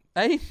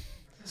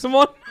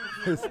 Someone?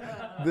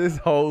 this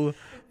whole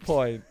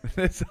point.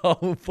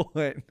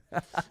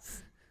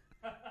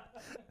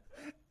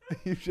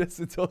 You've just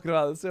been talking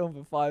about this film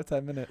for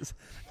 5-10 minutes,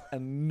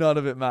 and none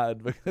of it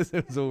mattered because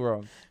it was all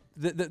wrong.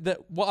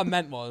 What I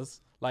meant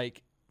was,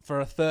 like, for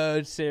a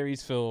third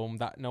series film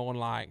that no one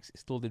likes, it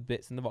still did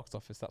bits in the box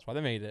office. That's why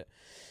they made it.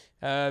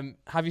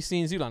 Have you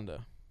seen Zoolander?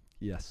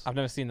 Yes. I've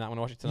never seen that. I'm going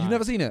to watch it tonight. You've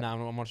never seen it? No, I'm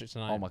going to watch it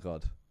tonight. Oh my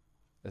god,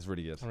 it's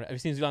really good. Have you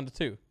seen Zoolander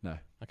 2? No.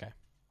 Okay.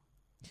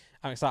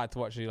 I'm excited to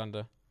watch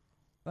Zoolander.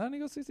 I only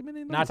got $60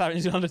 million. Now type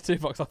in Zoolander 2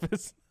 box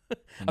office.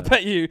 I No.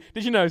 bet you.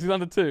 Did you know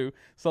Zoolander 2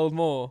 sold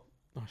more?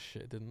 Oh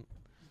shit, it didn't.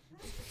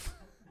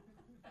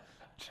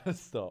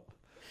 Just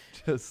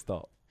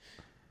stop.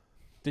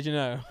 Did you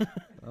know?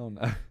 Oh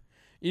no.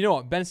 You know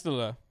what? Ben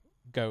Stiller,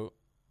 GOAT.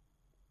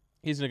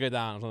 He's going to go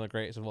down as one of the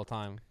greatest of all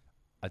time.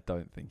 I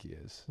don't think he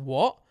is.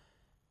 What?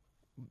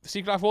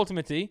 Secret Life of Walter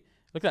Mitty.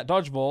 Look at that.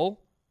 Dodgeball.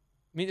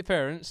 Meet the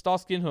Parents.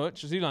 Starsky and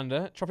Hutch.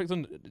 Zoolander. Tropic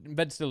Thunder.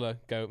 Ben Stiller.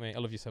 GOAT, mate. I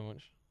love you so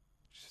much.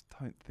 Just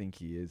don't think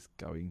he is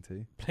going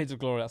to. Blades of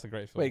Glory. That's a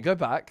great film. Wait, go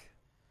back.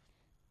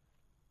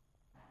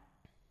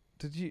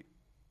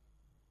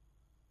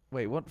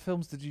 Wait, what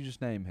films did you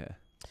just name here?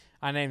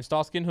 I named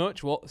Starsky and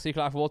Hutch.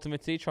 Secret Life of Walter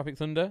Mitty. Tropic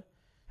Thunder.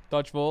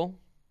 Dodgeball.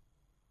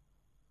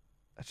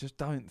 I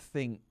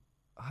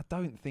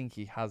don't think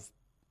he has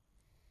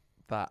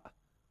that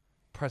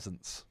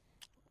presence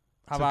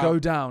How to about go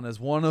down as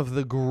one of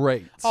the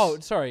greats. Oh,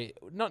 sorry,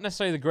 not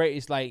necessarily the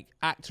greatest like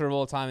actor of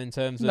all time in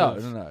terms no,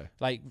 of no, no.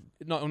 like.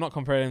 I'm not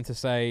comparing him to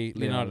say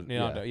Leonardo.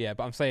 Leonardo, Yeah,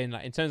 but I'm saying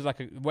like in terms of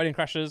like Wedding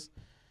Crashers.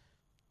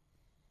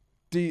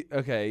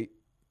 Okay,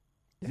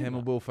 Is it him not?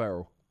 and Will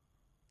Ferrell.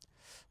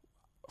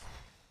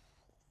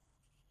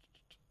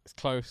 It's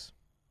close.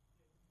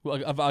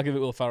 Well, I'll give it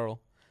Will Ferrell,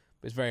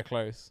 but it's very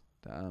close.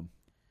 Damn.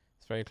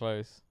 It's very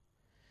close.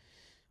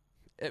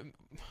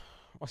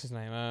 What's his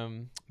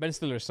name? Ben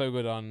Stiller is so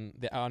good on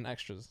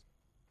extras.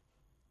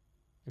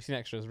 You've seen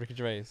extras, Ricky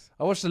Gervais.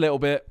 I watched a little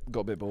bit,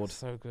 got a bit bored.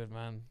 So good,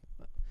 man.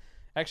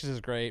 Extras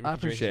is great. I Ricky Gervais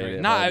is appreciate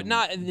great. it,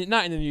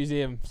 Not in the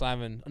museum,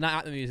 Simon. Not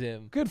at the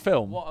museum. Good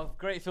film. What a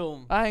great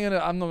film.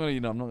 I'm not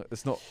gonna.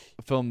 It's not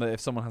a film that if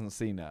someone hasn't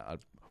seen it,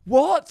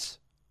 what?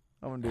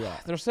 I wouldn't do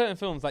that. There are certain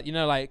films that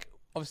like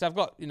obviously I've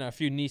got a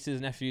few nieces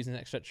and nephews and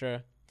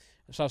etc.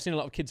 So I've seen a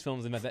lot of kids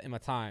films in my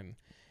time.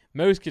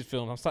 Most kids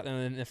films, I'm sat there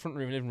in the front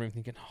room, living room,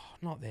 thinking, "Oh,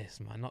 not this,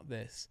 man, not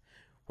this."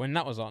 When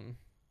that was on,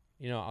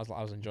 I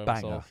was enjoying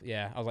Banger. myself.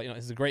 Yeah, I was like,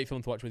 this is a great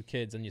film to watch with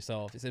kids and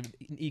yourself. It's an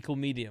equal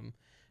medium.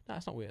 No,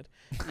 it's not weird.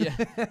 Yeah,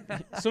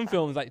 some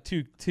films like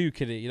too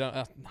kiddie. You don't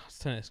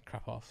turn this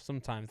crap off.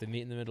 Sometimes they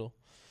meet in the middle.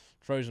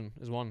 Frozen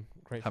is one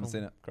great. Haven't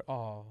film. seen it.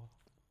 Oh,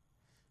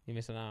 you're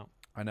missing out.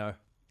 I know.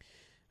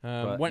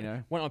 Went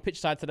on pitch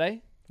side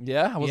today.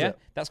 Yeah, how was it?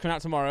 That's coming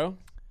out tomorrow.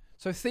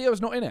 So Theo's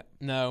not in it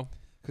No.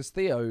 because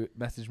Theo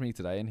messaged me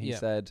today and he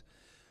said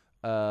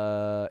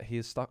he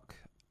is stuck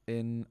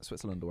in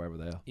Switzerland or wherever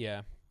they are.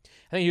 Yeah.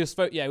 I think he was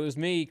it was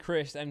me,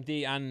 Chris,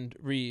 MD, and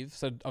Reeve.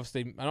 So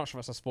obviously, I'm not sure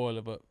if that's a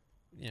spoiler, but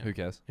Who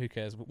cares? Who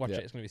cares? Watch Yeah.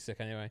 it. It's gonna be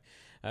sick anyway.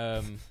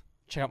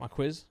 Check out my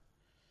quiz.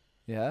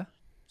 Yeah.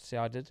 See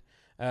how I did.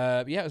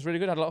 It was really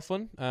good. I had a lot of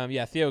fun.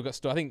 Theo got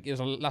stuck. I think it was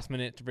a last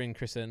minute to bring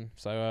Chris in.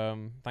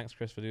 So thanks,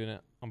 Chris, for doing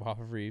it on behalf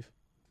of Reeve.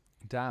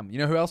 Damn. You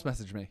know who else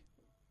messaged me?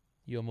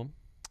 Your mum.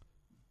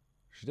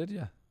 She did,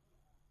 yeah.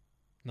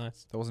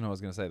 Nice. That wasn't who I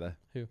was going to say though.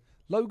 Who?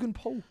 Logan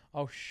Paul.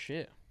 Oh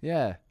shit.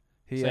 Yeah.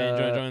 He So you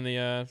join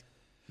the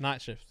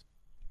night shift?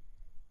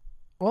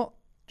 What?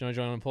 Do you want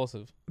to join on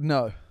Impulsive?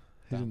 No.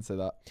 He Damn. didn't say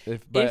that.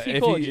 If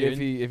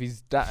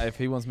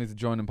he wants me to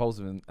join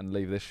Impulsive and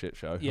leave this shit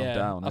show, Yeah, I'm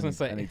down. I was gonna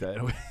say, any day of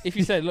the week. If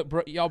you said, look,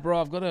 bro,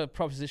 I've got a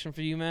proposition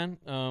for you, man.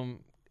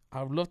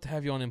 I would love to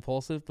have you on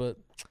Impulsive, but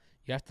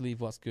you have to leave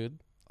what's good.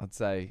 I'd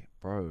say,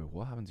 bro,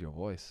 what happened to your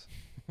voice?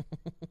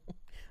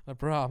 Like,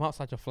 bro, I'm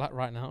outside your flat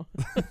right now.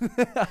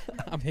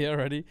 I'm here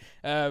already.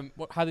 How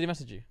did he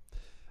message you?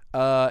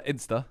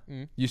 Insta.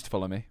 Mm. Used to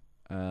follow me.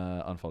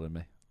 Unfollowed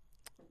me.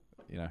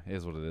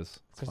 Here's what it is.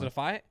 Because of the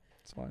fight?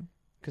 It's fine.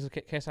 Because of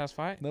KSI's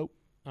fight? Nope.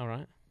 All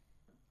right.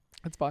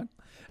 It's fine.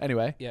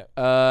 Anyway.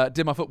 Yeah.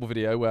 Did my football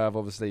video where I've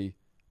obviously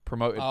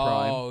promoted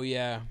Prime. Oh,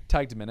 yeah.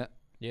 Tagged him in it.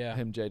 Yeah.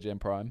 Him, JJ and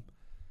Prime.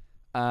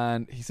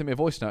 And he sent me a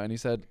voice note and he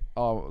said,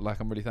 "Oh,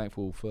 I'm really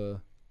thankful for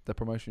the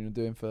promotion you're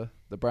doing for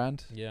the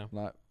brand. Yeah.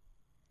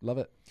 Love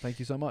it. Thank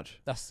you so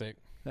much." That's sick.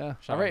 Yeah.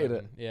 Shout I rated out,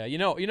 it. man. Yeah. You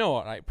know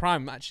what? Like,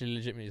 Prime actually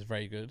legitimately is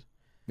very good.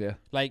 Yeah.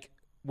 Like,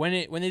 when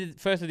they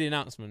first did the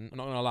announcement, I'm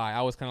not going to lie,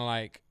 I was kind of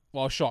like,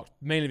 shocked.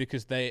 Mainly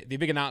because the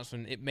big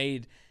announcement, it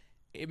made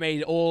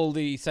all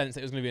the sense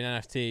that it was going to be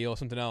an NFT or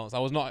something else. I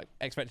was not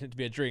expecting it to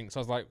be a drink. So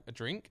I was like, a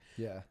drink?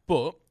 Yeah.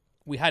 But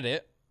we had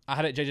it. I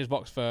had it at JJ's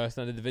box first,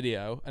 and I did the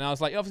video. And I was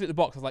like, obviously at the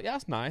box, I was like, yeah,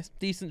 that's nice.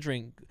 Decent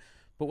drink.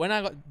 But when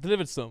I got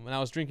delivered some, and I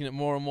was drinking it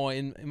more and more,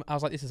 I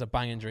was like, this is a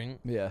banging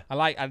drink. Yeah.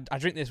 I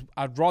drink this.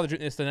 I'd rather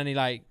drink this than any,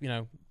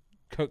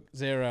 Coke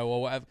Zero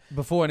or whatever.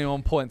 Before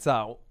anyone points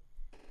out,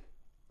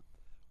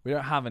 we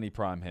don't have any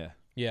Prime here.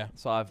 Yeah.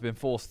 So I've been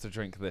forced to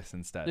drink this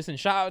instead. Listen,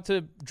 shout out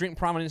to Drink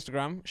Prime on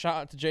Instagram. Shout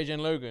out to JJ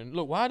and Logan.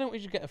 Look, why don't we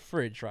just get a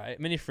fridge, right?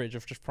 Mini fridge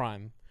of just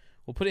Prime.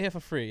 We'll put it here for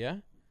free, yeah?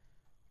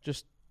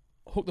 Just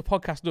hook the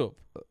podcast up.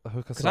 Hook us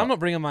Because up. I'm not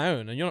bringing my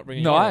own, and you're not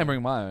bringing No, your I own. am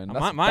bringing my own.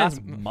 That's Mine's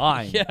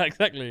mine. Yeah,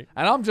 exactly.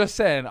 And I'm just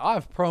saying,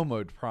 I've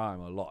promoted Prime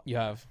a lot. You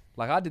have.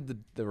 Like, I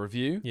did the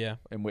review, Yeah.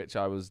 in which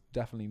I was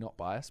definitely not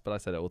biased, but I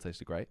said it all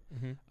tasted great.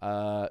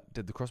 Mm-hmm.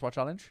 Did the crossbar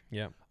challenge.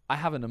 Yeah. I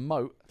have an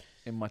emote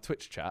in my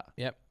Twitch chat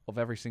Yep. of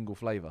every single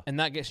flavour. And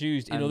that gets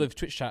used in And other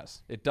Twitch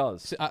chats. It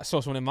does. So, I saw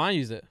someone in mine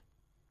use it.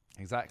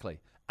 Exactly.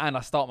 And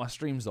I start my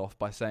streams off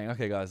by saying,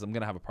 okay, guys, I'm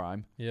going to have a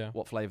Prime. Yeah.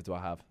 What flavour do I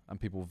have? And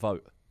people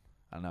vote.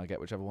 And I get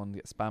whichever one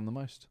gets spammed the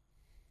most.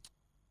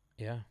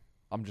 Yeah.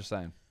 I'm just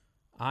saying.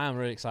 I am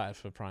really excited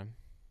for Prime.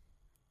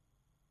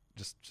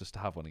 Just to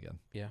have one again.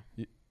 Yeah.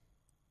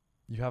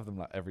 You have them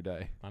like every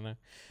day. I know.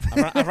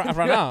 I've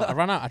run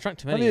out. I drank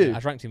too many. Have you? I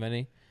drank too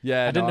many.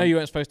 Yeah. I didn't know you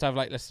weren't supposed to have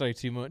let's say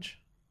too much.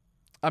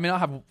 I mean, I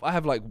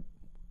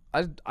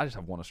just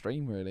have one a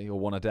stream really, or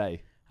one a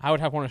day. I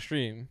would have one a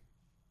stream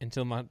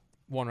until my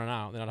one ran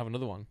out, then I'd have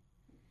another one.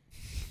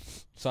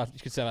 So you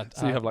could say that.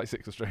 So you have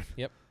 6 a stream.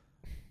 Yep.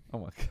 Oh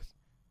my god.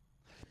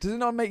 Does it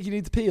not make you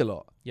need to pee a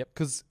lot? Yep.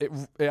 Because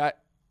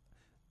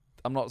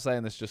I'm not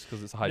saying this just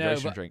because it's a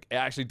hydration drink. It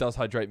actually does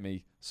hydrate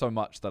me so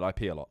much that I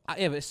pee a lot.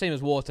 Yeah, but it's same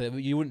as water.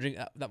 But you wouldn't drink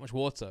that much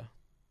water.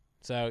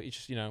 So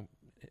it's just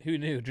who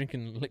knew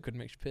drinking liquid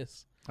makes you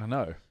piss? I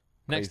know.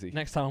 Crazy.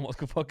 Next time on What's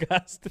Good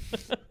Podcast.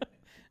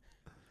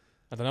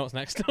 I don't know what's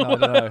next. No, I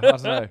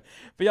don't know.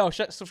 But yo,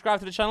 subscribe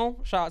to the channel.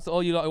 Shout out to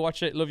all you lot who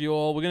watch it. Love you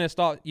all. You're gonna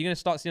start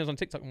seeing us on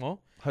TikTok more,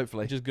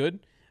 Hopefully. which is good.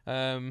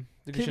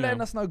 Keep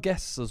letting us know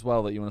guests as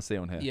well that you want to see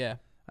on here. Yeah.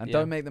 And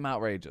don't make them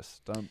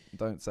outrageous.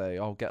 Don't say,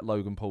 "Oh, get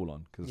Logan Paul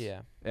on," because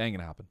it ain't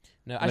gonna happen.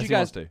 No, Unless as he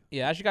wants to.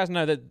 you guys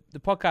know, that the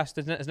podcast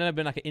has never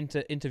been like an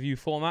interview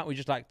format. We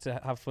just like to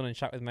have fun and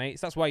chat with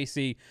mates. That's why you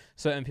see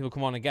certain people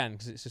come on again,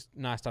 because it's just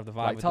nice to have the vibe.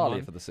 Like with Talia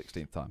them for the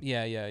 16th time.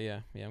 Yeah.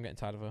 I'm getting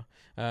tired of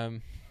her.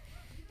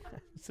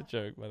 It's a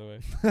joke, by the way.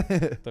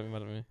 Don't be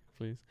mad at me,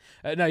 please.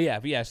 But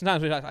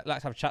sometimes we like to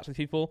have chats with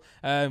people.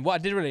 What I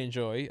did really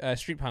enjoy,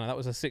 Street Panel. That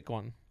was a sick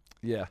one.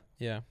 Yeah.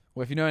 Yeah.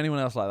 Well, if you know anyone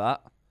else like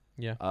that,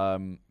 Yeah.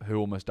 who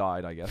almost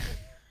died, I guess.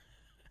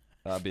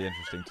 That'd be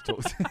interesting to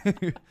talk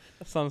to.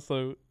 That sounds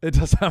so. It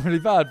does sound really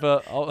bad,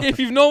 but If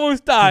you've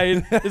almost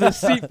died, there's a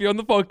seat for you on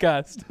the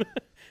podcast.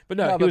 But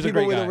no, he was a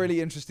people great with guy. a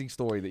really interesting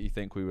story that you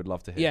think we would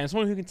love to hear. Yeah, and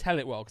someone who can tell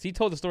it well, because he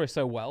told the story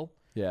so well.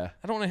 Yeah.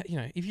 I don't want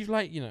to, if you've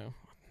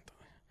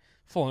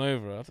fallen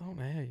over, I don't want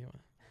to hear you.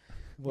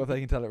 Well, if they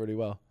can tell it really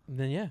well.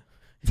 Then yeah.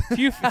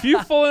 if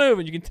you've fallen over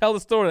and you can tell the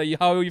story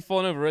how you've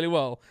fallen over really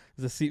well,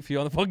 there's a seat for you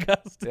on the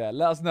podcast. Yeah,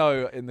 let us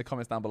know in the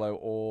comments down below,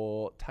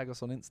 or tag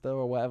us on Insta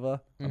or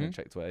whatever. I don't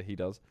check Twitter. He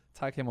does.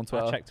 Tag him on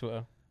Twitter. I check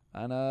Twitter.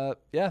 And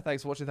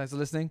thanks for watching. Thanks for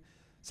listening.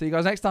 See you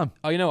guys next time.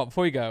 Oh, you know what?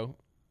 Before you go,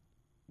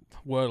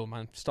 Wordle,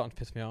 man, starting to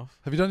piss me off.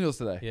 Have you done yours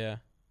today? Yeah.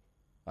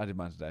 I did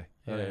mine today.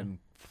 Yeah. In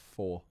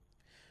 4.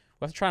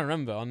 We have to try and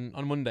remember on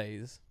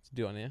Mondays to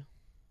do it on here.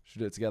 Should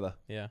we do it together?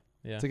 Yeah.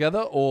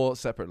 Together or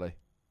separately?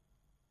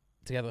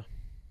 Together.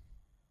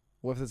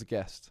 What if there's a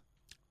guest?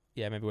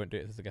 Yeah, maybe we won't do it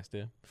if there's a guest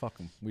here. Fuck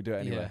them. We do it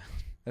anyway.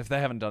 Yeah. If they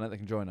haven't done it, they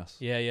can join us.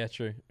 Yeah,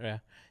 true. Yeah.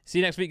 See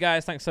you next week,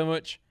 guys. Thanks so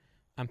much.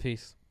 And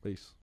peace.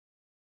 Peace.